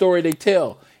 whatever story they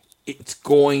tell, it's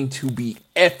going to be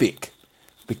epic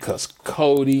because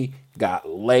Cody got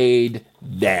laid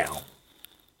down.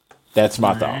 That's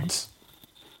my thoughts.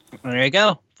 There you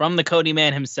go. From the Cody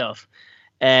man himself.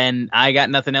 And I got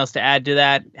nothing else to add to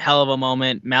that. Hell of a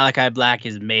moment. Malachi Black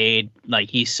is made. Like,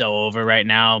 he's so over right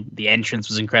now. The entrance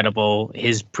was incredible.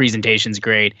 His presentation's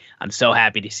great. I'm so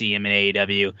happy to see him in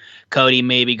AEW. Cody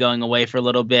may be going away for a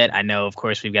little bit. I know, of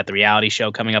course, we've got the reality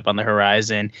show coming up on the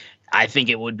horizon. I think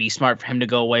it would be smart for him to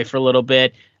go away for a little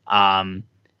bit.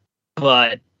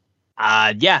 But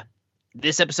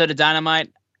this episode of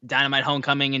Dynamite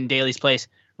Homecoming in Daily's Place,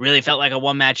 really felt like a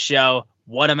one-match show.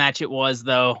 What a match it was,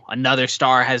 though. Another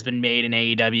star has been made in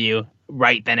AEW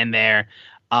right then and there.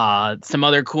 Some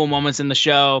other cool moments in the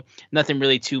show. Nothing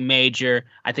really too major.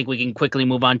 I think we can quickly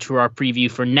move on to our preview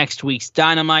for next week's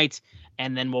Dynamite,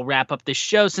 and then we'll wrap up the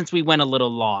show since we went a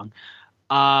little long.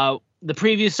 The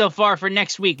preview so far for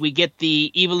next week, we get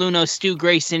the Evil Uno Stu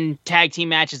Grayson tag team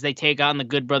match as they take on the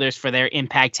Good Brothers for their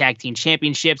Impact Tag Team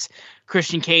Championships.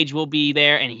 Christian Cage will be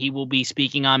there, and he will be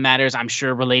speaking on matters, I'm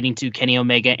sure, relating to Kenny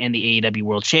Omega and the AEW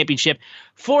World Championship.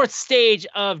 Fourth stage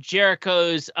of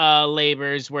Jericho's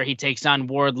labors, where he takes on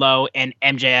Wardlow, and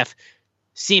MJF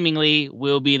seemingly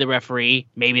will be the referee.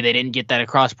 Maybe they didn't get that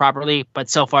across properly,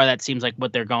 but so far that seems like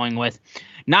what they're going with.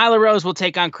 Nyla Rose will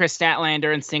take on Chris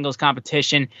Statlander in singles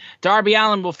competition. Darby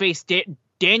Allin will face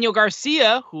Daniel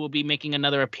Garcia, who will be making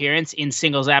another appearance in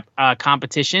singles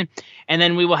competition. And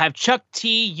then we will have Chuck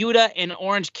T, Yuta, and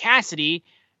Orange Cassidy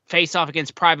face off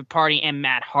against Private Party and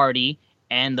Matt Hardy.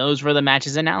 And those were the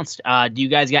matches announced. Do you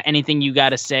guys got anything you got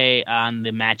to say on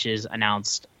the matches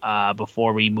announced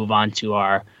before we move on to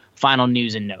our final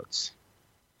news and notes?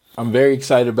 I'm very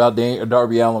excited about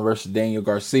Darby Allin versus Daniel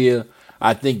Garcia.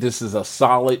 I think this is a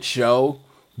solid show,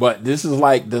 but this is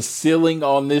like the ceiling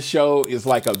on this show is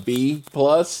like a B+.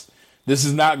 This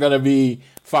is not going to be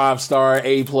 5-star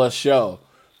A+ show.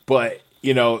 But,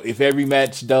 you know, if every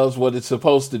match does what it's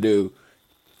supposed to do,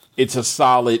 it's a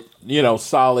solid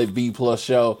B+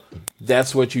 show.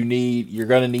 That's what you need. You're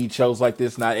gonna need shows like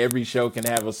this. Not every show can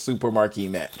have a super marquee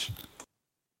match.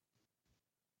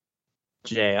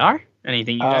 JR,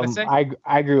 anything you gotta say?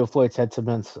 I agree with Floyd's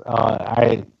sentiments.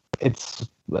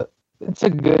 It's a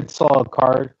good solid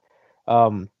card.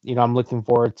 I'm looking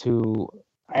forward to.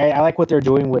 I like what they're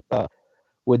doing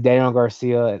with Daniel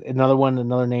Garcia.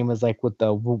 Another name is like with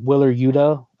the Willer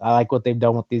Yuta. I like what they've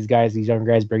done with these guys, these young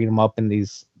guys, bringing them up in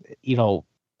these,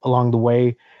 along the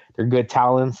way. They're good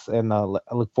talents, and I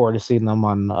look forward to seeing them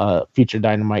on future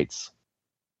Dynamites.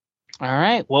 All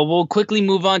right. Well, we'll quickly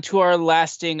move on to our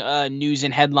lasting news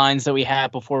and headlines that we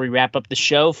have before we wrap up the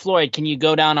show. Floyd, can you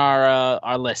go down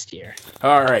our list here?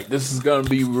 All right. This is going to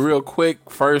be real quick.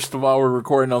 First of all, we're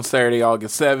recording on Saturday,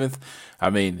 August 7th. I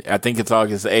think it's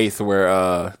August 8th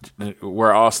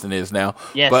where Austin is now.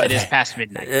 Yes, but it is past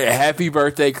midnight. Happy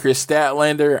birthday, Chris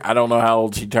Statlander. I don't know how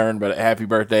old she turned, but happy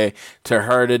birthday to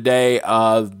her today.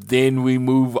 Then we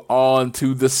move on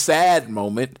to the sad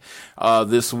moment.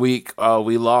 This week,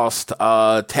 we lost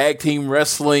tag team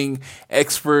wrestling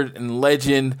expert and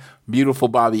legend, beautiful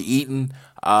Bobby Eaton.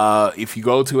 If you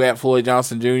go to @Floyd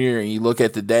Johnson Jr. and you look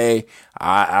at the day,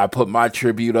 I put my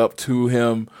tribute up to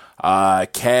him.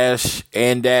 Cash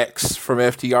and Dax from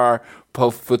FTR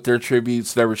both put their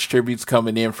tributes. There was tributes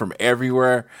coming in from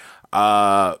everywhere.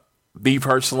 Me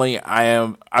personally,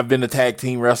 I've been a tag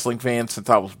team wrestling fan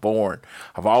since I was born.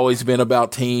 I've always been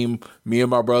about team. Me and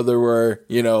my brother were,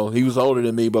 he was older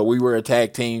than me, but we were a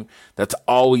tag team. That's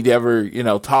all we'd ever,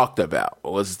 talked about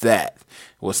was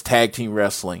tag team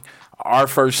wrestling. Our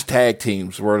first tag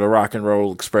teams were the Rock and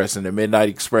Roll Express and the Midnight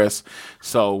Express.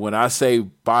 So when I say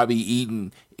Bobby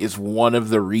Eaton is one of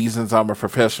the reasons I'm a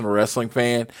professional wrestling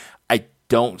fan, I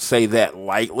don't say that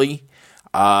lightly.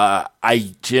 I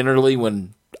generally,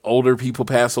 when older people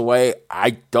pass away,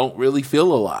 I don't really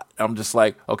feel a lot. I'm just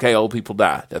like, okay, old people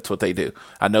die. That's what they do.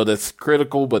 I know that's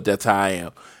critical, but that's how I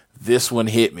am. This one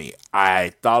hit me.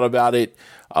 I thought about it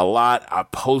a lot. I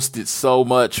posted so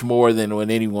much more than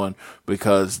with anyone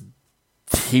because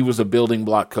he was a building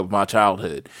block of my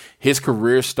childhood. His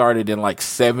career started in like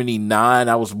 79.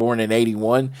 I was born in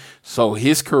 81. So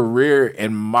his career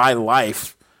and my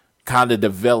life kind of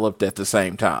developed at the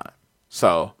same time.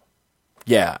 So,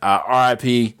 yeah,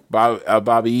 RIP,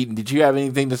 Bobby Eaton. Did you have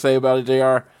anything to say about it,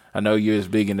 JR? I know you're as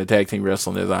big into tag team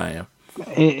wrestling as I am.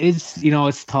 It's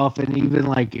it's tough, and even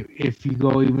like if you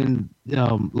go even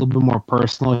a little bit more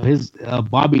personal, his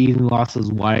Bobby Eaton lost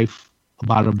his wife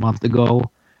about a month ago.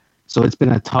 So it's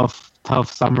been a tough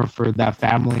summer for that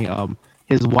family.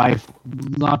 His wife,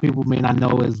 a lot of people may not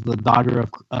know, is the daughter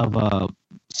of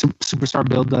superstar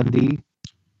Bill Dundee.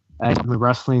 I've been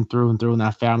wrestling through and through in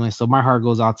that family. So my heart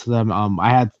goes out to them.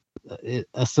 I had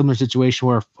a similar situation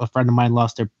where a friend of mine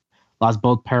lost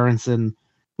both parents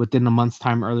within a month's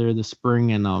time earlier this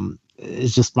spring. And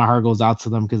it's just, my heart goes out to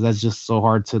them because that's just so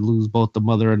hard to lose both the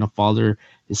mother and the father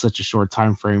in such a short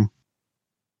time frame.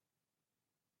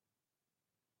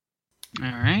 All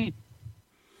right.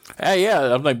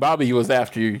 Yeah, I'm like, Bobby was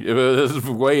after you.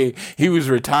 He was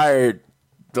retired,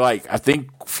 like, I think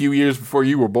a few years before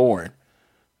you were born,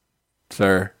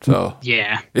 sir. So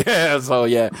yeah, so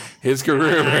his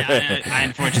career. I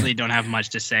unfortunately don't have much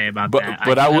to say about that.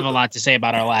 But I have a lot to say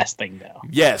about our last thing, though.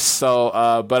 Yes.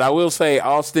 So, but I will say,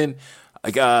 Austin,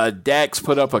 Dax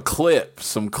put up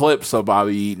some clips of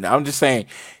Bobby Eaton. I'm just saying,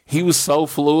 he was so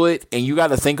fluid, and you got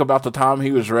to think about the time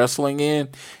he was wrestling in.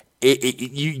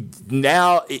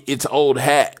 It's old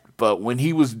hat, but when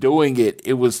he was doing it,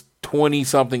 it was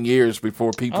 20-something years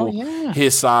before people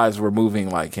his size were moving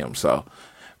like him. So,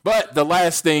 but the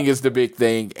last thing is the big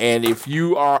thing, and if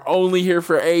you are only here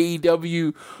for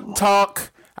AEW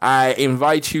talk, I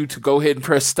invite you to go ahead and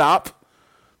press stop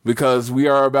because we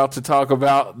are about to talk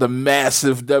about the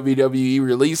massive WWE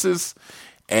releases.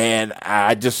 And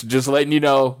I just letting you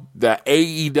know, the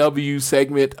AEW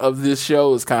segment of this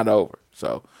show is kind of over.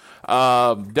 So,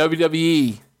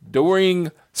 WWE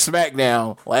during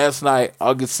SmackDown last night,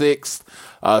 August 6th,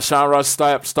 Sean Ross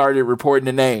Sapp started reporting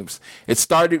the names. It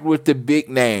started with the big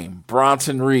name,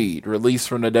 Bronson Reed, released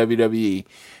from the WWE.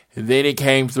 Then it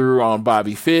came through on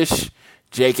Bobby Fish,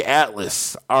 Jake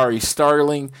Atlas, Ari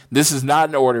Starling. This is not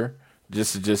in order.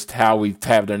 This is just how we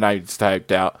have their names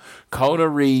typed out. Kona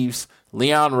Reeves,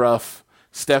 Leon Ruff,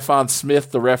 Stephon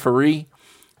Smith, the referee,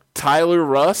 Tyler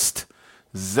Rust,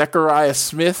 Zechariah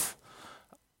Smith,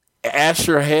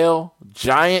 Asher Hale,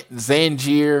 Giant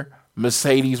Zangier,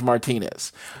 Mercedes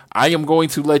Martinez. I am going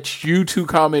to let you two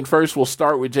comment first. We'll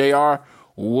start with JR.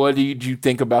 What did you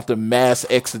think about the mass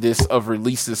exodus of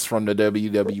releases from the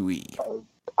WWE?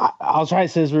 I'll try to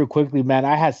say this real quickly, man.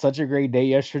 I had such a great day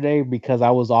yesterday because I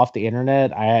was off the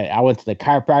internet. I went to the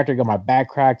chiropractor, got my back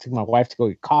cracked, took my wife to go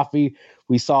get coffee.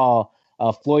 We saw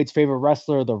Floyd's favorite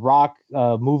wrestler, The Rock,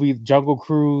 movie Jungle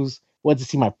Cruise. Went to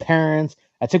see my parents.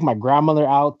 I took my grandmother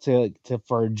out to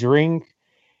for a drink,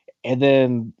 and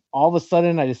then all of a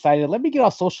sudden I decided, let me get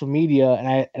off social media,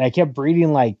 and I kept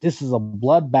reading like, this is a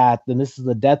bloodbath and this is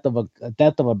the death of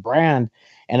a brand.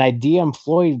 And I DM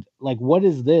Floyd, like, what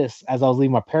is this? As I was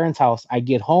leaving my parents' house, I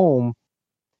get home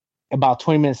about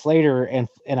 20 minutes later and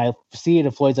I see it,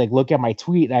 and Floyd's like, look at my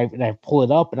tweet, and I pull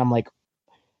it up, and I'm like,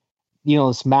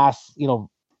 this mass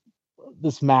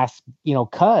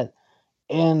cut.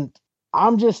 And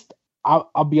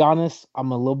I'll be honest,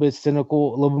 I'm a little bit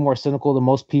more cynical than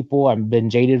most people. I've been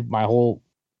jaded my whole,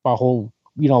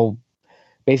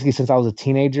 basically since I was a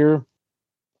teenager.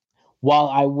 While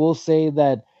I will say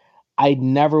that I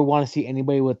never want to see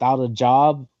anybody without a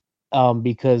job,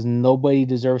 because nobody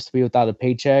deserves to be without a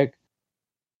paycheck.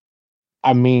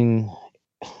 I mean,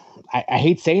 I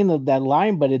hate saying that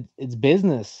line, but it's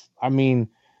business. I mean,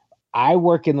 I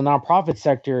work in the nonprofit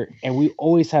sector, and we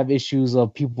always have issues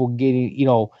of people getting,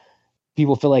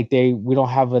 people feel like we don't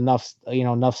have enough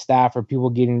staff, or people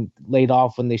getting laid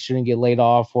off when they shouldn't get laid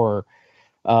off, or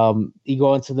you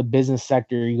go into the business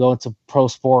sector, you go into pro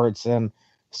sports, and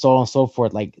so on and so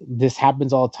forth. Like, this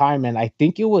happens all the time. And I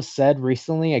think it was said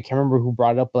recently, I can't remember who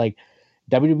brought it up, like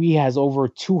WWE has over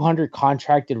 200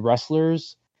 contracted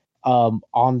wrestlers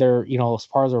on their, as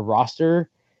far as their roster.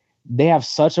 They have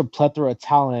such a plethora of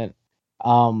talent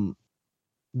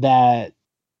that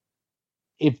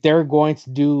if they're going to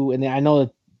do, and I know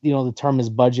that, the term is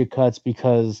budget cuts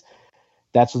because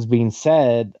that's what's being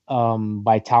said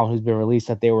by talent who's been released,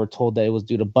 that they were told that it was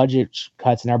due to budget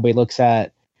cuts, and everybody looks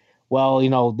at, well,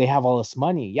 they have all this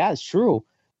money. Yeah, it's true.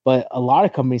 But a lot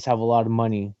of companies have a lot of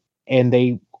money, and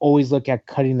they always look at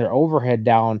cutting their overhead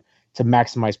down to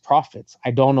maximize profits.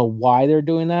 I don't know why they're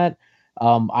doing that.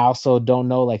 I also don't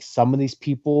know, like, some of these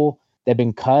people that have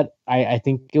been cut. I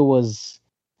think it was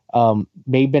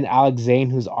maybe been Alex Zane,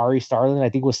 who's Ari Starling, I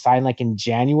think was signed like in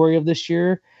January of this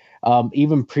year.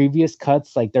 Even previous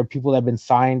cuts, like, there are people that have been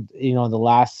signed, in the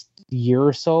last year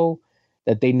or so,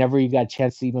 that they never even got a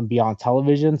chance to even be on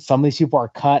television. Some of these people are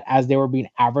cut as they were being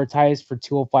advertised for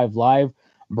 205 Live.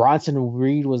 Bronson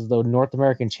Reed was the North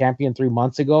American champion 3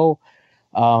 months ago.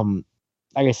 Like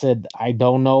I said, I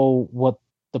don't know what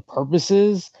the purpose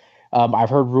is.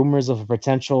 I've heard rumors of a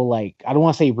potential, like, I don't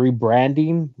want to say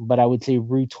rebranding, but I would say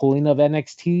retooling of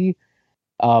NXT.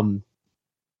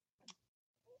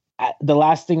 The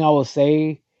last thing I will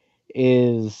say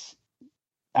is,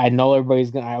 I know I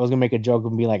was gonna make a joke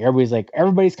and be like,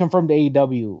 everybody's confirmed to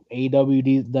AEW.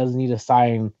 AEW doesn't need to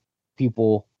sign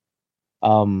people.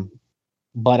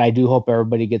 But I do hope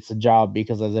everybody gets a job,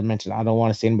 because, as I mentioned, I don't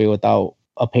want to see anybody without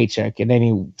a paycheck in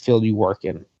any field you work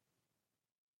in.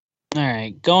 All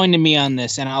right, going to me on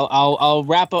this, and I'll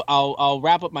wrap up. I'll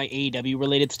wrap up my AEW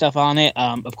related stuff on it.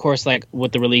 Of course, like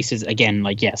with the releases, again,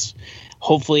 like, yes,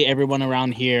 hopefully everyone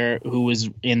around here who is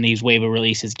in these wave of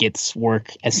releases gets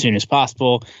work as soon as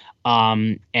possible.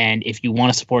 And if you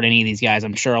want to support any of these guys,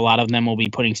 I'm sure a lot of them will be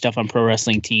putting stuff on Pro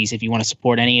Wrestling Tees. If you want to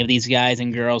support any of these guys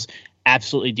and girls,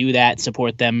 absolutely do that.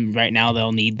 Support them right now;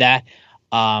 they'll need that.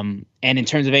 And in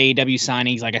terms of AEW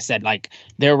signings, like I said, like,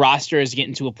 their roster is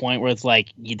getting to a point where it's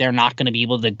like they're not going to be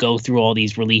able to go through all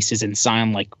these releases and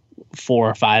sign like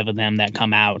 4 or 5 of them that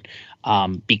come out,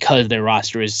 because their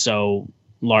roster is so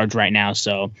large right now.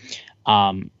 So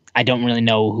I don't really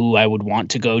know who I would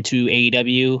want to go to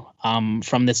AEW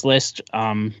from this list,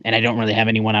 and I don't really have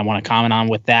anyone I want to comment on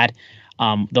with that.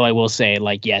 Though I will say,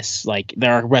 like, yes, like,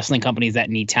 there are wrestling companies that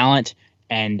need talent,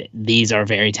 and these are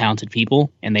very talented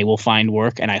people, and they will find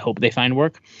work, and I hope they find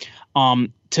work.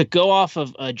 To go off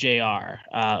of JR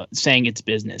saying it's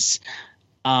business,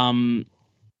 I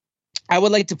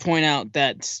would like to point out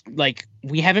that, like,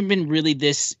 we haven't been really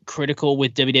this critical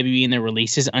with WWE and their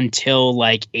releases until,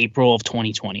 like, April of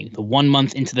 2020, the 1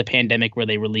 month into the pandemic, where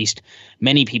they released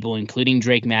many people, including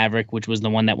Drake Maverick, which was the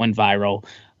one that went viral,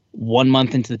 1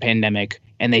 month into the pandemic,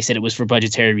 and they said it was for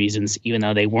budgetary reasons, even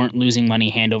though they weren't losing money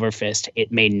hand over fist.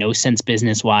 It made no sense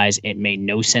business-wise. It made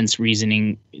no sense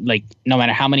reasoning. Like, no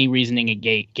matter how many reasoning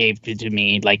it gave to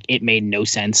me, like, it made no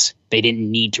sense. They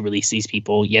didn't need to release these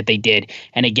people, yet they did.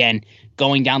 And again,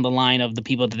 going down the line of the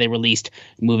people that they released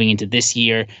moving into this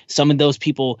year, some of those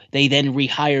people they then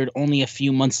rehired only a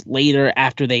few months later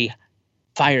after they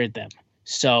fired them.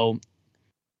 So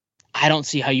I don't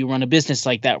see how you run a business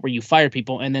like that, where you fire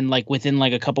people and then, like, within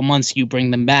like a couple months you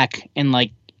bring them back. And,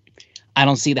 like, I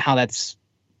don't see how that's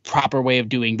proper way of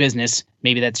doing business.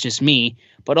 Maybe that's just me,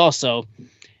 but also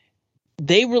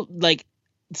they were like,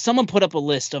 someone put up a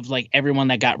list of like everyone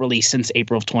that got released since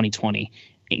April of 2020,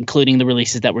 including the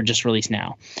releases that were just released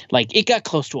now. Like, it got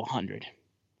close to 100.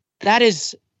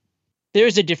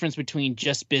 There's a difference between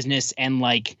just business and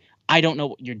like, I don't know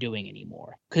what you're doing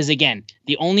anymore. Because again,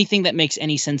 the only thing that makes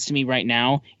any sense to me right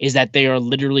now is that they are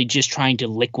literally just trying to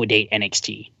liquidate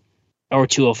NXT or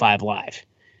 205 Live.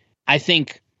 I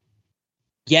think,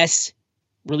 yes,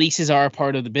 releases are a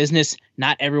part of the business.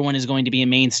 Not everyone is going to be a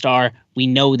main star. We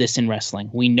know this in wrestling.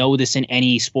 We know this in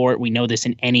any sport. We know this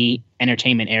in any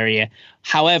entertainment area.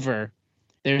 However,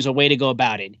 there's a way to go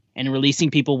about it. And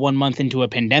releasing people 1 month into a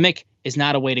pandemic is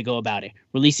not a way to go about it.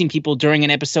 Releasing people during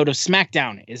an episode of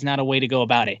SmackDown is not a way to go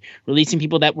about it. Releasing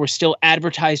people that were still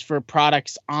advertised for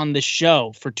products on the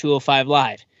show for 205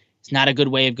 Live is not a good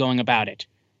way of going about it.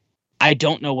 I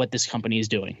don't know what this company is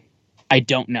doing. I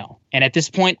don't know. And at this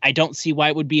point, I don't see why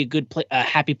it would be a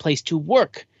happy place to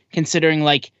work, considering,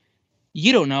 like,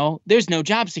 you don't know. There's no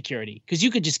job security because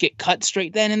you could just get cut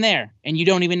straight then and there, and you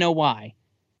don't even know why.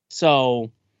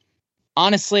 So,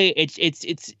 honestly,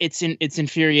 it's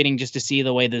infuriating just to see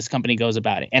the way this company goes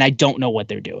about it, and I don't know what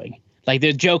they're doing. Like,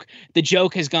 the joke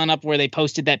has gone up where they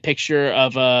posted that picture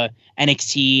of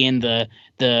NXT and the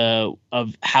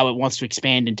of how it wants to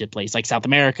expand into places like South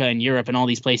America and Europe and all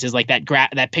these places, like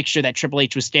that picture that Triple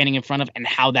H was standing in front of, and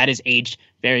how that is aged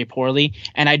very poorly.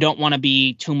 And I don't want to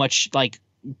be too much like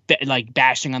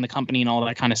bashing on the company and all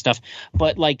that kind of stuff,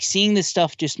 but like, seeing this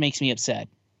stuff just makes me upset.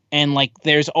 And like,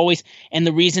 there's always, and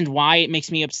the reason why it makes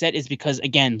me upset is because,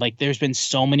 again, like, there's been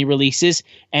so many releases,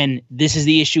 and this is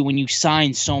the issue when you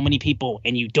sign so many people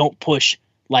and you don't push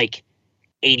like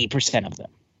 80% of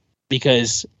them,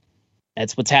 because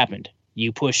that's what's happened.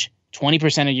 You push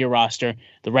 20% of your roster,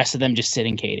 the rest of them just sit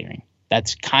in catering.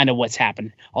 That's kind of what's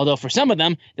happened. Although for some of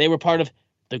them, they were part of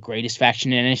the greatest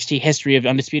faction in NXT history of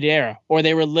Undisputed Era, or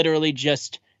they were literally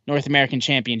just North American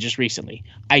champion just recently.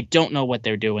 I don't know what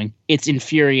they're doing. It's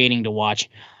infuriating to watch.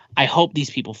 I hope these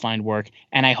people find work,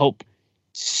 and I hope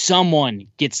someone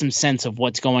gets some sense of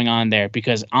what's going on there,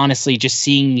 because honestly, just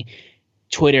seeing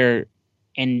Twitter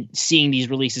and seeing these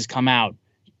releases come out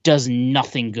does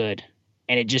nothing good,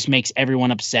 and it just makes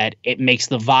everyone upset. It makes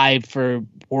the vibe for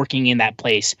working in that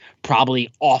place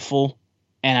probably awful,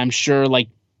 and I'm sure, like,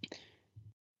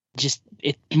 just,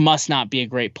 it must not be a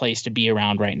great place to be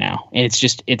around right now. And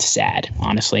it's sad,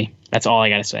 honestly. That's all I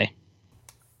got to say.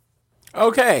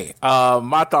 Okay.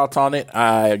 My thoughts on it.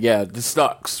 This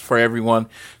sucks for everyone,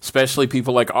 especially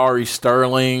people like Ari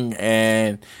Sterling.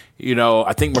 And,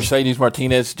 I think Mercedes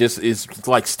Martinez just is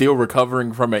like still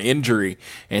recovering from an injury,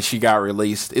 and she got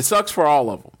released. It sucks for all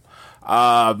of them.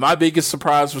 My biggest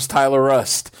surprise was Tyler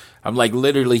Rust. I'm like,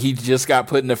 literally, he just got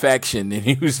put in a faction, and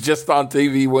he was just on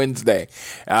TV Wednesday.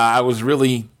 I was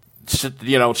really,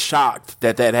 shocked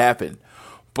that happened.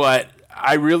 But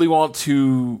I really I'm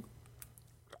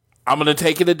going to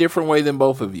take it a different way than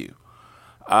both of you.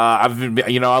 I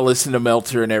listen to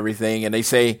Meltzer and everything, and they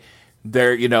say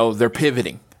they're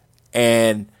pivoting.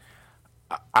 And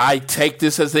I take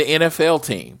this as the NFL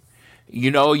team.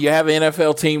 You have an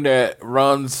NFL team that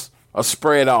runs a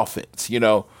spread offense,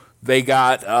 They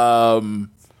got the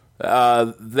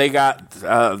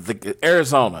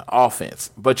Arizona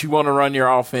offense, but you want to run your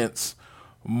offense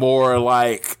more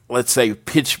like, let's say,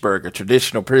 Pittsburgh, a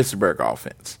traditional Pittsburgh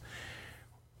offense.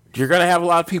 You're going to have a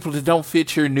lot of people that don't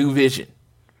fit your new vision.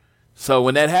 So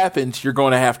when that happens, you're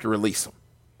going to have to release them.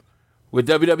 With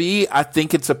WWE, I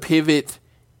think it's a pivot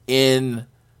in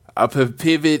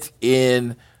the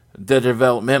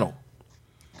developmental.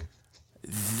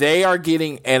 They are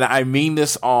getting, and I mean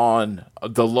this on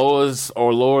the lowest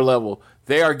or lower level,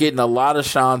 they are getting a lot of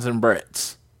Shans and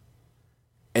Bretts.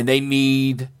 And they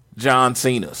need John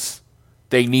Cena's.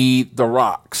 They need The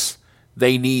Rocks.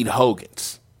 They need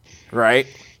Hogan's. Right?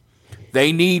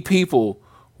 They need people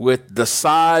with the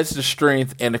size, the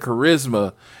strength, and the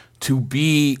charisma to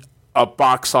be a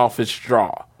box office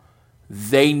draw.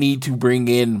 They need to bring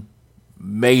in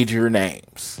major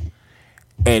names.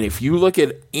 And if you look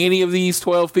at any of these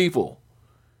 12 people,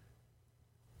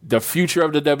 the future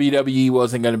of the WWE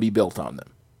wasn't going to be built on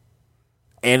them.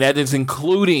 And that is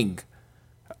including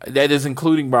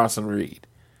Bronson Reed.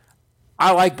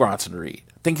 I like Bronson Reed.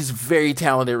 I think he's a very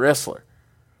talented wrestler.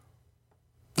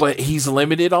 But he's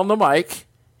limited on the mic,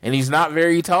 and he's not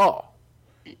very tall.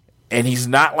 And he's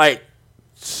not like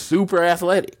super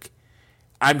athletic.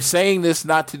 I'm saying this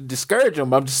not to discourage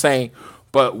him. I'm just saying,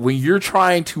 but when you're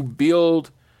trying to build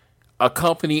a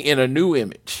company in a new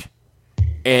image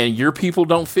and your people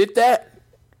don't fit that,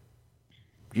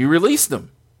 you release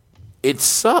them. It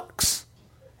sucks.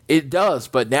 It does.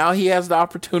 But now he has the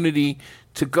opportunity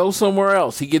to go somewhere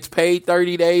else. He gets paid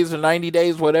 30 days or 90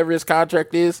 days, whatever his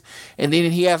contract is, and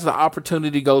then he has the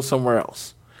opportunity to go somewhere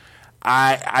else.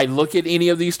 I look at any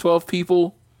of these 12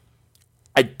 people.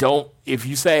 I don't. If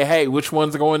you say, hey, which one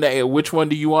do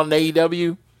you want in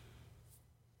AEW?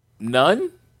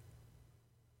 None.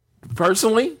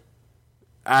 Personally,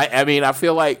 I mean, I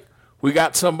feel like we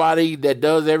got somebody that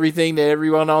does everything that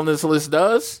everyone on this list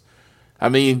does. I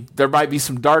mean, there might be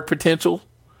some dark potential.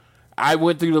 I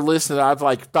went through the list and I was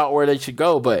like, thought where they should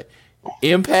go, but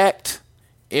Impact,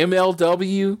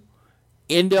 MLW,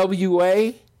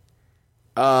 NWA,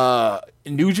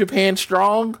 New Japan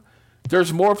Strong.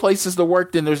 There's more places to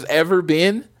work than there's ever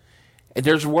been, and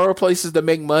there's more places to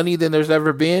make money than there's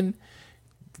ever been.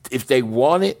 If they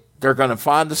want it, they're going to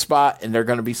find the spot and they're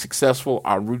going to be successful.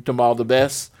 I root them all the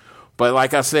best. But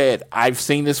like I said, I've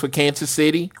seen this with Kansas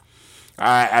City.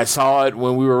 I saw it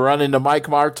when we were running the Mike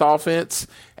Martz offense,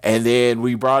 and then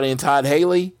we brought in Todd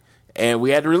Haley, and we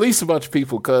had to release a bunch of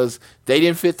people because they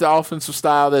didn't fit the offensive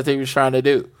style that they were trying to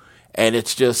do. And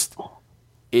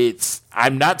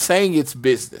I'm not saying it's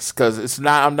business, because it's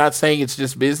not. I'm not saying it's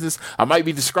just business. I might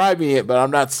be describing it, but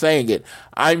I'm not saying it.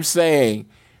 I'm saying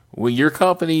when your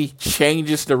company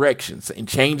changes directions and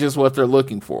changes what they're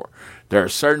looking for, there are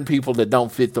certain people that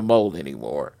don't fit the mold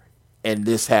anymore, and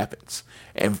this happens.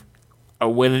 And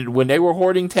when they were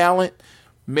hoarding talent,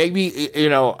 maybe,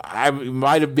 I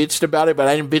might have bitched about it, but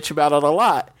I didn't bitch about it a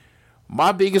lot.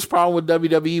 My biggest problem with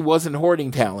WWE wasn't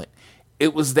hoarding talent.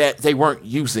 It was that they weren't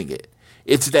using it.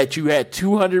 It's that you had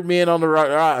 200 men on the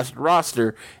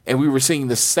roster, and we were seeing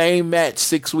the same match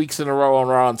 6 weeks in a row on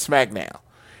Raw and SmackDown.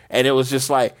 And it was just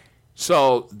like,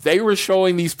 so they were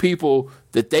showing these people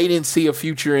that they didn't see a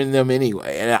future in them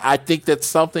anyway. And I think that's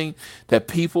something that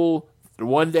people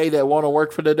one day that want to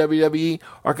work for the WWE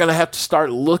are going to have to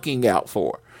start looking out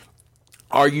for.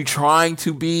 Are you trying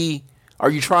to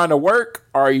work,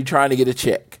 or are you trying to get a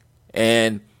check?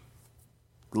 And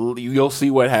you'll see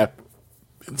what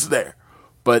happens there.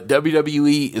 But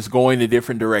WWE is going a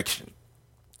different direction.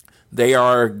 They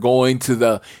are going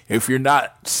to if you're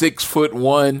not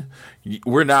 6'1",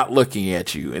 we're not looking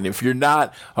at you. And if you're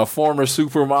not a former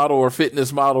supermodel or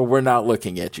fitness model, we're not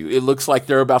looking at you. It looks like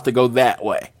they're about to go that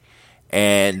way.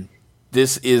 And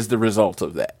this is the result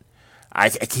of that. I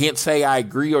can't say I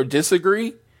agree or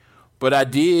disagree, but I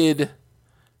did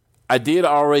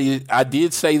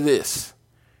say this.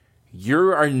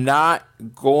 You are not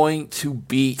going to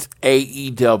beat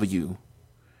AEW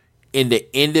in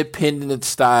the independent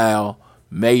style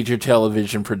major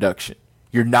television production.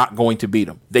 You're not going to beat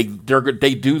them. They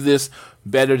do this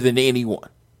better than anyone.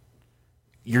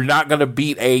 You're not going to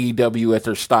beat AEW at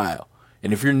their style.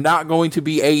 And if you're not going to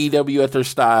beat AEW at their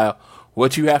style,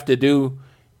 what you have to do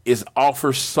is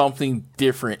offer something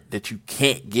different that you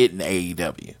can't get in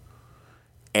AEW.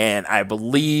 And I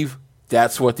believe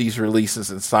that's what these releases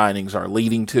and signings are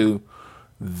leading to,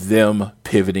 them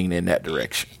pivoting in that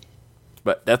direction.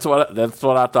 But that's what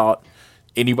I thought.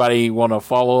 Anybody want to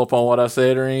follow up on what I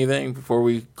said or anything before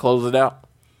we close it out?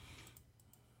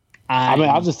 I mean,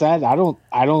 I'll just add, I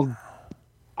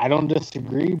don't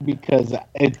disagree, because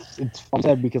it's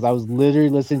fun because I was literally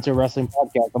listening to a wrestling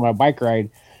podcast on my bike ride,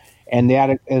 and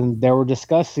they were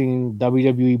discussing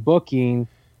WWE booking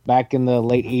back in the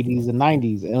late 80s and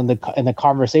 90s, and the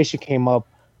conversation came up,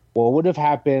 what would have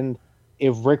happened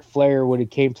if Ric Flair would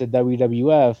have came to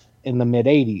WWF in the mid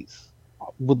 80s?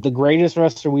 With the greatest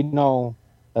wrestler we know,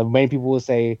 that many people would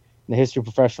say in the history of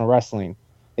professional wrestling,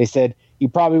 they said he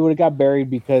probably would have got buried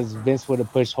because Vince would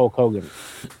have pushed Hulk Hogan,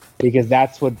 because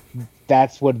that's what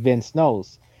Vince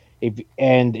knows.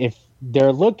 If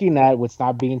they're looking at what's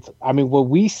not being, I mean, what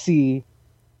we see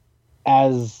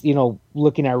as,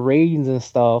 looking at ratings and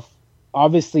stuff,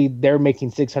 obviously they're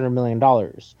making $600 million.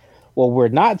 What we're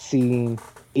not seeing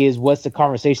is what's the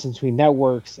conversation between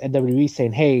networks and WWE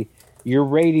saying, hey, your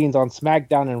ratings on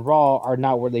SmackDown and Raw are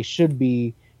not where they should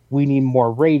be. We need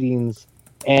more ratings,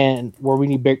 and where we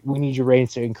need your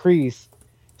ratings to increase.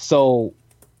 So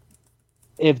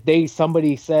if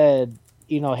somebody said,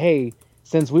 hey,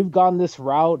 since we've gone this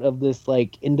route of this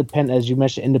like independent, as you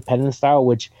mentioned, independent style,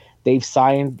 which they've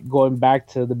signed going back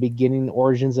to the beginning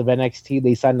origins of NXT,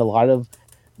 they signed a lot of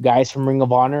guys from Ring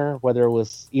of Honor, whether it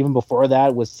was even before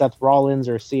that with Seth Rollins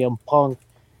or CM Punk,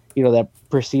 that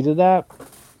preceded that,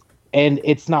 and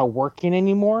it's not working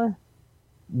anymore.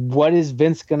 What is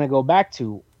Vince going to go back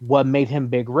to? What made him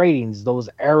big ratings? Those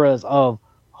eras of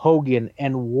Hogan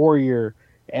and Warrior,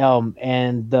 and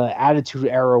the Attitude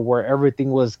Era, where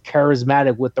everything was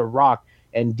charismatic with The Rock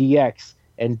and DX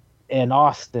and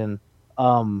Austin,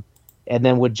 and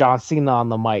then with John Cena on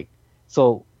the mic.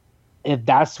 So if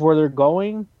that's where they're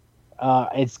going,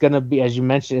 It's gonna be, as you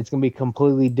mentioned, it's gonna be a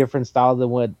completely different style than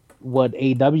what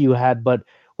AEW had. But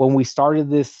when we started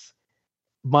this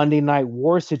Monday Night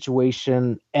War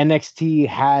situation, NXT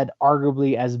had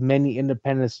arguably as many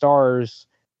independent stars,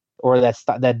 or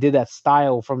that did that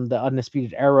style from the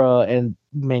Undisputed Era and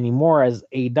many more as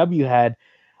AEW had,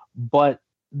 but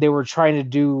they were trying to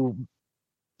do,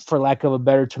 for lack of a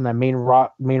better term, that main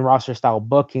roster style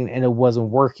booking, and it wasn't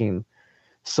working.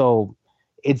 So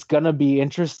it's gonna be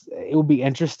it will be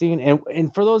interesting.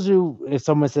 And for those who, if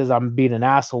someone says I'm being an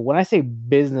asshole, when I say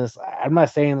business, I'm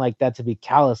not saying like that to be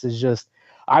callous. It's just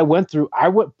I went through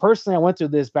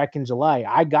this back in July.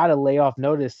 I got a layoff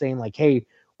notice saying like, hey,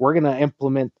 we're gonna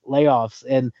implement layoffs.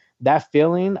 And that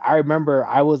feeling, I remember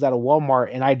I was at a Walmart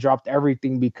and I dropped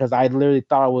everything because I literally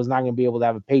thought I was not gonna be able to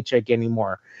have a paycheck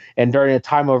anymore. And during a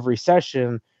time of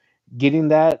recession, getting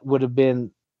that would have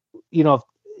been,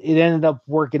 it ended up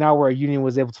working out where a union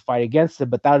was able to fight against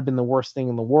it, but that would have been the worst thing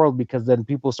in the world, because then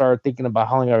people started thinking about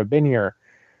how long I've been here.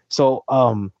 So,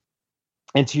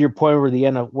 and to your point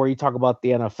where you talk about the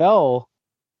NFL,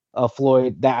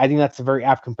 Floyd, that I think that's a very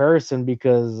apt comparison,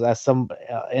 because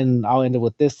and I'll end it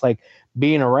with this, like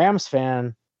being a Rams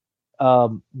fan,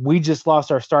 we just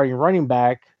lost our starting running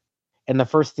back. And the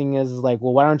first thing is like,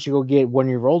 well, why don't you go get one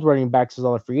of your old running backs who's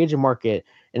on the free agent market?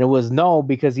 And it was no,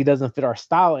 because he doesn't fit our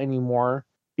style anymore,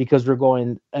 because we're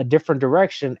going a different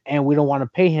direction and we don't want to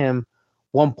pay him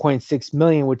 $1.6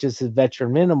 million, which is his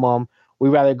veteran minimum. We'd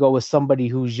rather go with somebody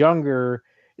who's younger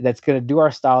that's going to do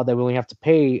our style, that we only have to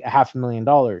pay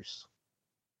 $500,000.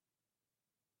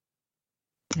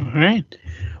 All right.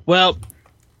 Well,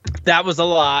 that was a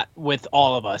lot with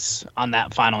all of us on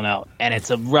that final note, and it's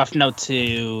a rough note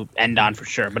to end on for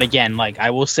sure. But again, like I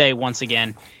will say once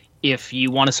again, if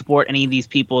you want to support any of these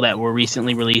people that were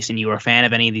recently released and you are a fan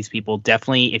of any of these people,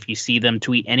 definitely, if you see them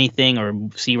tweet anything or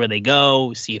see where they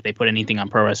go, see if they put anything on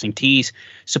Pro Wrestling Tees,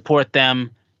 support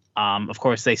them. Of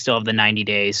course, they still have the 90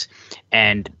 days,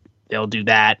 and they'll do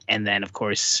that. And then, of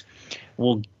course,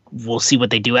 we'll see what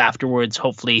they do afterwards.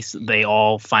 Hopefully, they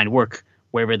all find work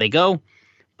wherever they go.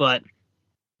 But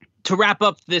to wrap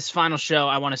up this final show,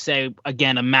 I want to say,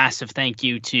 again, a massive thank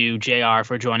you to JR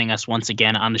for joining us once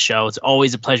again on the show. It's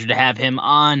always a pleasure to have him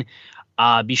on.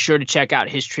 Be sure to check out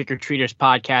his Trick or Treaters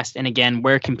podcast. And again,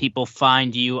 where can people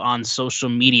find you on social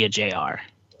media, JR?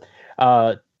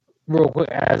 Real quick,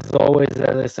 as always,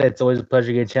 as I said, it's always a pleasure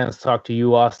to get a chance to talk to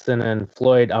you, Austin and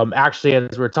Floyd. Actually,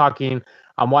 as we're talking,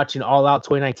 I'm watching All Out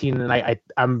 2019, and I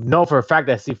know for a fact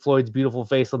that I see Floyd's beautiful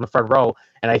face on the front row,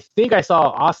 and I think I saw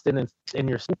Austin and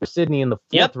your Super Sydney in the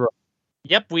fourth row.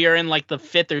 Yep, we are in like the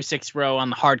fifth or sixth row on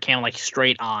the hard cam, like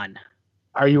straight on.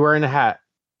 Are you wearing a hat?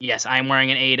 Yes, I'm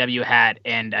wearing an AEW hat,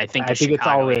 and I think it's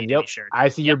all in. Yep, shirt. I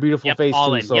see your beautiful face all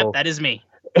too. In. So. Yep, that is me.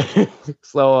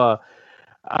 So,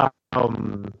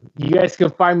 you guys can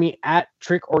find me at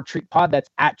Trick or Treat Pod. That's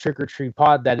at Trick or Treat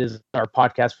Pod. That is our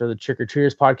podcast for the Trick or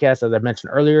Treaters podcast. As I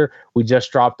mentioned earlier, we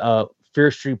just dropped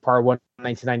Fear Street Part 1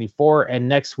 1994, and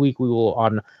next week we will,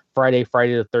 on Friday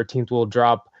the 13th, we'll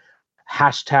drop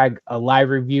hashtag a live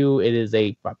review. It is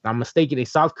if I'm mistaken, a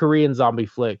South Korean zombie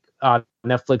flick,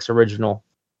 Netflix original.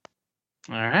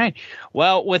 All right.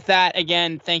 Well, with that,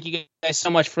 again, thank you guys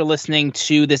so much for listening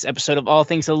to this episode of All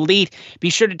Things Elite. Be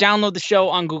sure to download the show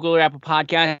on Google or Apple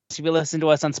Podcasts. If you listen to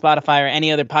us on Spotify or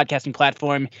any other podcasting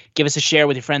platform, give us a share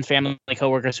with your friends, family,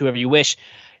 coworkers, whoever you wish.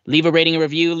 Leave a rating and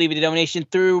review. Leave a donation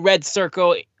through Red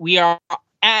Circle. We are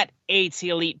at AT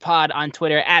Elite Pod on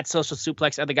Twitter, at Social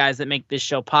Suplex are the guys that make this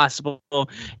show possible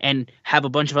and have a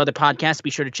bunch of other podcasts.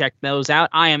 Be sure to check those out.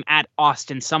 I am at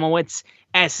Austin Sumowitz,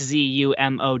 SZUMOWICZ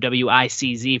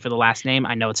for the last name.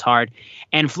 I know it's hard.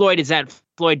 And Floyd is at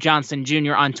Floyd Johnson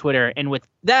Jr. on Twitter. And with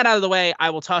that out of the way, I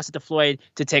will toss it to Floyd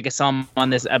to take us on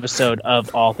this episode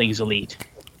of All Things Elite.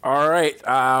 All right.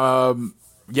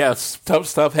 Yes, tough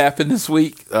stuff happened this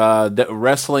week.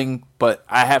 Wrestling, but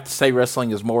I have to say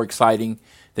wrestling is more exciting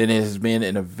than it has been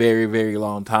in a very, very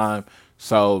long time.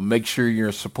 So make sure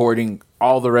you're supporting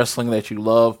all the wrestling that you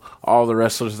love, all the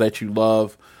wrestlers that you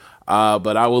love.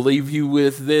 But I will leave you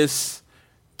with this.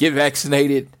 Get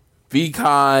vaccinated, be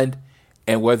kind,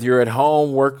 and whether you're at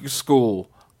home, work, or school,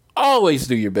 always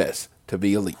do your best to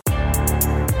be elite.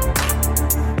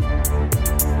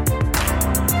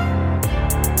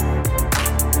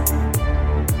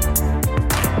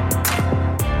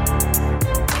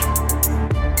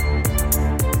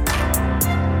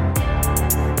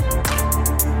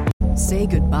 say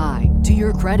goodbye to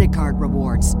your credit card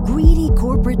rewards. Greedy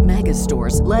corporate mega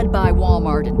stores, led by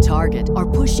Walmart and Target, are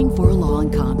pushing for a law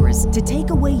in Congress to take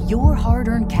away your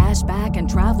hard-earned cash back and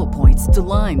travel points to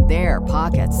line their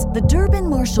pockets. The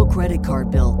Durbin-Marshall credit card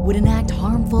bill would enact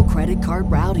harmful credit card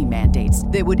routing mandates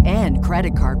that would end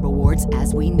credit card rewards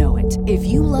as we know it. If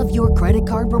you love your credit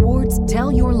card rewards,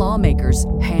 tell your lawmakers,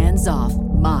 hands off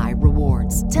my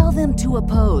rewards. Tell them to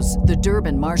oppose the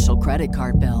Durbin-Marshall credit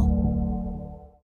card bill.